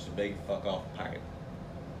 Just a big fuck off pipe.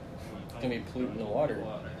 It's gonna be polluting the water.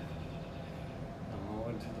 Oh,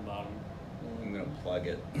 into the bottom. I'm gonna plug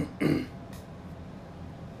it. It's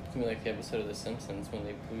gonna be like the episode of The Simpsons when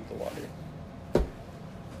they pollute the water. To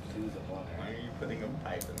the water. Why are you putting a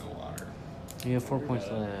pipe in the water? You have 4 points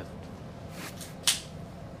left.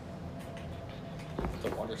 It's a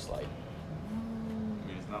water slide. I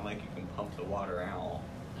mean, it's not like you can pump the water out.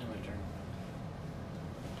 And my turn.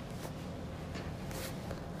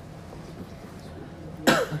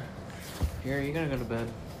 Here, you gotta go to bed.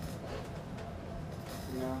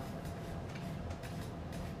 No.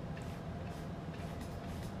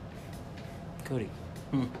 Cody,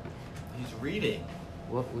 He's reading.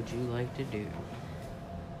 what would you like to do?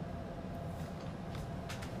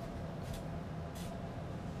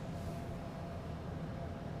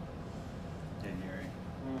 January.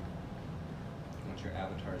 What's your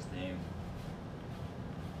avatar's name?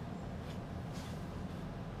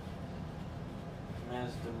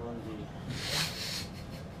 Mazda Mundi.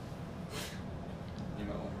 You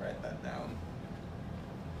might want to write that down.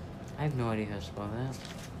 I have no idea how to spell that.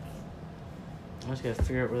 I just gotta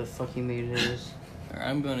figure out where the fuck he made it is. Alright,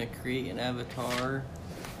 I'm gonna create an avatar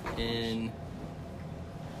in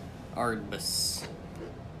Ardbus.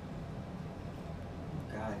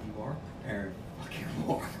 God, you are preparing fucking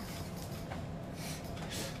war.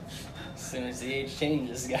 As soon as the age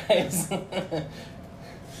changes, guys.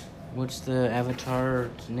 What's the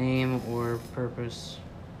avatar's name or purpose?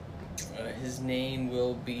 His name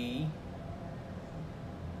will be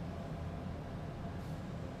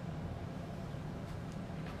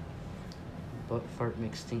Butt fart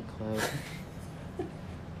mixed stink cloud.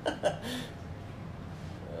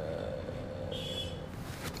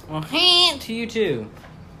 Well, hand to you too.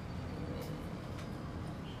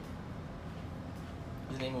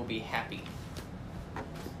 his name will be Happy.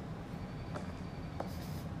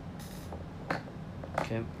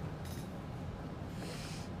 Okay.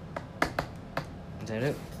 Is that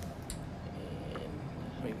it? And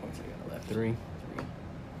how many points do we got left? 3. 3.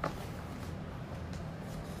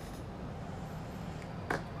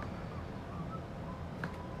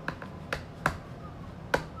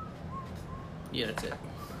 Yeah, that's it.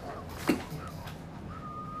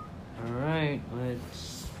 Alright,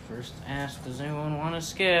 let's first ask, does anyone want to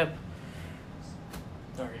skip?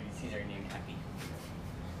 Sorry, he's already named Happy.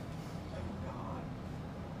 Oh God.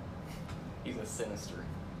 He's a sinister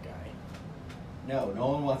guy. No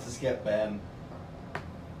one wants to skip, Ben.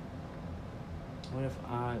 What if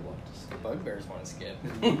I want to The skip? bugbears want to skip.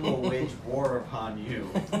 We will wage war upon you.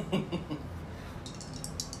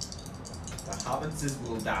 The hobbitses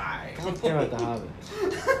will die. I don't care about the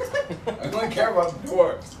hobbits. I don't care about the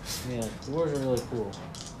dwarves. Yeah, dwarves are really cool.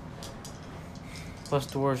 Plus,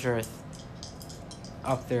 dwarves are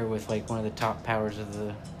up there with like one of the top powers of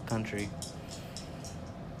the country.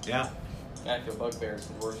 Yeah. I feel bugbears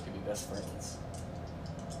and dwarves could be best friends.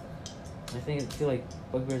 I feel like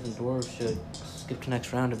bugbears and dwarves should skip to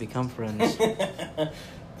next round to become friends. The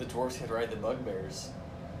dwarves could ride the bugbears.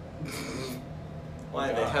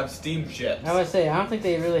 Why? They have steamships. I would say I don't think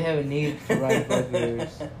they really have a need to ride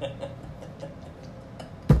bugbears.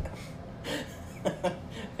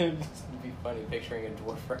 It'd just be funny picturing a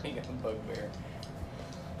dwarf riding a bugbear.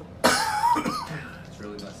 It's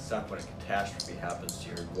really gonna suck when a catastrophe happens to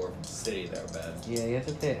your dwarven city there, Ben. Yeah, you have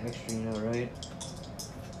to pay extra, right?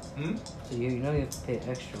 Hmm? So you know you have to pay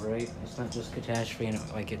extra, right? It's not just catastrophe and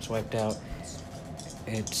like it's wiped out.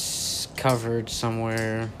 It's covered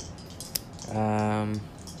somewhere.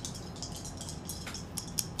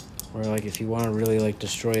 Or like if you want to really like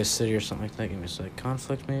destroy a city or something like that, give me a sec.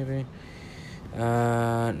 Conflict maybe.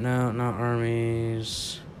 No, not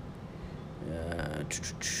armies.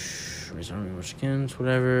 Raise army which against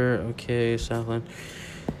whatever. Okay, Southland.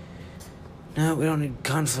 No, we don't need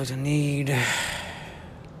conflict. I need.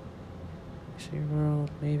 See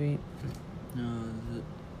world maybe. No,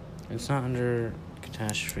 is It's not under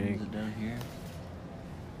catastrophe. it down here?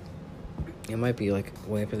 It might be like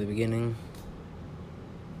way up at the beginning.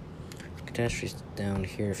 Catastrophe's down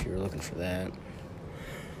here if you were looking for that.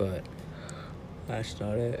 But that's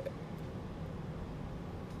not it.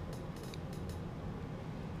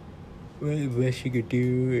 Well, the best you could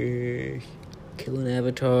do is kill an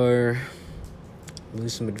avatar,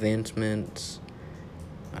 lose some advancements,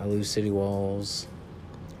 I lose city walls.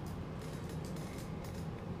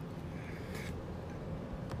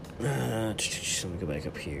 Let me go back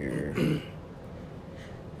up here.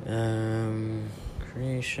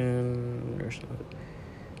 Creation. There's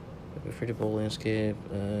no. Free to bowl landscape.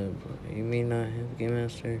 You may not have a game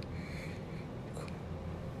master.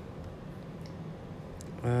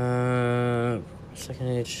 Second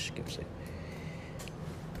age. Give a sec.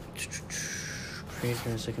 Creation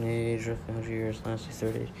in the second age. Roughly 100 years. Lastly,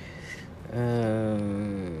 third age.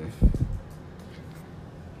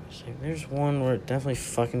 There's one where it definitely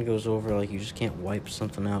fucking goes over, like, you just can't wipe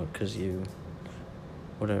something out because you...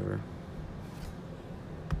 Whatever.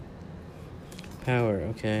 Power,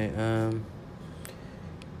 okay,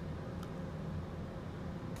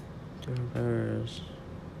 different powers.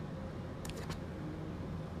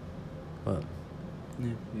 What?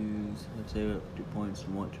 Nephews, let's say up 2 points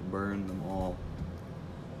and want to burn them all.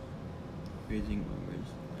 Raising members.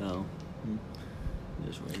 Oh.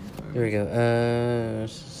 Just raising members. Here we go,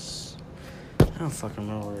 I don't fucking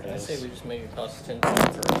remember where it I is. say we just make it cost 10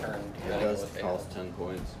 points for a turn. It does cost 10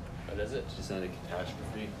 points. What is it? Just not a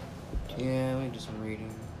catastrophe. Yeah, let me do some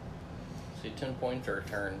reading. So 10 points or a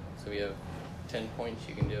turn. So we have 10 points,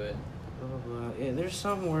 you can do it. Blah, blah, blah. Yeah, there's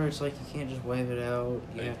some where it's like you can't just wipe it out.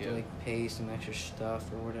 You Right, have to yeah. like pay some extra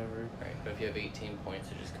stuff or whatever. Right, but if you have 18 points,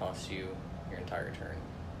 it just costs you your entire turn.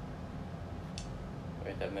 We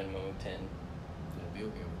have to have a minimum of 10. I'd be okay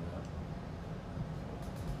with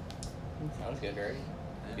Sounds good, right?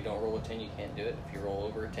 If you don't roll a 10, you can't do it. If you roll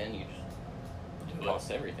over a 10, you just Do it.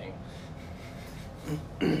 cost everything. that.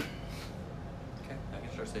 Okay, I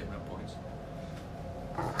can start saving up points.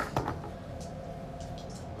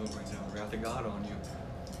 We'll bring down the wrath of God on you.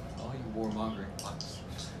 All you warmongering fucks.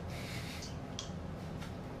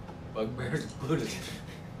 Bugbears included.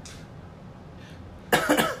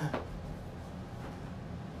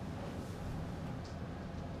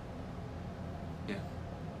 Yeah,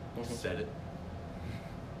 said it.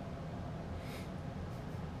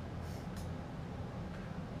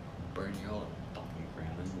 Burn you all fucking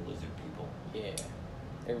Brandon, lizard people. Yeah.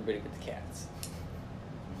 Everybody but the cats.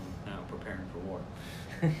 Now preparing for war.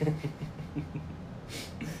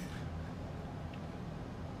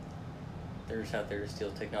 They're just out there to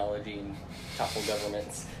steal technology and topple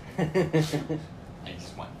governments. I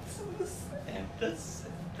just want this and this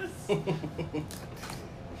and this.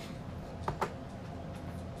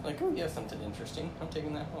 Like, oh, you have something interesting. I'm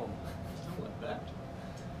taking that home. I want that.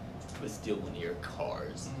 Let's steal one of your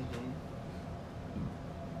cars.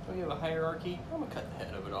 we have a hierarchy. I'm gonna cut the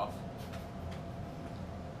head of it off.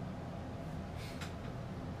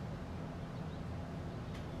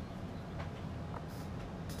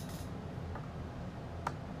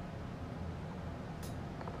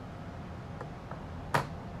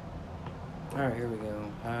 Alright, here we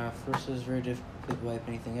go. First is very difficult to completely wipe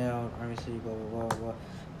anything out. Army city, blah, blah, blah, blah.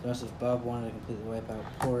 Thus, if Bob wanted to completely wipe out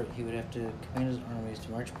port, he would have to command his armies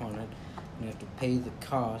to march upon it, and have to pay the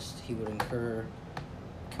cost he would incur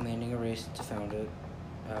commanding a race to found it.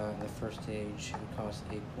 In the first stage, it would cost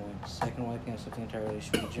 8 points. Second, wiping out something entirely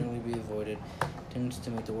should generally be avoided. Tends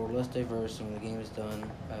to make the world less diverse, and when the game is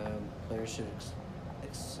done, players should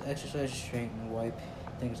exercise restraint and wipe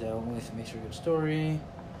things out only if it makes for a good story.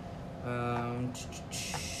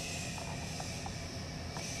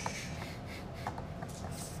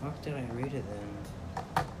 Fuck did I read it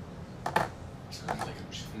then? Sounds like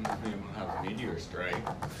we shouldn't even have a meteor strike.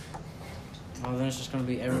 Oh, then it's just gonna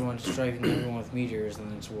be everyone striking everyone with meteors, and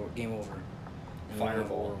then it's game over. And then we have a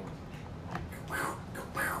Fireball. world.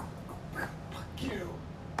 Fuck you.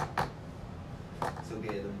 It's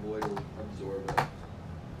okay, the void will absorb it.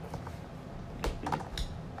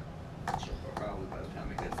 Probably by the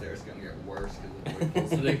time it gets there, it's gonna get worse because the void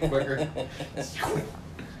pulls it in quicker.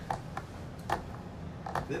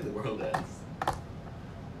 Then the world ends.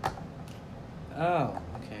 Oh,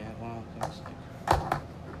 okay. Well, that's like...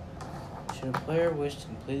 Should a player wish to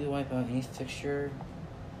completely wipe out any fixture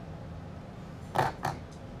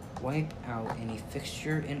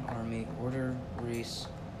in army, order, race,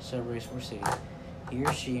 sub-race, or city, he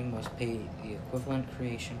or she must pay the equivalent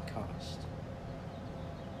creation cost.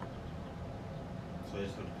 So you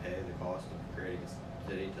just have to pay the cost of creating a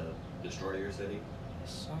city to destroy your city?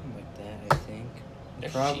 Something like that, I think.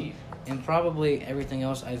 That's cheap. And probably everything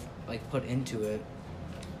else I've like put into it,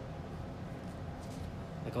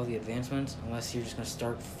 like all the advancements, unless you're just gonna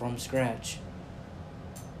start from scratch.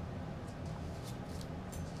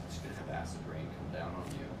 Just gonna have acid rain come down on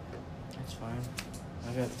you. That's fine.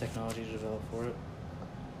 I've got the technology to develop for it.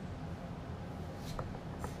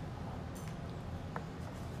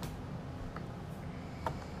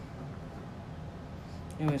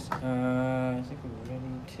 Anyways, I think we're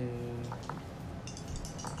ready to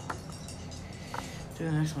do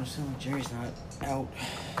the next one. Assuming Jerry's not out.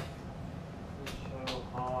 It's so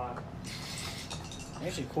hot. It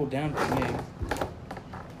actually cooled down for me. I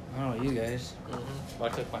don't know about you guys. Mm-hmm.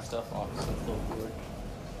 Well, I took my stuff off, so it's a little cooler.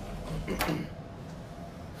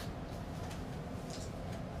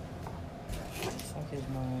 What the fuck is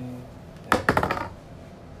my...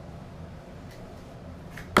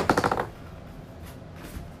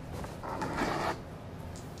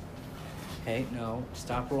 Hey, no.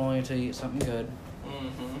 Stop rolling until you get something good.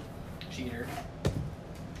 Mm-hmm. Cheater.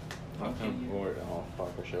 I'm bored. Oh, fuck,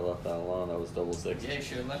 I should have left that alone. That was double six. Yeah, you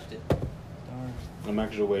should have left it. Darn. I'm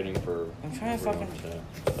actually waiting for I'm trying to everyone fucking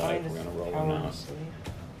to decide if find we're gonna roll power or not. to sleep.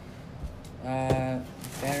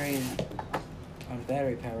 Battery... On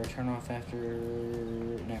battery power, turn off after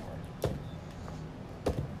an hour.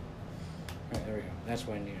 Alright, there we go. That's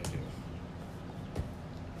what I need to do.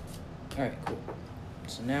 Alright, cool.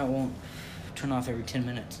 So now it won't turn off every 10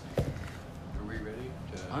 minutes. Are we ready?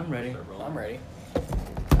 I'm ready. start rolling? I'm ready.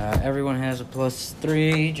 Everyone has a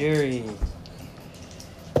 +3. Jerry.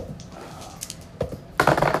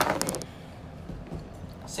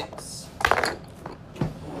 Six.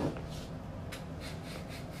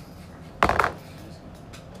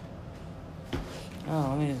 Oh,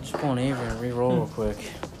 let me just pull an Avery and re-roll real quick.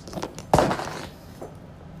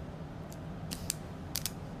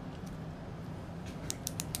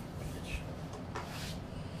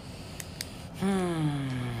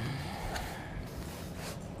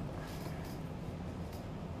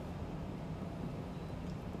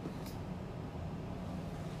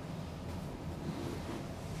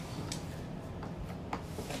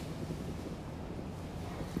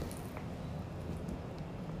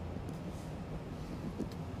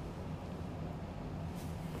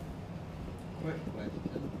 Quick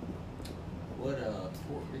question. Would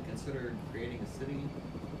Fort be considered creating a city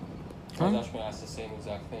I was actually going to ask the same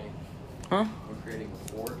exact thing. Huh? or creating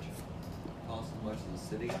a fort cost as much as a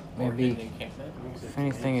city? Maybe, Or encampment. if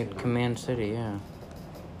anything, at Command City, yeah.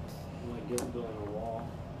 Like building a wall.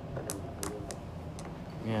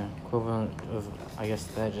 Yeah, equivalent of, I guess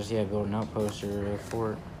that just, yeah, build an outpost or a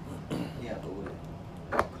fort. Yeah, but would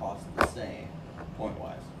it cost the same point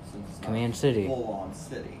wise? Since it's not Command City. full on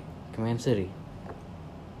city. Command City.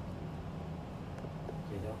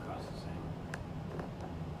 Yeah, they'll cost the same.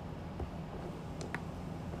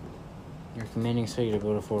 You're commanding city to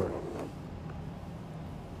build a fort.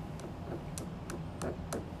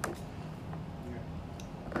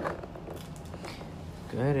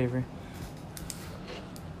 Go ahead, Avery.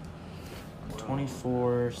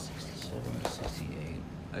 24, 67, 68.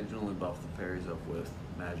 I can only buff the fairies up with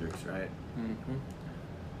magics, right? Mm-hmm.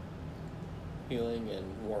 Healing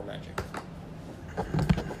and war magic.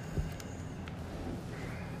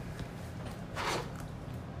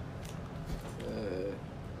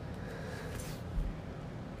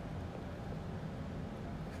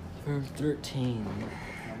 Turn 13.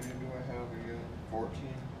 How many do I have again? 14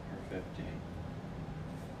 or 15?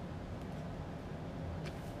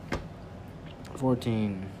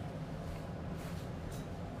 14.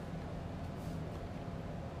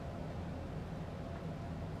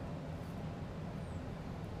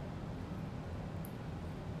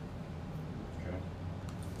 Okay.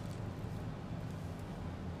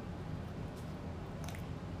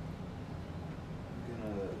 I'm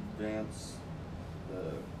gonna advance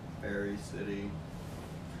the fairy city.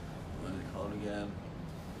 What is it called again?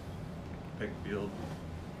 Pickfield.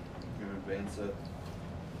 I'm gonna advance it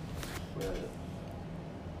with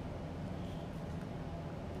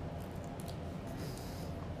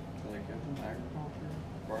should I give them agriculture?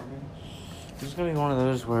 Farming? This is gonna be one of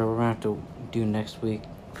those where we're gonna have to do next week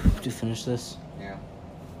to finish this. Yeah.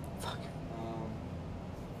 Fuck.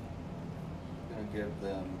 Gonna give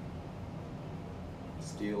them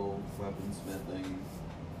steel weaponsmithing.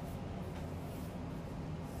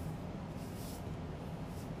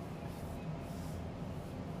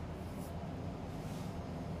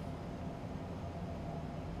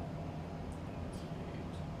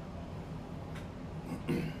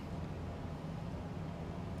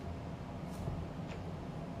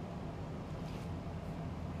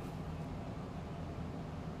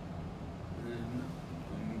 Then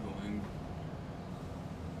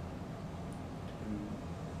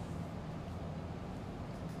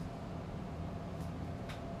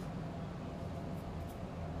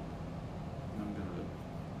I'm going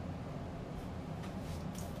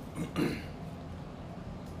to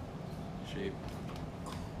shape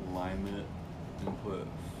climate and put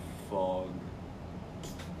fog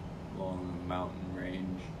along the mountain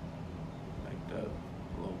range, like the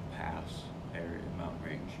little pass area, mountain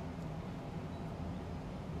range.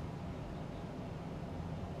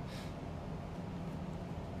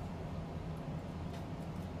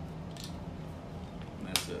 And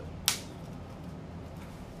that's it.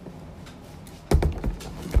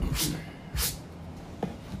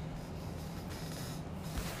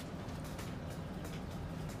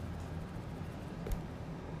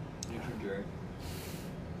 Your turn, Jerry.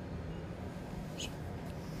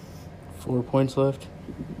 4 points left.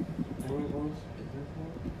 What was? Is there 4?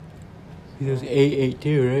 He does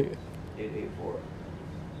 882, right? 884.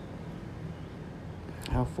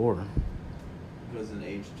 How 4? Because in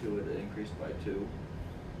age 2 it increased by 2.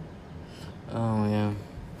 Oh, yeah.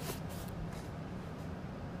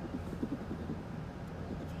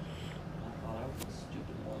 I thought I was a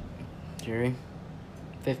stupid one. Jerry?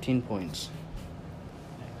 15 points.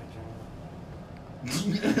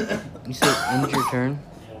 You said end your turn?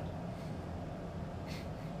 Yeah.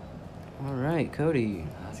 Alright, Cody.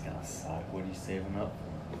 That's gonna suck. What are you saving up for?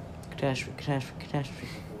 Catastrophe.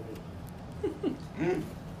 How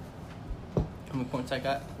many points I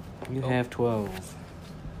got? You Oh. have 12.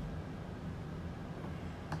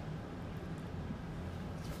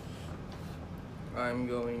 I'm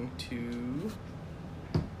going to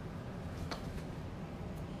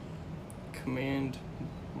command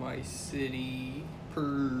my city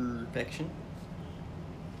perfection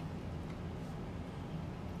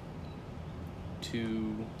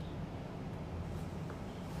to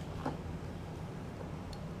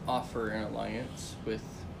offer an alliance with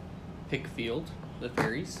Pickfield, the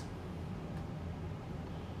fairies.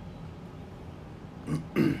 I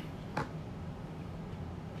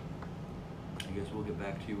guess we'll get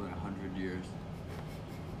back to you in 100 years.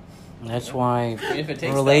 That's why If it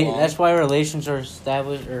takes that long. that's why relations are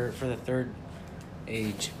established or for the third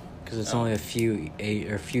age, because it's only a few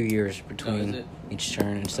years between it? each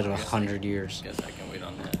turn instead of I guess 100 years. Guess I can wait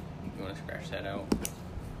on that. You want to scratch that out?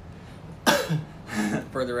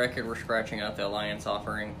 For the record, we're scratching out the alliance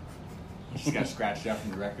offering. Just got scratched out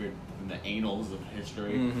from the record in the annals of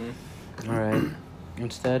history. Mm-hmm. All right.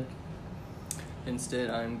 Instead,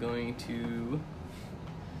 I'm going to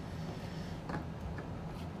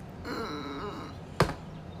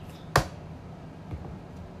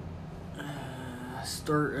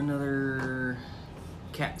start another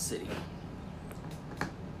cat city.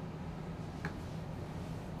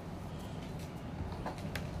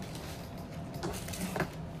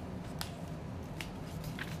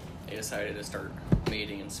 They decided to start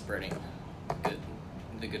mating and spreading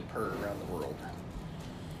the good purr around the world.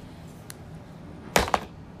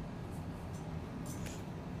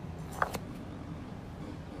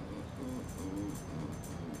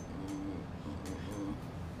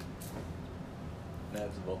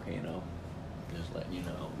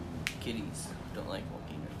 kitties don't like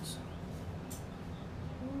volcanoes.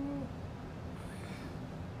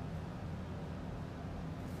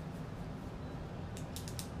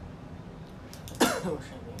 What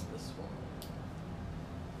should I name this one?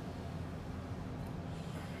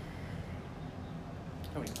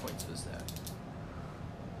 How many points was that?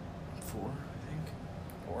 4, I think.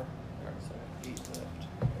 4? Alright, so I have 8 left.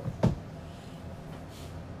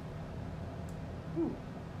 Ooh.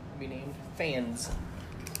 Be named Fans.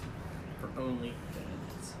 For only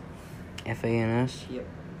fans. FANS? Yep.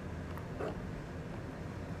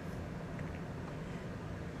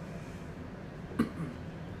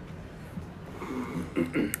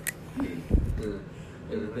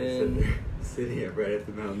 And then City up right at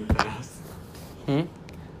the mountain pass.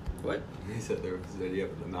 what? They said there was a city up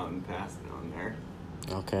at the mountain pass down there.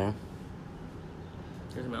 Okay.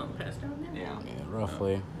 There's a mountain pass down there? Yeah. Yeah,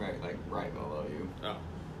 roughly. Right, like right below you. Oh.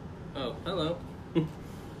 Oh, hello. It's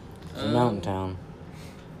a mountain town.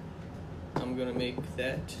 I'm gonna make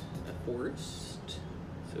that a forest.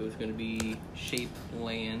 So it's gonna be shape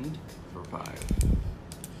land For 5.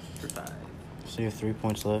 for 5. So you have 3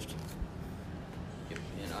 points left. Yep,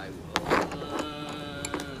 and I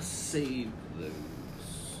will save those.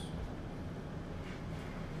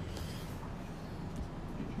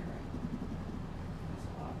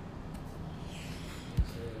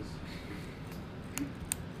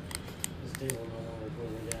 This table no longer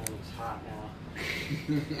pulling me down. It's hot now.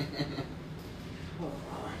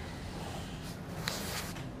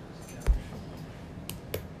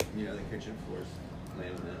 You know, the kitchen floor's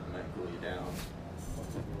laminate. It might cool you down.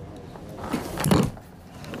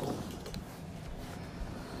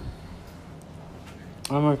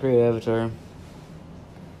 I'm gonna create Avatar.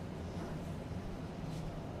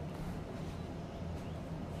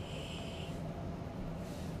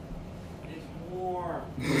 It's warm.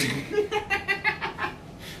 So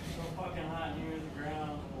fucking hot here. The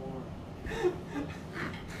ground's warm.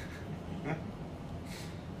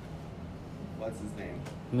 What's his name?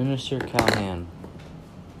 Minister Calhan.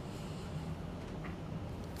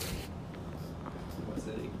 What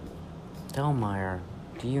city? Delmeyer.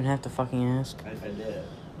 Do you even have to fucking ask? I did.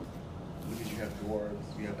 Because you have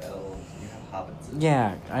dwarves, you have elves, you have hobbits.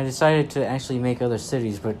 Yeah, I decided to actually make other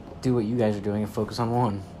cities, but do what you guys are doing and focus on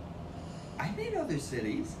one. I made other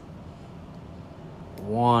cities.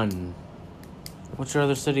 One. What's your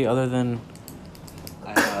other city other than...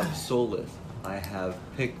 I have Solus. I have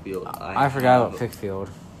Pickfield. I forgot about Pickfield.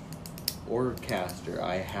 Orcaster.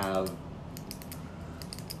 I have...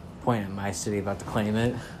 Point at my city about to claim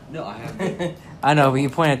it. No, I have... I know, but you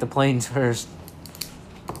point at the plains first.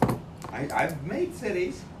 I've made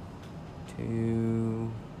cities.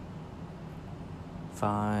 2,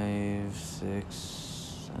 5,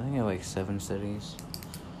 6. I think I have like 7 cities.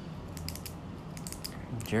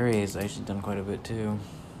 Jerry has actually done quite a bit too.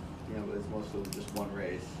 Yeah, but it's mostly just one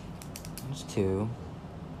race. There's 2.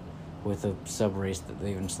 With a sub race that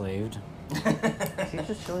they've enslaved. He's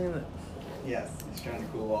just showing you that. Yes, he's trying to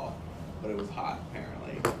cool off, but it was hot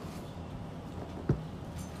apparently.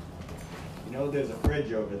 You know, there's a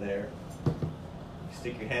fridge over there. You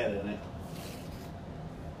stick your head in it.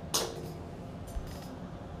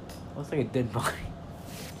 Looks like a dead body.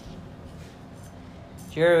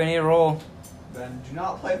 Jerry, we need a roll. Ben, do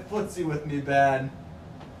not play footsie with me, Ben.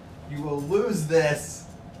 You will lose this.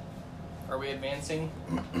 Are we advancing?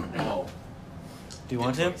 No. Do you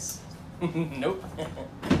want to? Nope.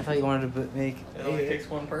 I thought you wanted to make... It only takes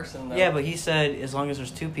one person, though. Yeah, but he said as long as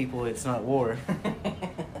there's 2 people, it's not war.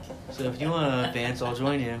 So if you want to advance, I'll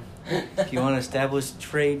join you. If you want to establish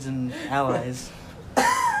trades and allies.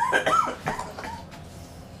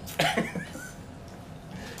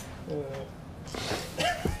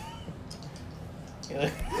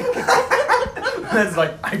 Ben's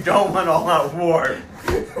like, I don't want all out war.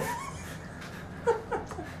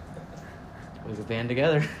 We could band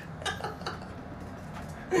together.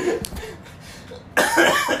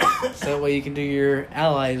 So that way you can do your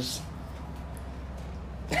allies.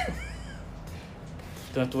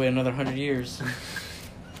 Don't have to wait another 100 years.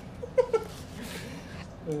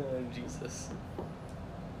 Oh, Jesus.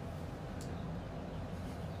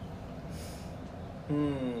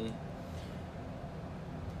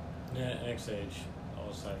 Yeah, Next Age.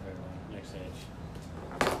 All sci-fi one. Next Age.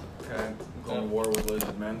 Okay. Going to war with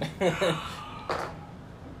lizard men.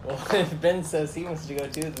 Well, if Ben says he wants to go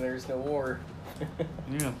too, then there's no war.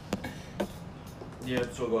 Yeah. Yeah,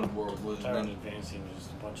 still going to war with lizard Tired of men. advancing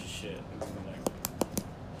just a bunch of shit.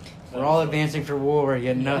 We're all advancing for war,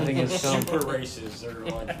 yet nothing has come. Super races. They're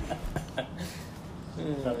like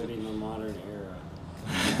about to be in the modern era.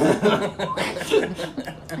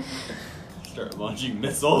 Start launching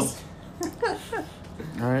missiles.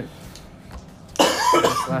 Alright.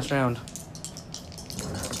 Last round.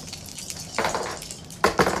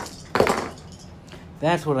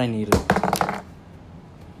 That's what I needed.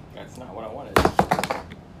 That's not what I wanted.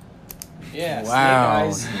 Yeah,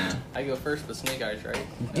 Wow. Snake Eyes. I go first with Snake Eyes, right?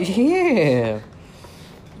 Yeah.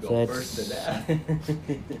 Go That's first to that.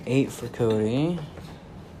 8 for Cody.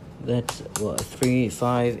 That's what, 3,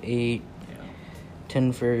 5, 8, Yeah.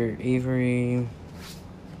 10 for Avery,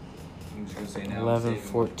 I'm just gonna say now. I'm 11, saving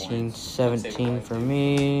 14, points. 17 for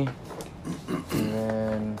me.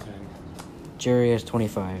 And then Jerry has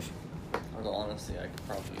 25. Although honestly, I could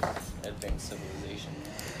probably advance civilization.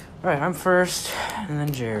 Alright, I'm first, and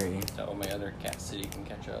then Jerry. That way my other cat city can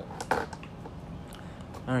catch up.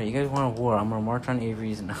 Alright, you guys want a war. I'm gonna march on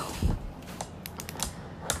Avery's now.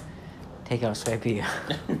 Take out Skypea.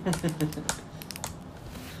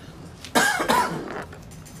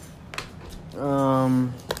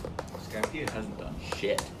 Skypea hasn't done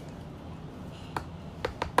shit.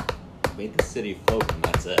 Made the city float and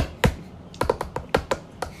that's it.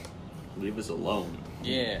 Leave us alone.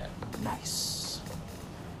 Yeah. Nice.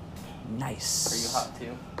 Nice. Are you hot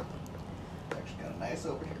too? Actually got a nice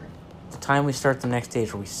over here. The time we start the next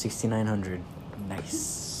stage will be 6,900.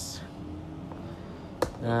 Nice.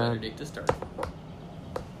 No better date to start.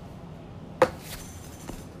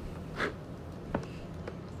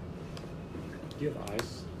 Do you have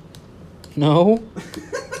eyes? No?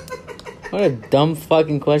 What a dumb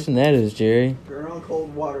fucking question that is, Jerry. Turn on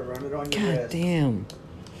cold water, run it on your God wrist. damn.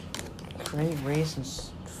 Great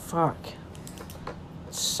raisins. Fuck.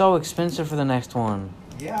 It's so expensive for the next one.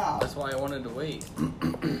 Yeah. That's why I wanted to wait.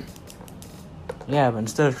 Yeah, but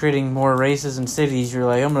instead of creating more races and cities, you're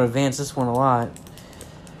like, I'm gonna advance this one a lot.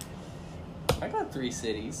 I got 3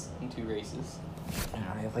 cities and 2 races. I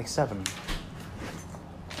have like 7.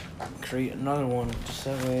 Create another one just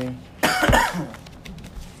that way.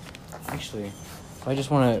 Actually, if I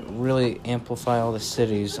just want to really amplify all the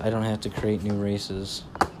cities, I don't have to create new races.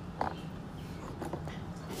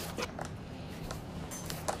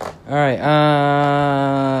 Alright,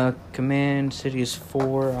 command city is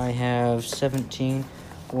 4. I have 17.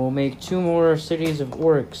 We'll make 2 more cities of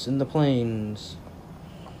orcs in the plains.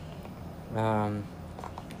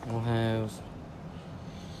 We'll have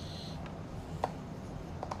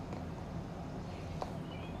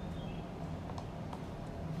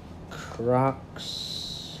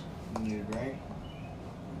Crocs. You need a drink?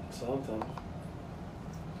 Something.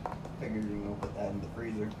 Figured you were gonna put that in the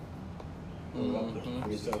freezer. Put it up in the Mhm.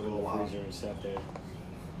 freezer Stuff for a in little the while. freezer and sat there.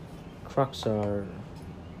 Crocs are.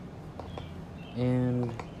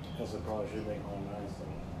 And Also, probably should make home nice though.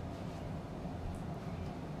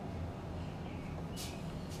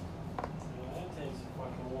 That takes a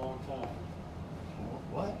fucking long time.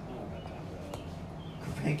 What? I don't got time for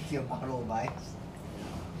that. Making a bottle of ice?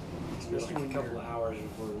 It's like a couple of hours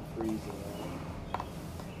before it freezes.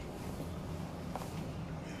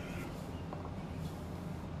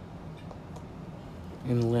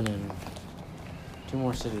 in linen. 2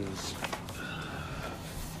 more cities.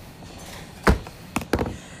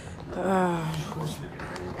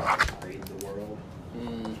 Raid the world.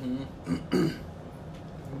 Mm-hmm.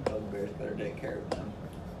 Bugbears better take care of them.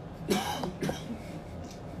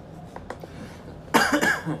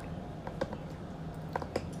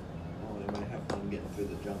 Oh, they might have fun getting through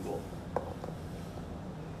the jungle.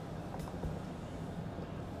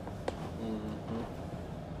 Mm-hmm.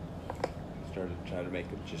 Started trying to make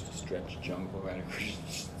it just a stretch jungle and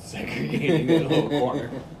just segregating it in a little corner.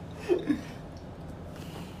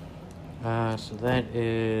 So that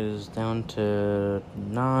is down to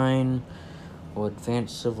 9. We'll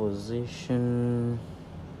advance civilization.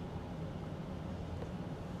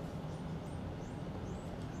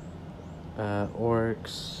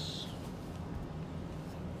 Orcs.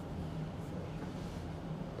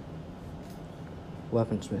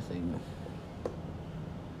 Weaponsmithing.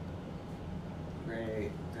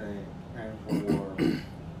 Great. Okay. Time for war.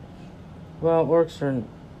 Well, orcs are.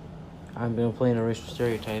 I've been playing a racial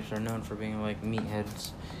stereotypes are known for being like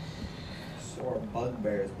meatheads. So are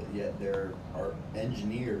bugbears, but yet they're are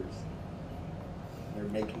engineers. They're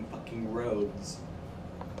making fucking roads.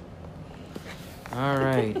 All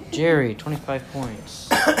right, Jerry, 25 points.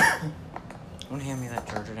 Want to hand me that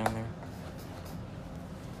charger down there?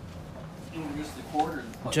 Just the quarter.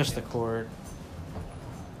 Just the cord.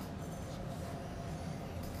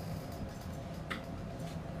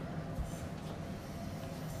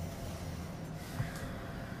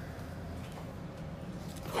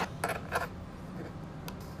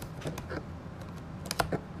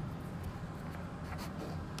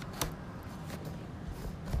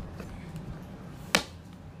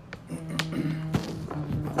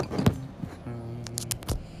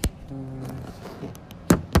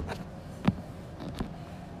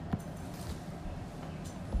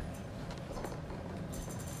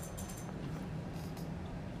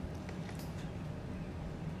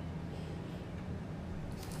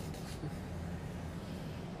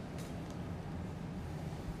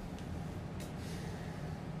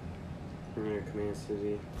 Primary command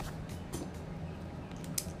city.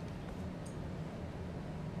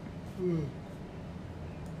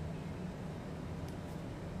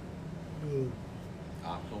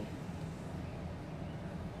 Oxel.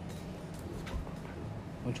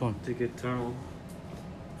 Which one? Ticket tunnel.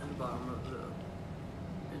 At the bottom of the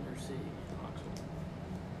inner sea.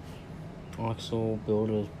 Axel, build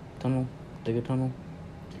a tunnel. Dig a tunnel.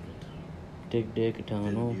 Dig a Didn't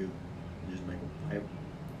tunnel. you just make a pipe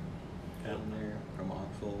down there from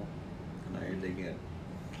Oxel? And now you're digging a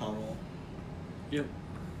tunnel. Yep.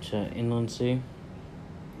 To inland sea.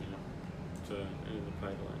 Yeah. To end of the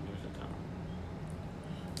pipeline, there's a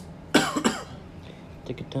tunnel.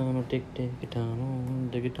 Dig a tunnel, dig a tunnel,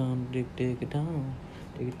 dig a tunnel, dig a tunnel,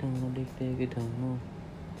 dig a tunnel, dig a tunnel.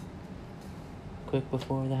 Quick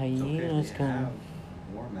before the It's okay hyenas if you come. have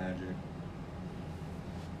war magic.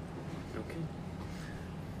 Okay.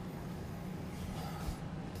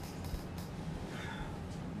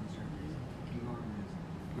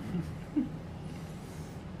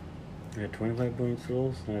 I got 25 billion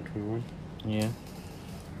souls, not 21. Yeah.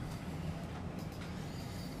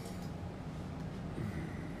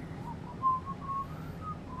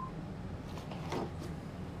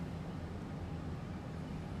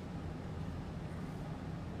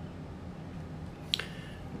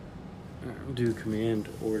 Do command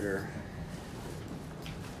order.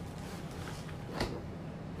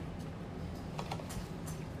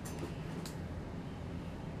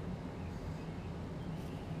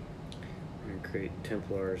 And create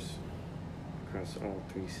Templars across all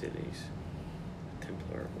 3 cities.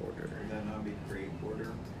 Templar order. Would that not be create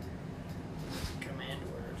order? Command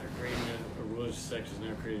orders are creating a religious sect is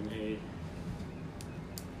now creating a.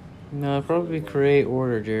 No, it'd probably create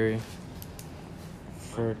order, Jerry.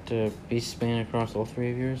 For it to be spanned across all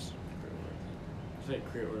 3 of yours. I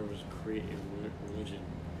thought create order was create a religion,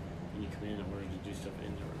 and you command the order to do stuff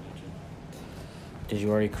in the religion. Did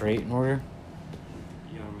you already create an order?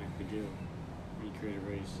 You automatically do when you create a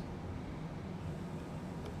race.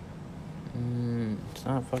 It's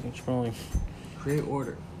not fucking scrolling. Create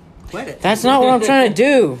order. Quit it. That's not what I'm trying to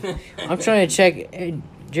do. I'm trying to check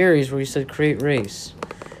Jerry's where you said create race.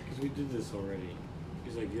 Because we did this already.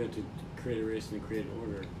 He's like, you have to create a race and then create an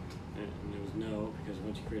order. And there was no, because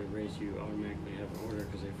once you create a race, you automatically have an order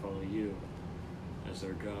because they follow you as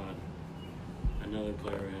their god. Another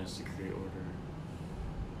player has to create order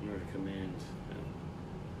in order to command them.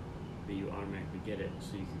 But you automatically get it,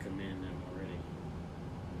 so you can command them already.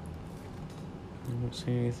 I don't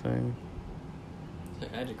see anything. So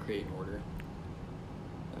I had to create an order.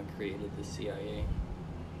 I created the CIA.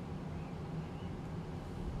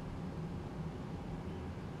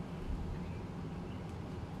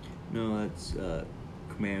 No, that's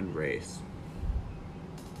command race.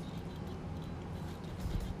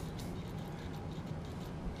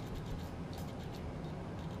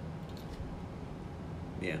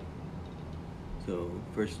 Yeah. So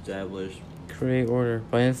first establish. Create order.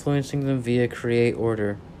 By influencing them via create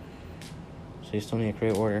order. So you still need to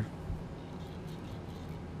create order.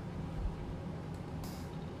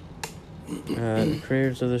 The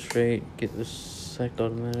creators of this trait get this sect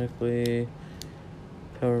automatically.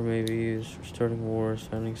 Power may be used for starting wars,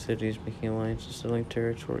 founding cities, making alliances, settling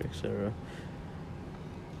territory, etc.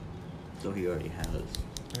 So he already has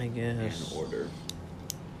I guess. an order.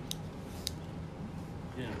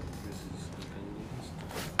 Yeah, this is independent.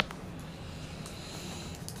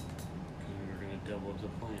 Because we were going to double the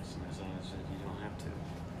plants, and as I said, you don't have to.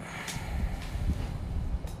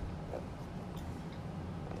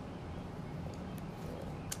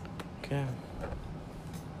 Okay.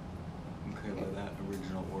 Okay, but that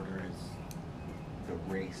original order is the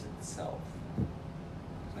race itself.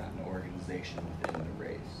 It's not an organization within the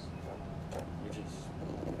race. Which is.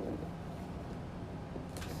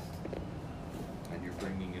 And you're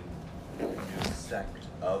bringing in a new sect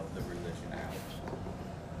of the religion out.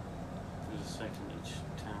 There's a sect in each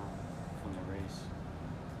town from the race.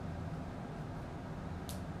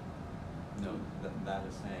 No, that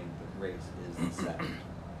is saying the race is the sect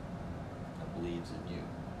that believes in you.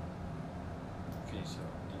 Okay, so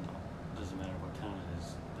then it doesn't matter what town it is,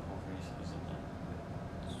 the whole race isn't that.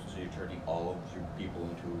 So you're turning all of your people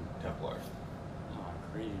into Templars. No, I'm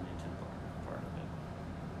creating a Templar part of it.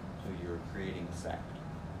 So you're creating a sect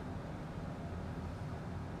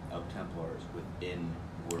of Templars within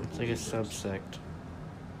your It's like a believers. subsect.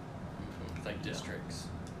 It's like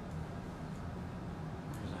districts.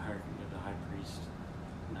 There's a hierarchy of the high priest.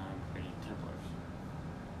 Now I'm creating Templars.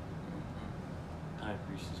 The high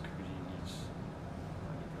priest is creating each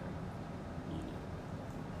unit.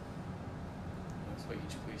 That's why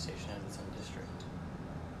each police station has its own district.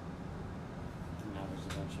 a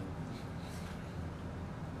bunch of.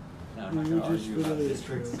 No, I'm not You gonna just argue about put it-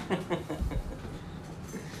 districts. Not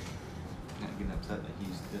getting upset that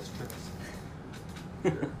he's districts.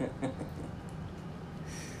 Districts.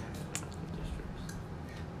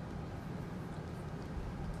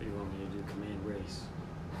 So you want me to do command race?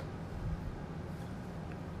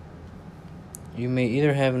 You may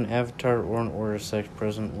either have an avatar or an order sect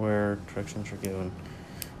present where directions are given.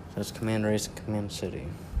 So that's command race and command city.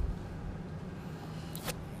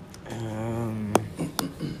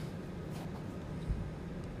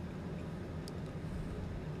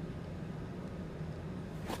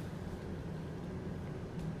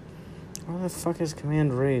 Why the fuck is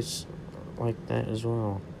command race like that as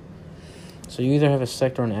well? So you either have a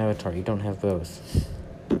sect or an avatar. You don't have both.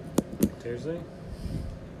 Thursday?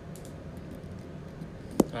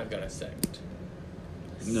 I've got a sect.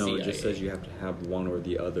 No, it just CIA. says you have to have one or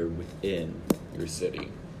the other within your city.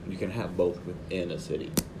 You can have both within a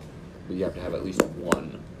city, but you have to have at least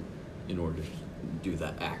one in order to do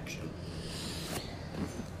that action.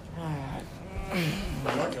 I'm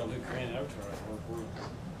not gonna do command avatar at one point.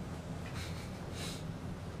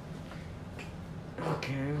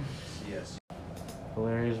 Okay. Yes.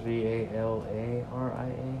 Valeria's VALARIA.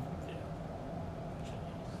 Yeah.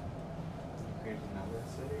 Create another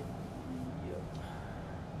city? Yep.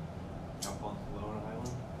 Jump on Lone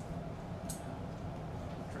Island?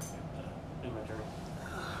 In my turn.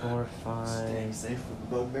 4, Staying 5, safe with the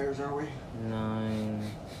bugbears, are we? 9, I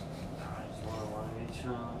just want to line each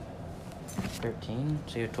shot. 13.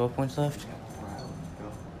 So you have 12 points left? Go.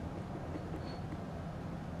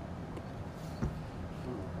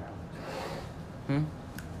 Hmm? Yeah,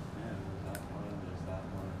 there's that one, there's that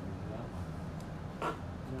one, there's that one.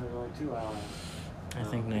 There's only 2 islands. I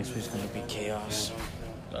think next week's going to be chaos.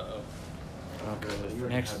 Uh-oh. Okay.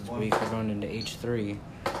 Next week we're going into H3.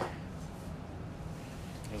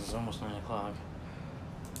 It's almost 9 o'clock.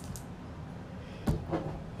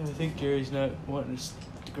 I think Gary's not wanting to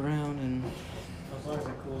stick around, and As long as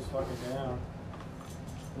it cools fucking down.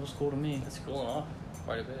 it was cool to me. It's cooling off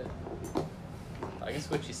quite a bit. I can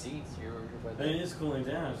switch your seats. You're by It is cooling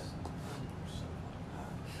down.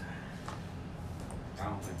 I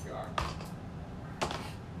don't think you are.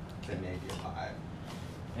 They may be alive.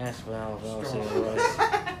 Yes, well, Val said Strong. it was.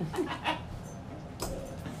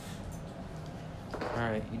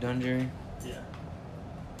 Alright, you done, Jerry? Yeah.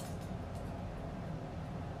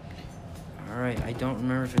 Alright, I don't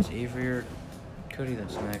remember if it's Avery or Cody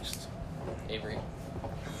that's next. Avery.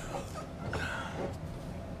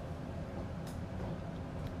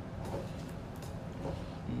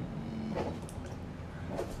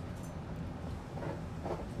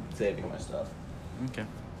 Saving my stuff. Okay.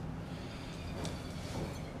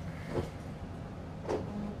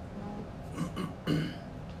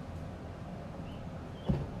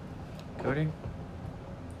 Cody?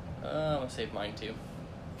 I'm gonna save mine too.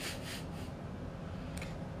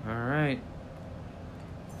 Alright.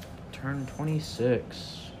 Turn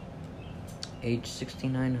 26. Age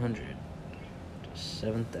 6,900 to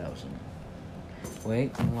 7,000.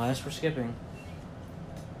 Wait, last we're skipping.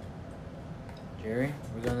 Jerry,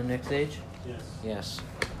 we going to the next stage? Yes. Yes.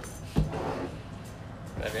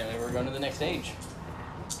 Evidently, we're going to the next stage.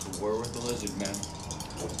 War with the lizard man.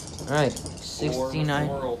 Alright, War with the 69.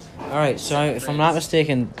 world. Alright, so if I'm not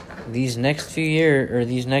mistaken, these next few years, or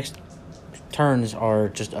these next turns are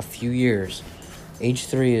just a few years. Age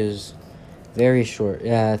 3 is very short.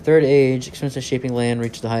 Third age, expenses shaping land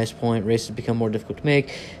reach the highest point. Races become more difficult to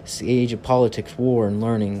make. It's the age of politics, war, and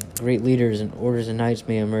learning. Great leaders and orders and knights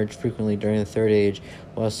may emerge frequently during the third age,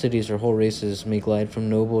 while cities or whole races may glide from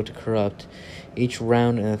noble to corrupt. Each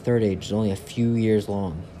round in the third age is only a few years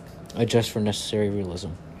long. Adjust for necessary realism.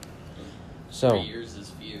 So 3 years is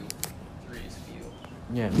few. 3 is few.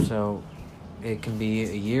 yeah, so it can be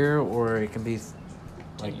a year or it can be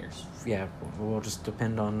 10 years. yeah, we'll just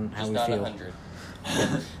depend on how Just we not feel. 100.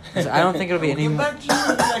 So I don't think it'll be any. We'll get back to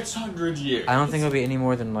you in the next 100 years. I don't think it'll be any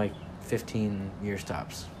more than like 15 years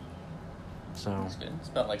tops. So That's good. It's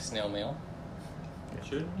about like snail mail.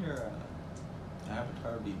 Shouldn't your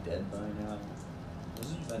avatar be dead by now?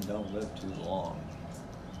 Lizard men don't live too long.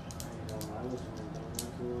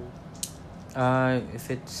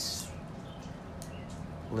 if it's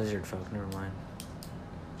lizard folk, never mind.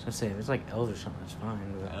 I was gonna say if it's like elves or something, it's fine.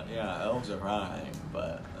 But Yeah, elves are fine,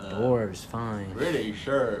 but dwarves, fine. pretty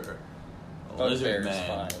sure lizard Bugbear's men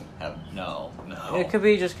fine. have no. It could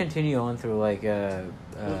be just continue on through like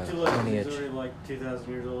lineage. He's already like 2,000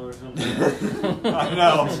 years old or something. I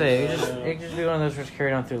know. Say it could just be one of those that's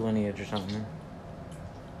carried on through lineage or something.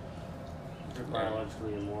 They're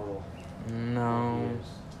biologically immortal. No.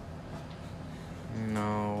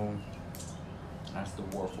 No. That's the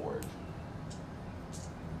Warforged.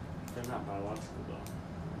 They're not biological though.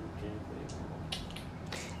 Mechanically.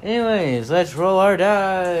 Anyways, let's roll our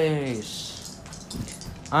dice.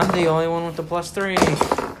 I'm the only one with the +3.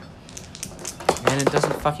 And it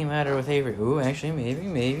doesn't fucking matter with Avery. Ooh, actually,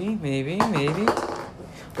 maybe.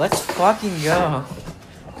 Let's fucking go.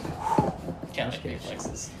 Count like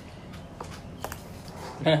reflexes.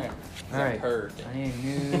 Alright. Heard. I need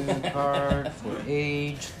a new card for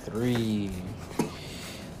age 3.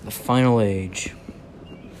 The final age.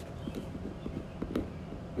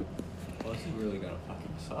 Well, this is really gonna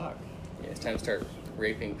fucking suck. Yeah, it's time to start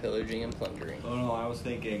raping, pillaging, and plundering. Oh no, I was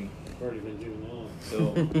thinking. We've already been doing that.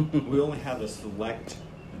 So we only have a select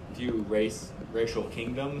few racial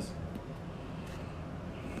kingdoms.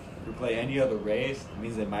 If we play any other race, it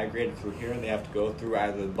means they migrated through here and they have to go through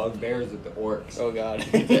either the bugbears or the orcs. Oh god.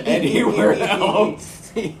 Anywhere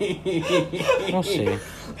else. We'll see.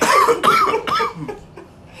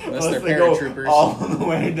 Unless they're they go paratroopers. all the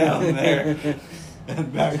way down there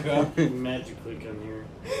and back up. Magically come here.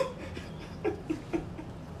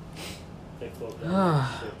 They float down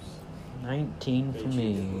ships. 19 for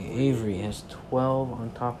me. Avery has 12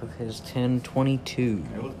 on top of his 10, 22.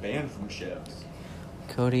 It was banned from ships.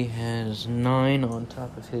 Cody has 9 on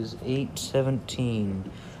top of his 8,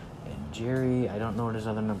 17. And Jerry, I don't know what his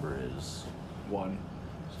other number is. 1.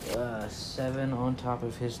 7 on top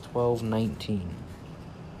of his 12, 19.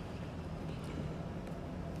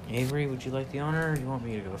 Avery, would you like the honor or do you want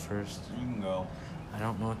me to go first? You can go. I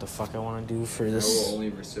don't know what the fuck I want to do for I this. will only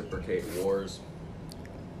reciprocate wars.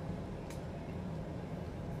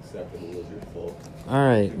 Except for the lizard folk.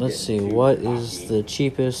 Alright, let's see. Getting too What is cocky. the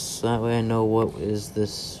cheapest? That way I know what is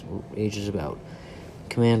this age is about.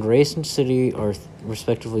 Command race and city are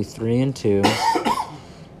respectively 3 and 2.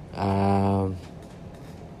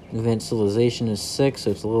 Event civilization is 6,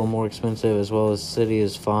 so it's a little more expensive, as well as city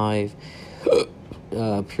is 5.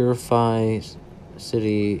 Purify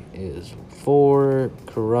city is 4.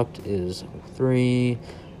 Corrupt is 3.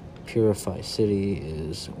 Purify city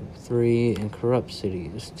is 3. And corrupt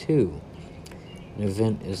city is 2. An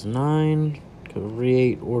event is 9.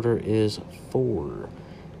 Create order is 4.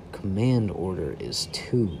 Command order is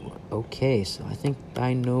 2. Okay, so I think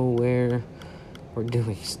I know where we're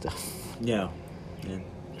doing stuff. Yeah.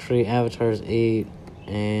 Create avatars 8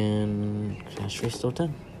 and catastrophe still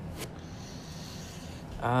 10.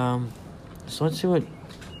 So let's see what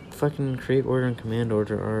fucking create order and command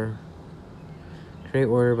order are. Create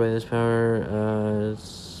order by this power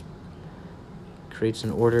creates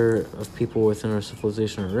an order of people within our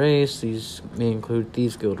civilization or race. These may include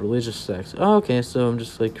thieves guild, religious sects. Oh, okay, so I'm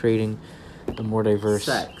just like creating a more diverse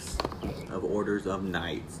Sects of orders of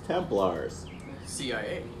knights, Templars.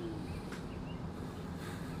 CIA.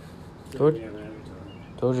 Told- Yeah, man,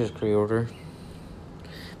 Told you it's create order.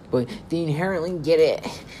 But they inherently get it.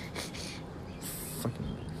 Fucking.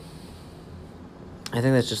 I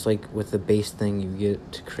think that's just like with the base thing you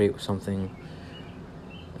get to create something.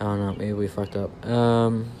 I don't know, maybe we fucked up.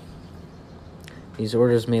 These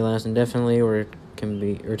orders may last indefinitely or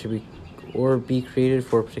be created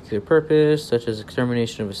for a particular purpose, such as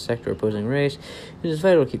extermination of a sect or opposing race. It is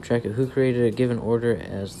vital to keep track of who created a given order,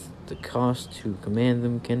 as the cost to command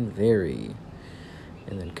them can vary.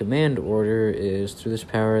 And then command order is through this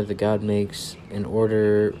power the god makes an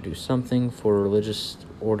order do something for religious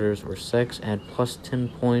orders or sects. Add plus 10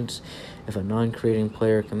 points if a non-creating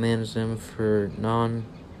player commands them. For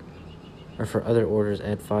other orders,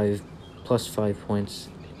 add plus 5 points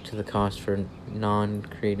to the cost for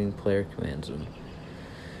non-creating player commands them.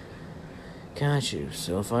 Got you.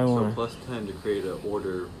 So if I want So plus 10 to create an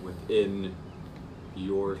order within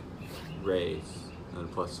your race,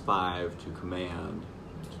 and plus 5 to command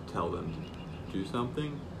to tell them to do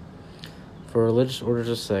something. for religious orders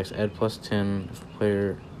of sects, add plus 10 if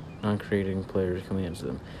a non-creating player commands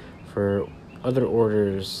them. For other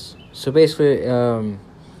orders, so basically, So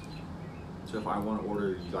if I want to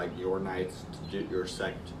order like your knights to do your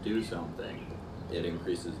sect to do something, it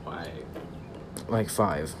increases by like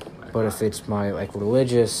 5. But if it's my like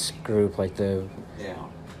religious group, like the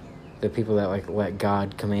people that like let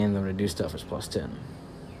God command them to do stuff, is plus 10.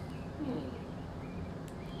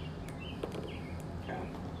 Okay.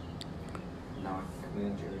 Now I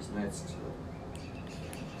command Jerry's knights to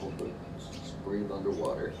just breathe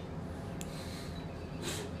underwater.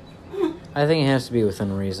 I think it has to be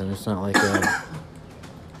within reason. It's not like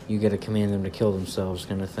you get to command them to kill themselves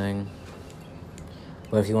kind of thing.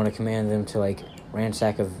 But if you want to command them to like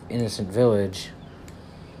ransack an innocent village,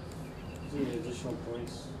 you need additional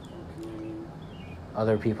points on commanding.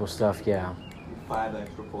 other people's stuff, yeah. 5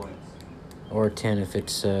 extra points. Or 10 if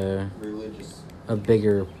it's Religious. a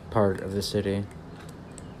bigger part of the city.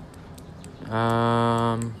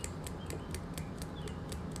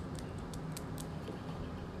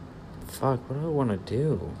 Fuck, what do I want to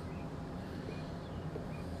do?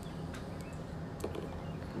 You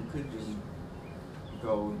could just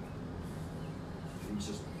go in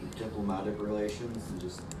just diplomatic relations and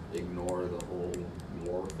just ignore the whole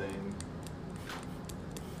war thing.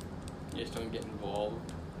 You just don't get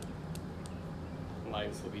involved.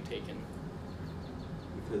 Lives will be taken.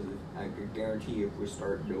 Because I could guarantee if we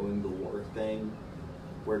start doing the war thing,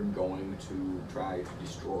 we're going to try to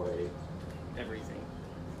destroy. Everything.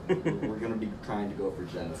 We're going to be trying to go for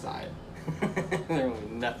genocide. There will be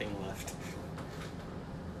nothing left.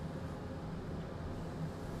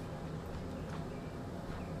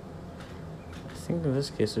 I think in this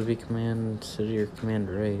case it would be command city or command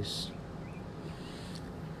race.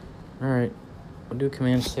 Alright, we'll do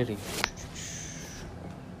command city.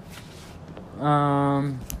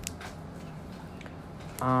 I'm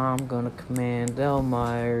gonna command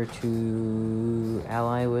Elmire to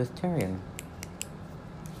ally with Tyrion.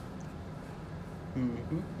 The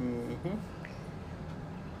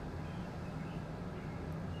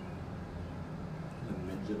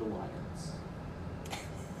Midget Alliance.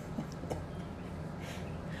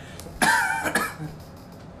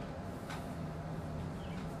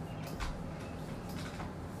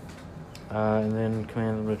 And then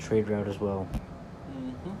command them to trade route as well.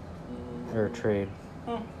 Or trade.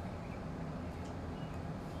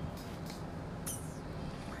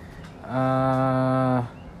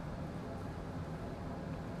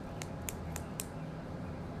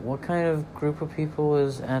 What kind of group of people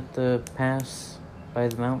is at the pass by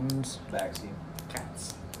the mountains? Backseat.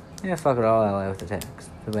 Cats. Yeah, fuck it, I'll ally with the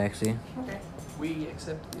Tabaxi. Okay. We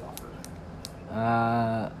accept the offer.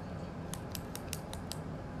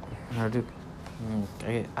 I'll do.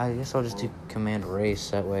 I guess I'll just do command race.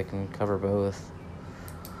 That way I can cover both.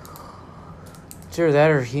 It's either that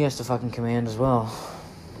or he has to fucking command as well.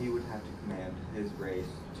 He would have to command his race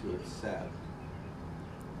to accept.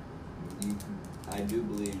 I do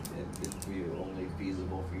believe it'd be only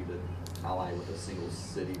feasible for you to ally with a single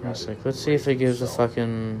city. Let's see if it gives a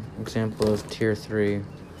fucking example of tier 3.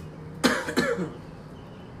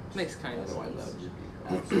 Makes kind of Otherwise, that sense. would just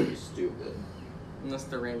be absolutely stupid. Unless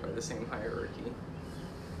they're ran by the same hierarchy.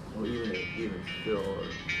 Well, even still,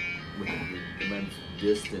 with the immense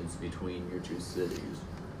distance between your two cities.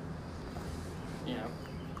 Yeah.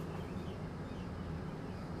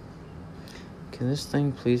 Can this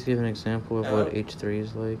thing please give an example of what H3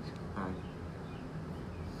 is like?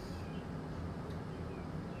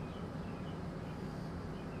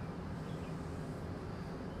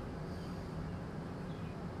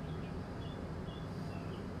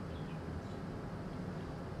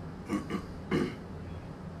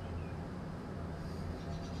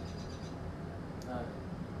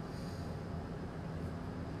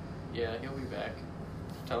 Yeah, he'll be back.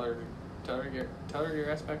 Tell her your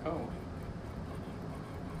ass back home.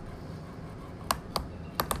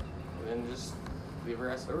 And then just leave her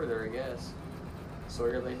ass over there, I guess.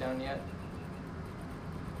 Sawyer laid down yet?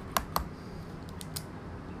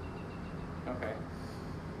 Okay.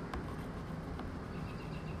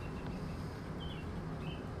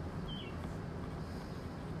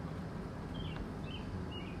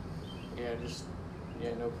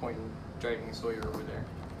 Yeah, no point in dragging Sawyer over there.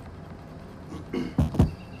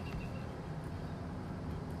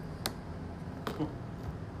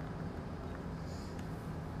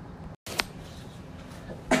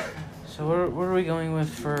 So what are we going with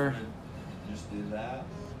for... Just do that.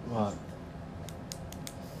 What?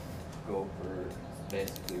 Go for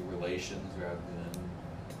basically relations rather than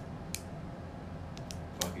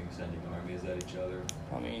fucking sending armies at each other.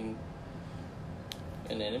 I mean,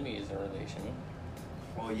 an enemy is a relation.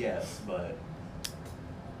 Well, yes, but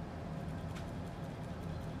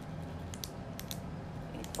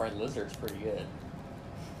Fried lizard's pretty good.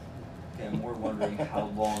 okay, I'm more wondering how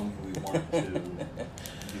long do we want to do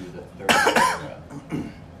the third era?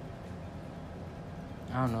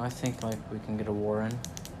 I don't know, I think like we can get a war in.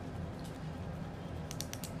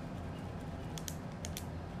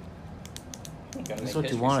 That's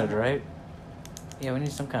what you wanted, right? Yeah, we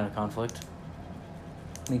need some kind of conflict.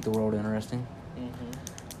 Make the world interesting.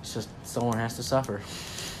 It's just someone has to suffer.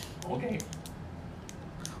 Okay.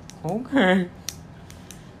 Okay.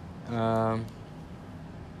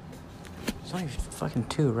 It's only fucking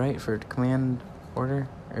 2, right? For command order?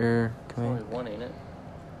 Or command... Only one, ain't it?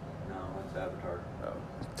 No, that's Avatar. Oh.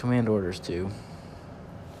 Command orders 2.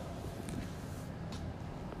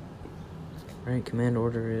 Right, command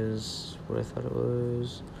order is what I thought it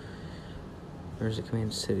was. Where's the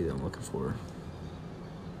command city that I'm looking for?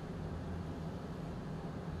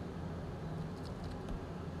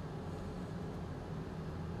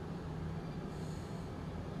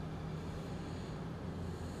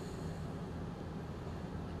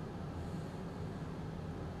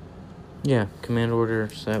 Yeah, command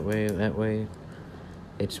orders that way.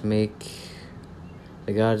 It's make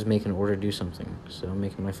the gods make an order do something. So I'm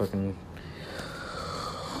making my fucking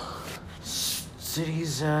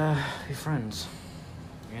cities be friends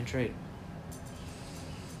and trade.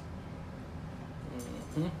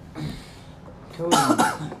 Cody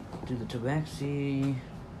to the tabaxi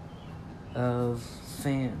of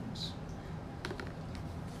fans.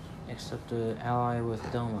 Except to ally with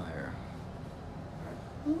Delmeyer.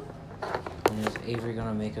 And is Avery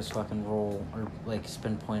gonna make us fucking roll or like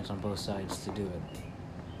spend points on both sides to do it?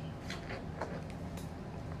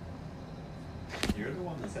 You're the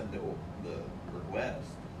one that sent the request.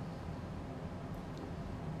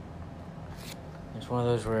 It's one of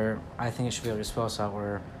those where I think it should be able to spell us out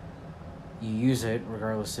where you use it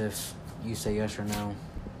regardless if you say yes or no.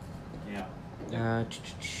 Yeah.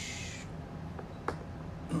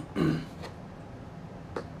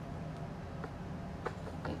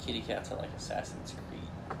 And kitty cats are like Assassin's Creed.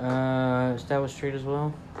 Established trade as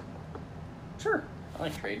well. Sure. I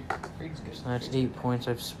like trade. Trade's good. So that's 8 points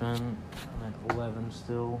I've spent. I'm at 11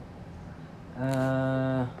 still.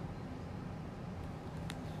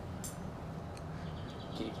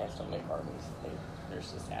 Kitty cats don't make armies. They're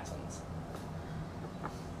just assassins.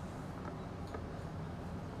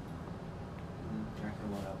 I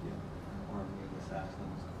can one up you. Army of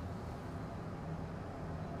assassins.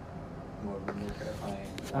 More of them are terrifying.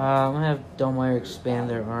 I'm gonna have Delmeyer expand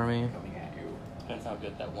their army. Coming at you. Depends how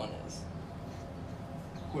good that one is.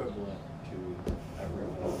 Equivalent to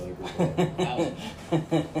everyone else.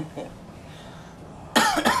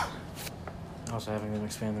 Also having them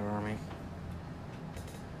expand their army.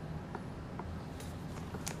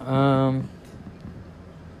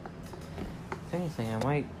 If anything, I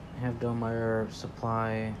might have Delmeyer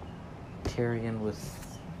supply Tyrion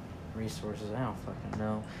with resources. I don't fucking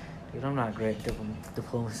know. Dude, I'm not great at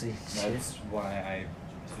diplomacy. Shit. That's why I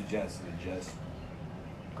suggested just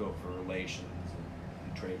go for relations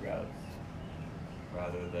and trade routes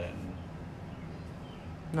rather than.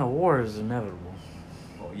 No, war is inevitable.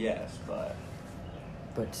 Well, yes, but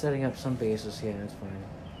But setting up some bases, yeah, that's fine.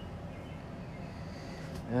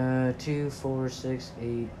 2, 4, 6,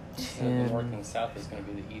 8, So the north 10. and south is going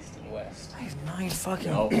to be the east and west. I have 9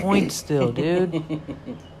 fucking Nope. points still, dude.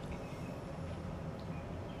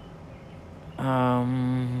 I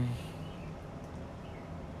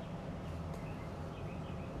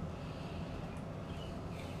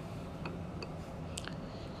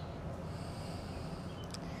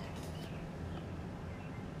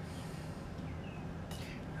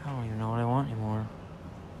don't even know what I want anymore.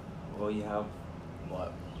 Well, you have,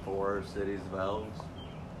 what, 4 cities of elves?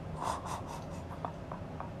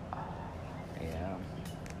 Yeah.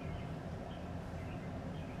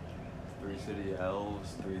 3 city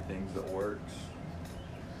elves, 3 things that works.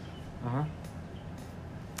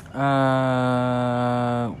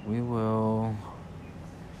 We will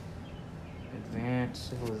advance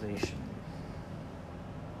civilization.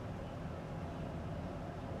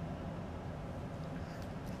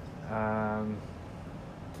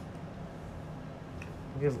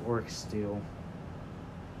 We'll give orc steel.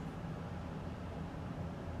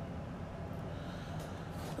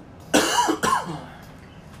 Two,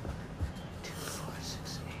 4,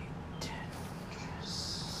 6, 8, 10,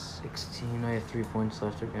 16. I have 3 points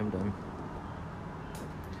left. Okay, I'm done.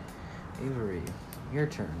 Avery, your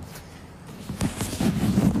turn.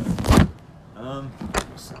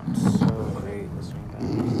 Sounds so great listening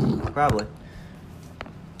back. Probably.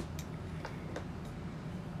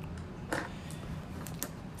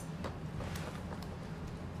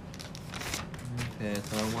 Okay,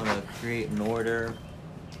 so I want to create an order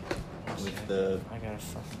with the. I gotta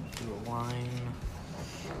fucking do a line.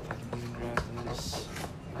 If I can even grab this.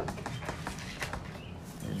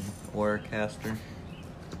 Warcaster.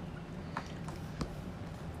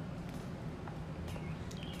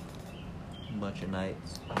 Bunch of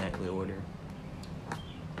knights, knightly order.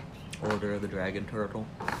 Order of the Dragon Turtle.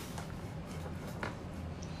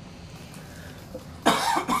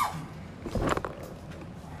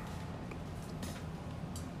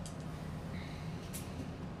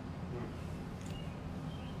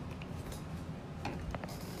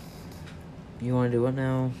 You wanna do what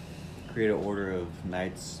now? Create an order of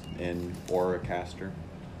knights in Auracaster.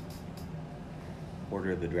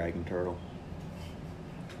 Order of the Dragon Turtle.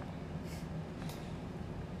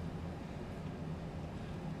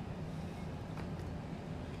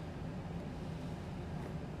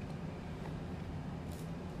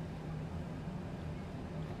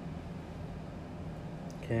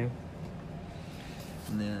 Okay.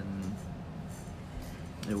 And then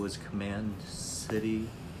it was Command City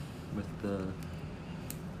with the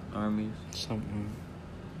armies. Something.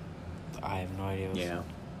 I have no idea. Yeah.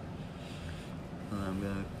 I'm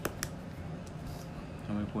gonna.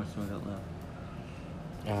 How many points do I got left?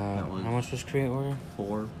 That was- How much was create order?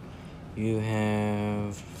 4. You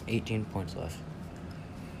have 18 points left.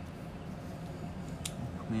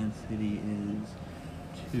 Command City is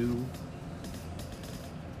 2.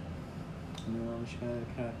 I'm just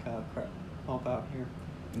gonna help out here.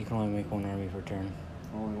 You can only make one army per turn.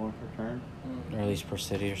 Only one per turn. Or at least per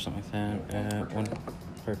city or something like that. One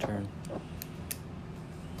per turn.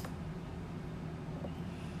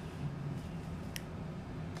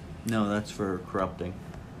 No, that's for corrupting.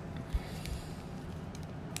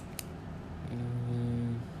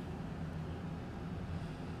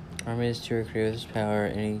 Armies to recruit with this power,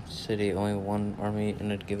 any city, only one army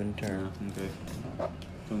in a given Yeah, turn. okay.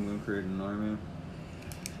 So I'm gonna create an army.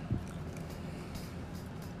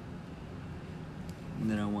 And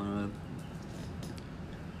then I wanna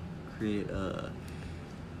create a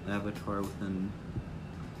avatar within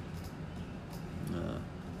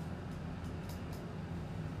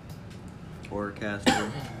Forecaster.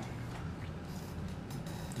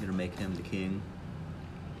 I'm gonna make him the king.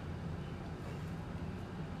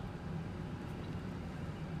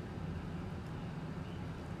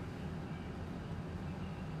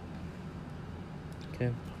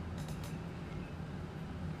 Okay.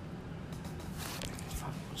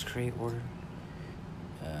 Fuck, let's create order.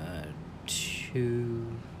 2.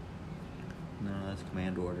 No, that's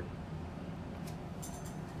command order.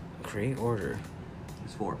 Create order.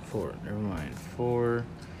 It's 4. 4. Never mind. 4.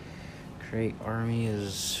 Create army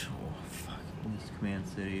is. Oh, fuck. It's command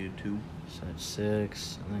city 2. So that's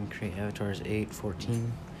 6. And then create avatar is 8.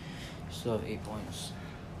 14. Still have 8 points.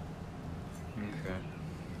 Okay.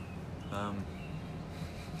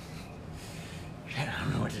 Shit, I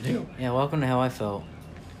don't know what to do. Yeah, welcome to how I felt.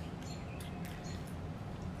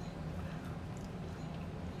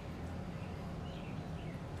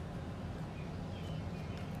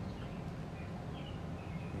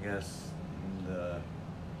 I guess the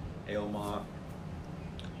Aelmont,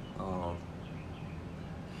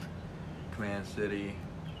 Command City,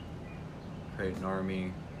 create an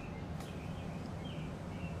army.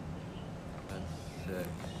 That's 6.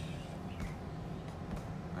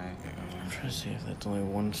 Right. I'm trying to see if that's only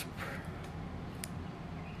one.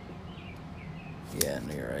 Yeah,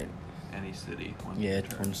 no, you're right. Any city. One Yeah, it's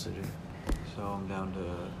turn. one city. So I'm down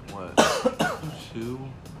to what? 2?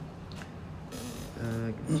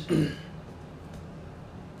 Give me a second.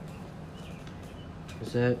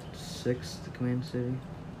 Is that 6, the command city?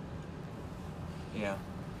 Yeah.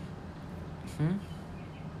 Hmm?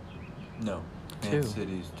 No. Command 2.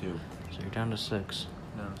 City's 2. So you're down to 6.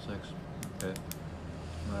 Down to 6. Okay.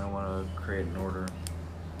 And I want to create an order.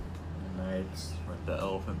 Knights with the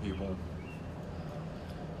elephant people.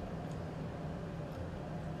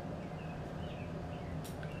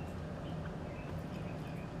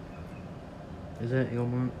 Is that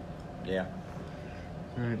Aelmont? Yeah.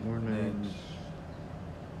 Alright, more And knights.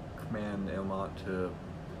 command Aelmont to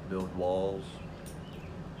build walls.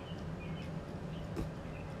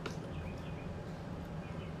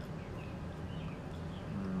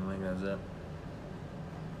 I think that's it.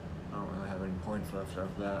 I don't really have any points left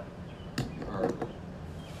after that. Or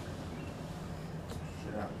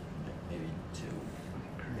should I? Maybe 2.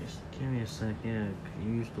 Christ, give me a sec. Yeah,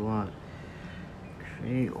 you used a lot.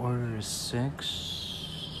 Create order is 6.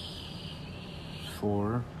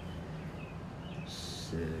 4.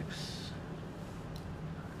 6.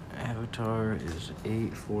 Avatar is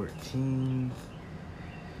 8. 14.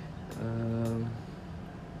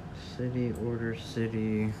 City, order,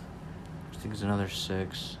 city. I think it's another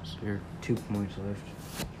 6. So you're 2 points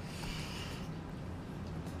left.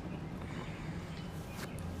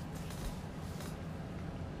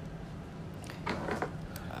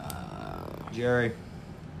 Jerry.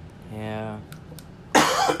 Yeah.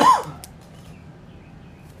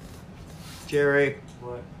 Jerry,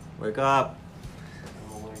 What? wake up.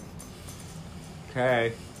 I'm awake.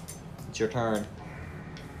 Okay. It's your turn.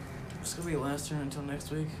 It's gonna be your last turn until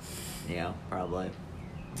next week. Yeah, probably.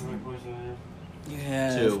 How many points do I have? You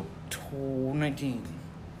have 2. 19.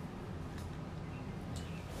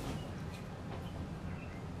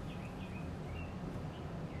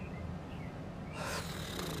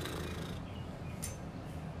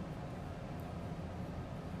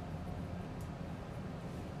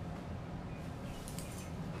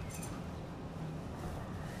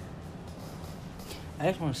 I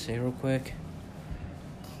just want to say real quick.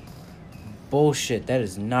 Bullshit, that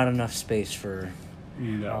is not enough space for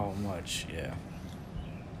No. How much? Yeah.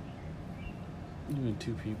 Even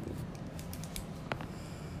 2 people.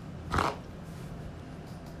 I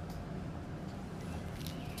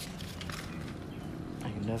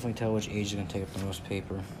can definitely tell which age is going to take up the most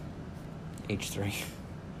paper. Age 3.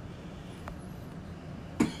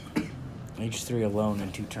 Age 3 alone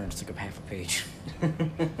in 2 turns took up half a page. Yeah,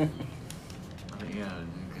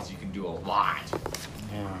 because you can do a lot.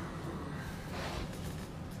 Yeah.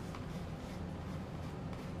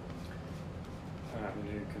 I'm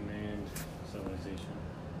going to command civilization.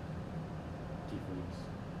 Defense.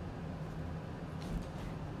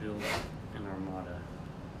 Build an armada.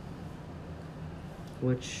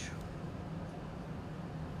 Which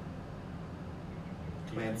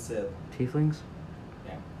Command Civ. tieflings?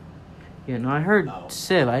 Yeah. Yeah, no, I heard Oh.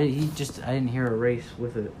 Civ. I didn't hear a race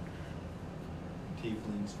with it.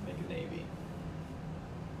 Tieflings make a navy.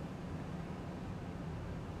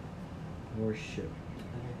 Warship.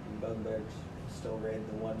 And bugbears still raid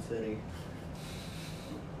the one city.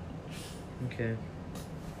 Okay.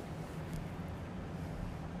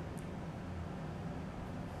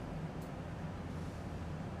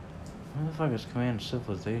 What the fuck is command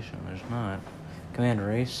civilization? There's not. Command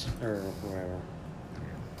race? Or whatever.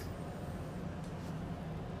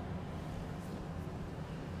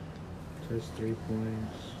 So it's 3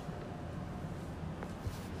 points.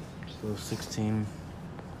 So 16.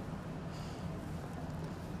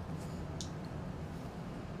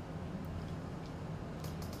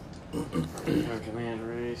 Our command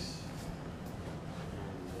race.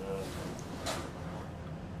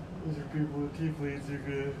 And these are people with tieflings are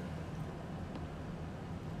good.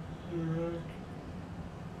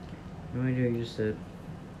 No idea what you just said.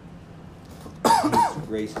 These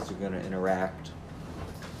races are gonna interact.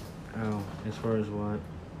 Oh, as far as what?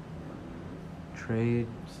 Trade?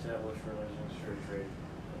 Establish relations for trade.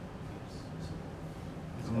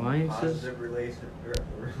 Alliances? Positive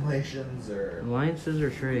relations or Alliances or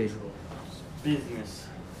trade? Business.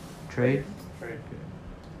 Trade? Trade. I'm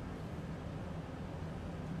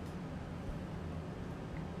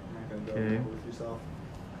not gonna Okay. go with yourself.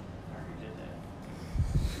 I already did that.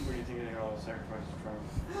 Where do you think they got all the sacrifices from?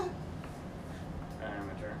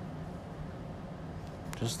 Amateur.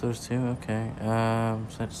 Just those 2? Okay. So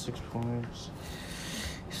that's 6 points.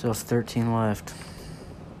 You still have 13 left.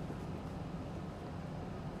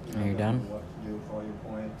 Are you done? What to do with all your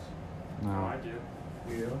points? Oh, No. I do.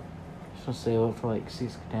 You? Just want to save up for like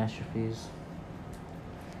 6 catastrophes.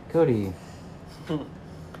 Cody. Alright,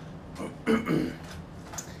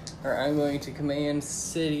 I'm going to command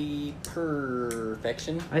city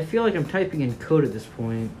perfection. I feel like I'm typing in code at this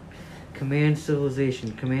point. Command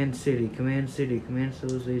civilization, command city, command city, command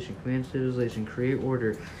civilization, create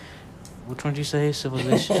order. Which one did you say?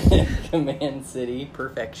 Civilization? Command city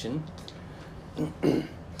perfection.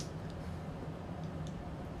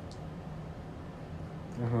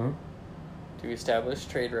 Uh-huh. To establish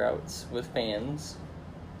trade routes with fans.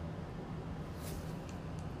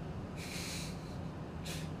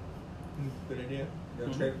 Good idea.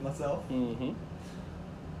 Gonna trade with myself. Mm-hmm.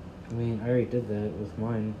 I mean, I already did that with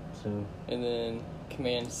mine, so... And then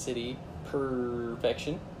command city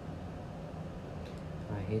perfection.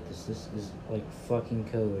 I hate this. This is like fucking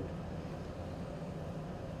code.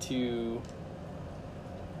 To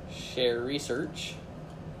share research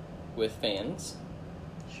with fans.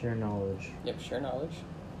 Share knowledge. Yep, share knowledge.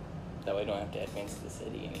 That way I don't have to advance the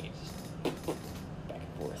city and you just back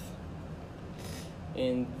and forth.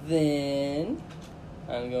 And then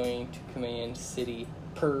I'm going to command city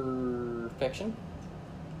perfection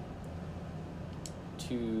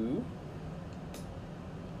to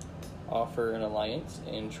offer an alliance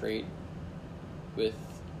and trade with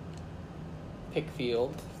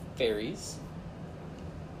Pickfield Ferries.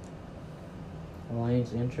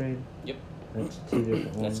 Alliance and trade? Yep. That's 2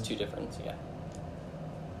 different ones. That's 2 different, yeah.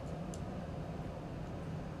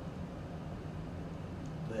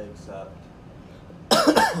 They accept.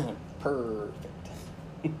 Perfect.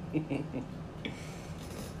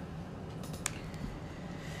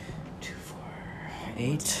 2, 4,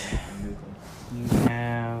 8. Nuke 'em. You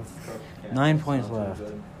have Yeah, 9 that points sounds left.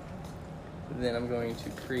 good. Then I'm going to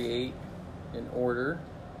create an order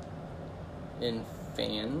in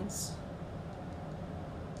fans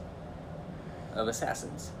of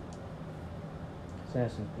assassins.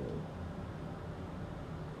 Assassin's Guild.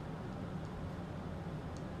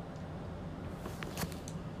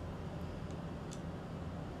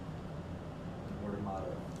 Word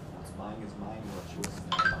motto. What's mine is mine. What's yours is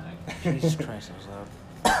not mine. Jesus Christ, that was loud.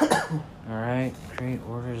 Alright, create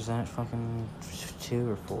order. Is that fucking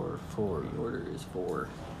 2 or 4? 4. The order is 4.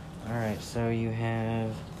 Alright, so you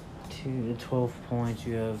have 12 points.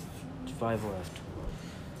 You have 5 left.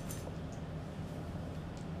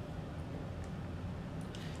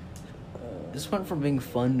 This went from being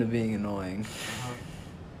fun to being annoying.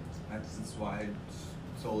 That's why I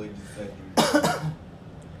solely just said you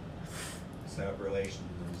set up relations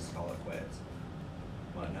and just call it quits.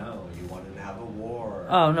 But no, you wanted to have a war.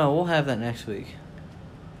 Oh no, we'll have that next week.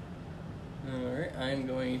 Alright, I'm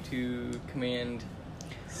going to command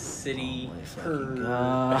city Oh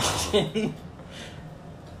my fucking God.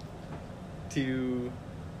 to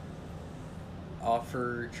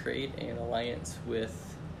offer trade and alliance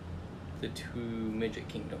with the 2 midget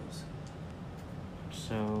kingdoms.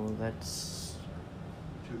 So that's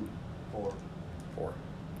 2, 4. 4.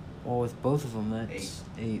 well with both of them. That's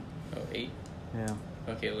 8. Oh, 8? Yeah.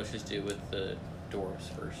 Okay, let's just do with the dwarves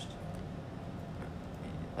first.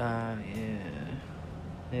 Yeah.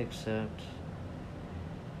 Except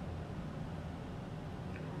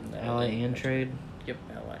ally and trade. Yep,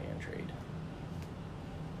 ally and trade.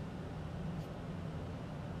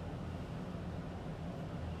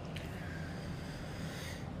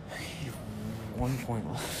 One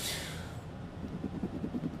point left.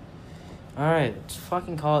 Alright, let's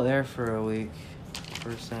fucking call it there for a week.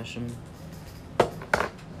 First session. We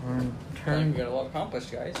Turn. got a lot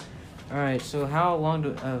accomplished, guys. Alright, so how long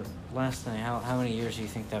do last thing, how many years do you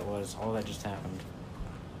think that was? All that just happened.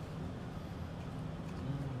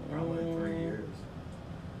 Probably 3 years.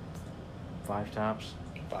 5 tops.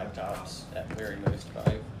 5 tops, at very most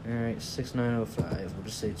 5. Alright, 6905. We'll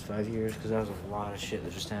just say it's 5 years because that was a lot of shit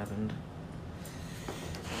that just happened.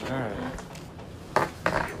 Alright.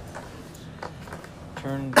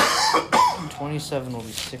 Turn 27 will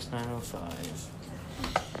be 6905.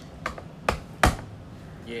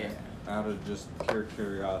 Yeah. Out of just pure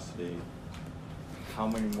curiosity, how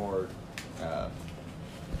many more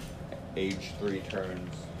age 3 turns?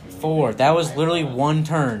 do we 4. make? That was literally 1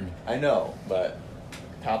 turn. I know, but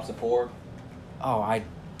tops of 4. Oh, I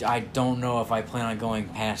don't know if I plan on going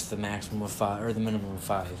past the maximum of 5 or the minimum of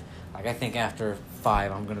 5. Like I think after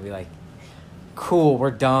 5, I'm gonna be like, cool,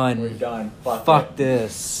 we're done. We're done. Fuck Fuck it.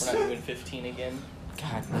 this. We're not doing 15 again.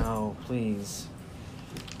 God no, please.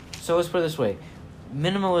 So let's put it this way: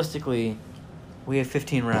 minimalistically, we have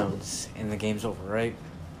 15 rounds and the game's over, right?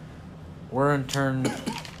 We're in turn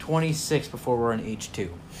 26 before we're in H2.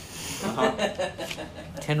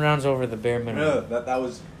 10 rounds over the bare minimum. No, that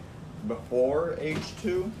was before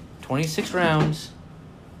H2. 26 rounds.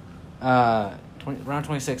 Round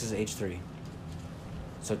 26 is age 3.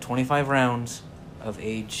 So 25 rounds of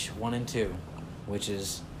age 1 and 2, which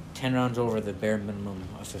is 10 rounds over the bare minimum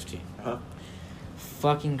of 15. Uh-huh.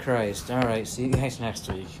 Fucking Christ. Alright, see you guys next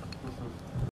week.